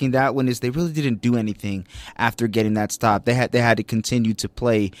picking that one is they really didn't do anything after getting that stop. They had to continue to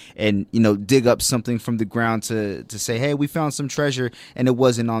play and dig up something from the ground to say, hey, we found some treasure, and it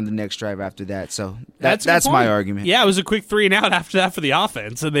wasn't on the next drive after that. So that's my argument. Yeah, it was a quick 3-and-out after that for the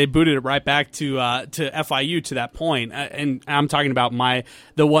offense, and they booted it right back to FIU to that point. And I'm talking about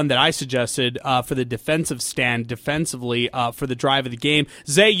the one that I suggested for the defensive stand defensively for the drive of the game.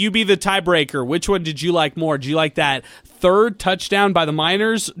 Zay, you be the tiebreaker. Which one did you like more? Did you like that third touchdown by the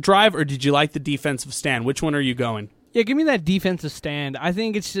Miners drive, or did you like the defensive stand? Which one are you going? Yeah, give me that defensive stand. I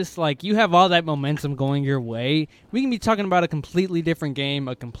think it's just like you have all that momentum going your way. We can be talking about a completely different game,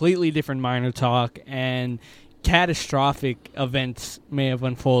 a completely different MinerTalk, and catastrophic events may have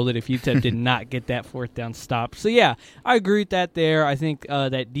unfolded if UTEP did not get that fourth down stop. So, yeah, I agree with that there. I think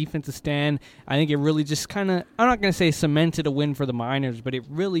that defensive stand, I think it really just kind of, I'm not going to say cemented a win for the Miners, but it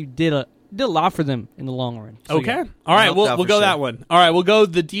really did a lot for them in the long run. So, okay. yeah. All right, we'll go that one. All right, we'll go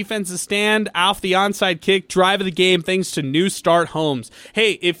the defensive stand, off the onside kick, drive of the game, thanks to New Start Homes.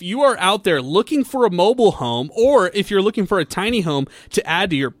 Hey, if you are out there looking for a mobile home, or if you're looking for a tiny home to add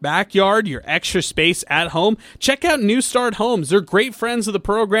to your backyard, your extra space at home, check out New Start Homes. They're great friends of the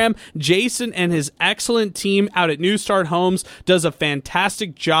program. Jason and his excellent team out at New Start Homes does a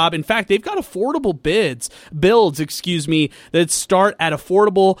fantastic job. In fact, they've got affordable builds, that start at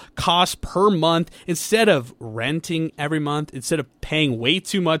affordable cost per month. Instead of renting every month, instead of paying way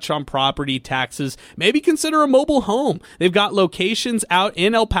too much on property taxes, maybe consider a mobile home. They've got locations out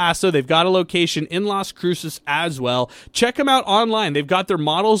in El Paso. They've got a location in Las Cruces as well. Check them out online. They've got their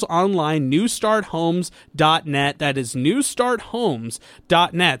models online, newstarthomes.net. That is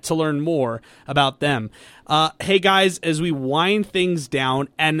newstarthomes.net to learn more about them. Hey guys, as we wind things down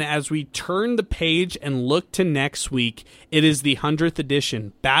and as we turn the page and look to next week, it is the 100th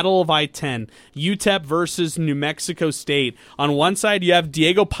edition, Battle of I-10, UTEP versus New Mexico State. On one side, you have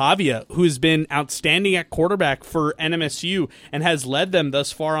Diego Pavia, who has been outstanding at quarterback for NMSU and has led them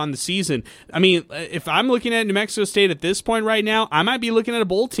thus far on the season. I mean, if I'm looking at New Mexico State at this point right now, I might be looking at a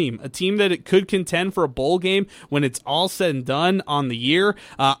bowl team, a team that it could contend for a bowl game when it's all said and done on the year.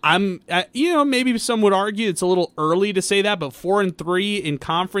 Maybe some would argue it's a little early to say that, but 4-3 in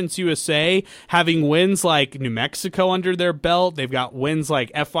Conference USA, having wins like New Mexico under their belt. They've got wins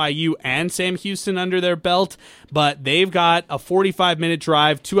like FIU and Sam Houston under their belt, but they've got a 45-minute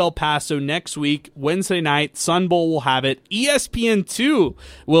drive to El Paso next week, Wednesday night. Sun Bowl will have it. ESPN2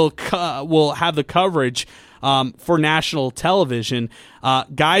 will have the coverage for national television.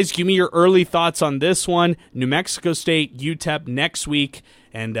 Guys, give me your early thoughts on this one. New Mexico State, UTEP next week,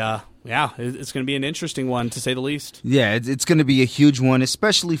 and yeah, it's going to be an interesting one, to say the least. Yeah, it's going to be a huge one,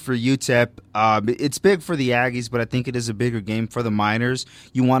 especially for UTEP. It's big for the Aggies, but I think it is a bigger game for the Miners.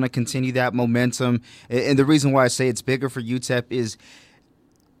 You want to continue that momentum. And the reason why I say it's bigger for UTEP is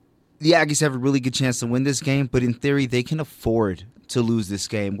the Aggies have a really good chance to win this game, but in theory, they can afford to lose this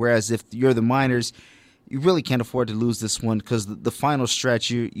game. Whereas if you're the Miners, you really can't afford to lose this one because the final stretch,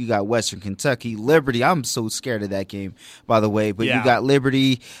 you got Western Kentucky, Liberty. I'm so scared of that game, by the way. But you got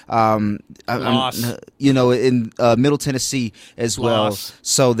Liberty, in Middle Tennessee as well.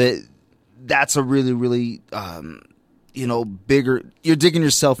 So that's a really, really bigger. You're digging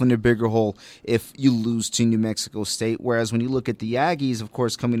yourself in a bigger hole if you lose to New Mexico State. Whereas when you look at the Aggies, of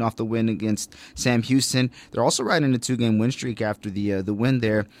course, coming off the win against Sam Houston, they're also riding a 2-game win streak after the win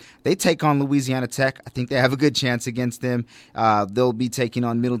there. They take on Louisiana Tech. I think they have a good chance against them. They'll be taking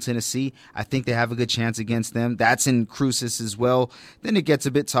on Middle Tennessee. I think they have a good chance against them. That's in Cruces as well. Then it gets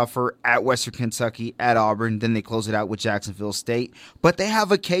a bit tougher at Western Kentucky, at Auburn. Then they close it out with Jacksonville State. But they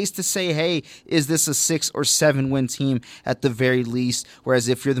have a case to say, hey, is this a 6 or 7 win team at the very least? Whereas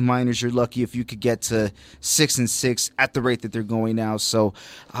if you're the Miners, you're lucky if you could get to 6-6 at the rate that they're going now. So,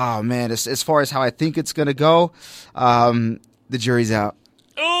 oh man, as far as how I think it's going to go, the jury's out.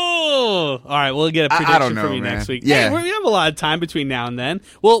 Oh, all right. We'll get a prediction from you next week. Yeah, hey, we have a lot of time between now and then.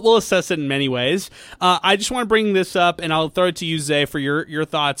 We'll assess it in many ways. I just want to bring this up, and I'll throw it to you, Zay, for your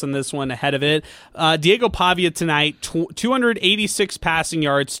thoughts on this one ahead of it. Diego Pavia tonight, 286 passing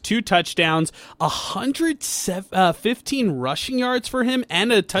yards, 2 touchdowns, 115 rushing yards for him,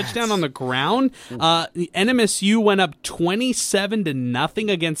 and a touchdown on the ground. The NMSU went up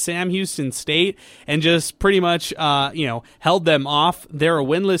 27-0 against Sam Houston State, and just pretty much held them off. They're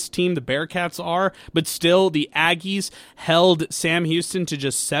a winless team, the Bearcats are, but still the Aggies held Sam Houston to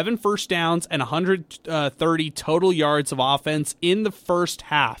just 7 first downs and 130 total yards of offense in the first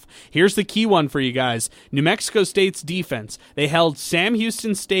half. Here's the key one for you guys. New Mexico State's defense. They held Sam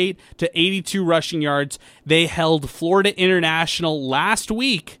Houston State to 82 rushing yards. They held Florida International last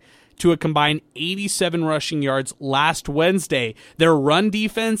week to a combined 87 rushing yards last Wednesday. Their run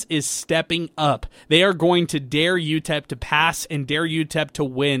defense is stepping up. They are going to dare UTEP to pass and dare UTEP to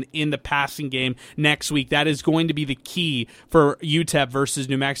win in the passing game next week. That is going to be the key for UTEP versus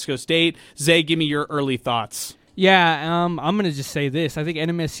New Mexico State. Zay, give me your early thoughts. Yeah, I'm going to just say this. I think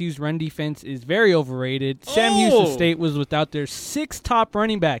NMSU's run defense is very overrated. Sam Houston State was without their 6 top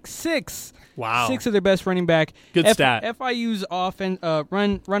running backs. 6. Wow. 6 of their best running back. Good stat. FIU's offense,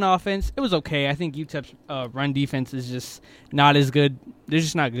 run offense, it was okay. I think UTEP's run defense is just not as good. They're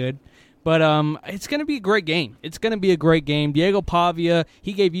just not good. But it's going to be a great game. It's going to be a great game. Diego Pavia,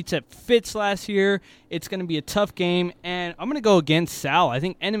 he gave UTEP fits last year. It's going to be a tough game. And I'm going to go against Sal. I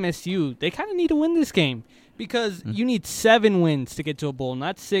think NMSU, they kind of need to win this game. Because you need 7 wins to get to a bowl,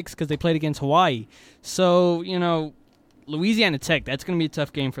 not 6 because they played against Hawaii. So, Louisiana Tech, that's going to be a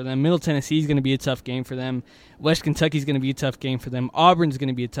tough game for them. Middle Tennessee is going to be a tough game for them. West Kentucky is going to be a tough game for them. Auburn's going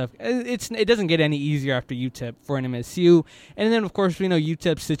to be a tough. It doesn't get any easier after UTEP for an MSU. And then, of course, we know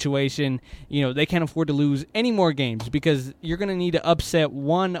UTEP's situation. They can't afford to lose any more games because you're going to need to upset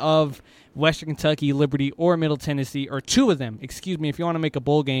one of Western Kentucky, Liberty, or Middle Tennessee, or 2 of them, if you want to make a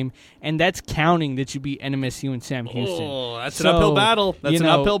bowl game. And that's counting that you beat NMSU and Sam Houston. Oh, that's an uphill battle. It's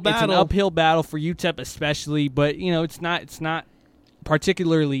an uphill battle for UTEP especially, but, it's not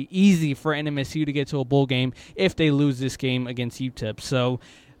particularly easy for NMSU to get to a bowl game if they lose this game against UTEP. So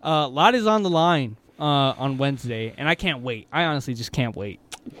a lot is on the line on Wednesday, and I can't wait. I honestly just can't wait.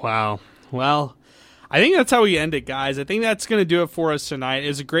 Wow. Well, I think that's how we end it, guys. I think that's going to do it for us tonight. It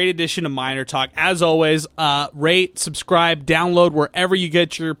was a great edition of Miner Talk. As always, rate, subscribe, download wherever you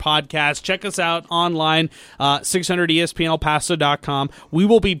get your podcast. Check us out online, 600ESPNElPaso.com. We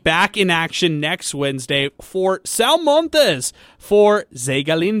will be back in action next Wednesday for Sal Montes. For Zay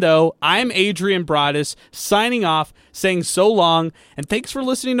Galindo, I'm Adrian Broadus, signing off, saying so long, and thanks for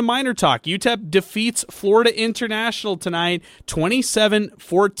listening to Miner Talk. UTEP defeats Florida International tonight,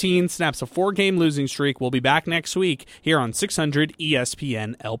 27-14, snaps a 4-game losing streak. We'll be back next week here on 600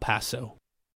 ESPN El Paso.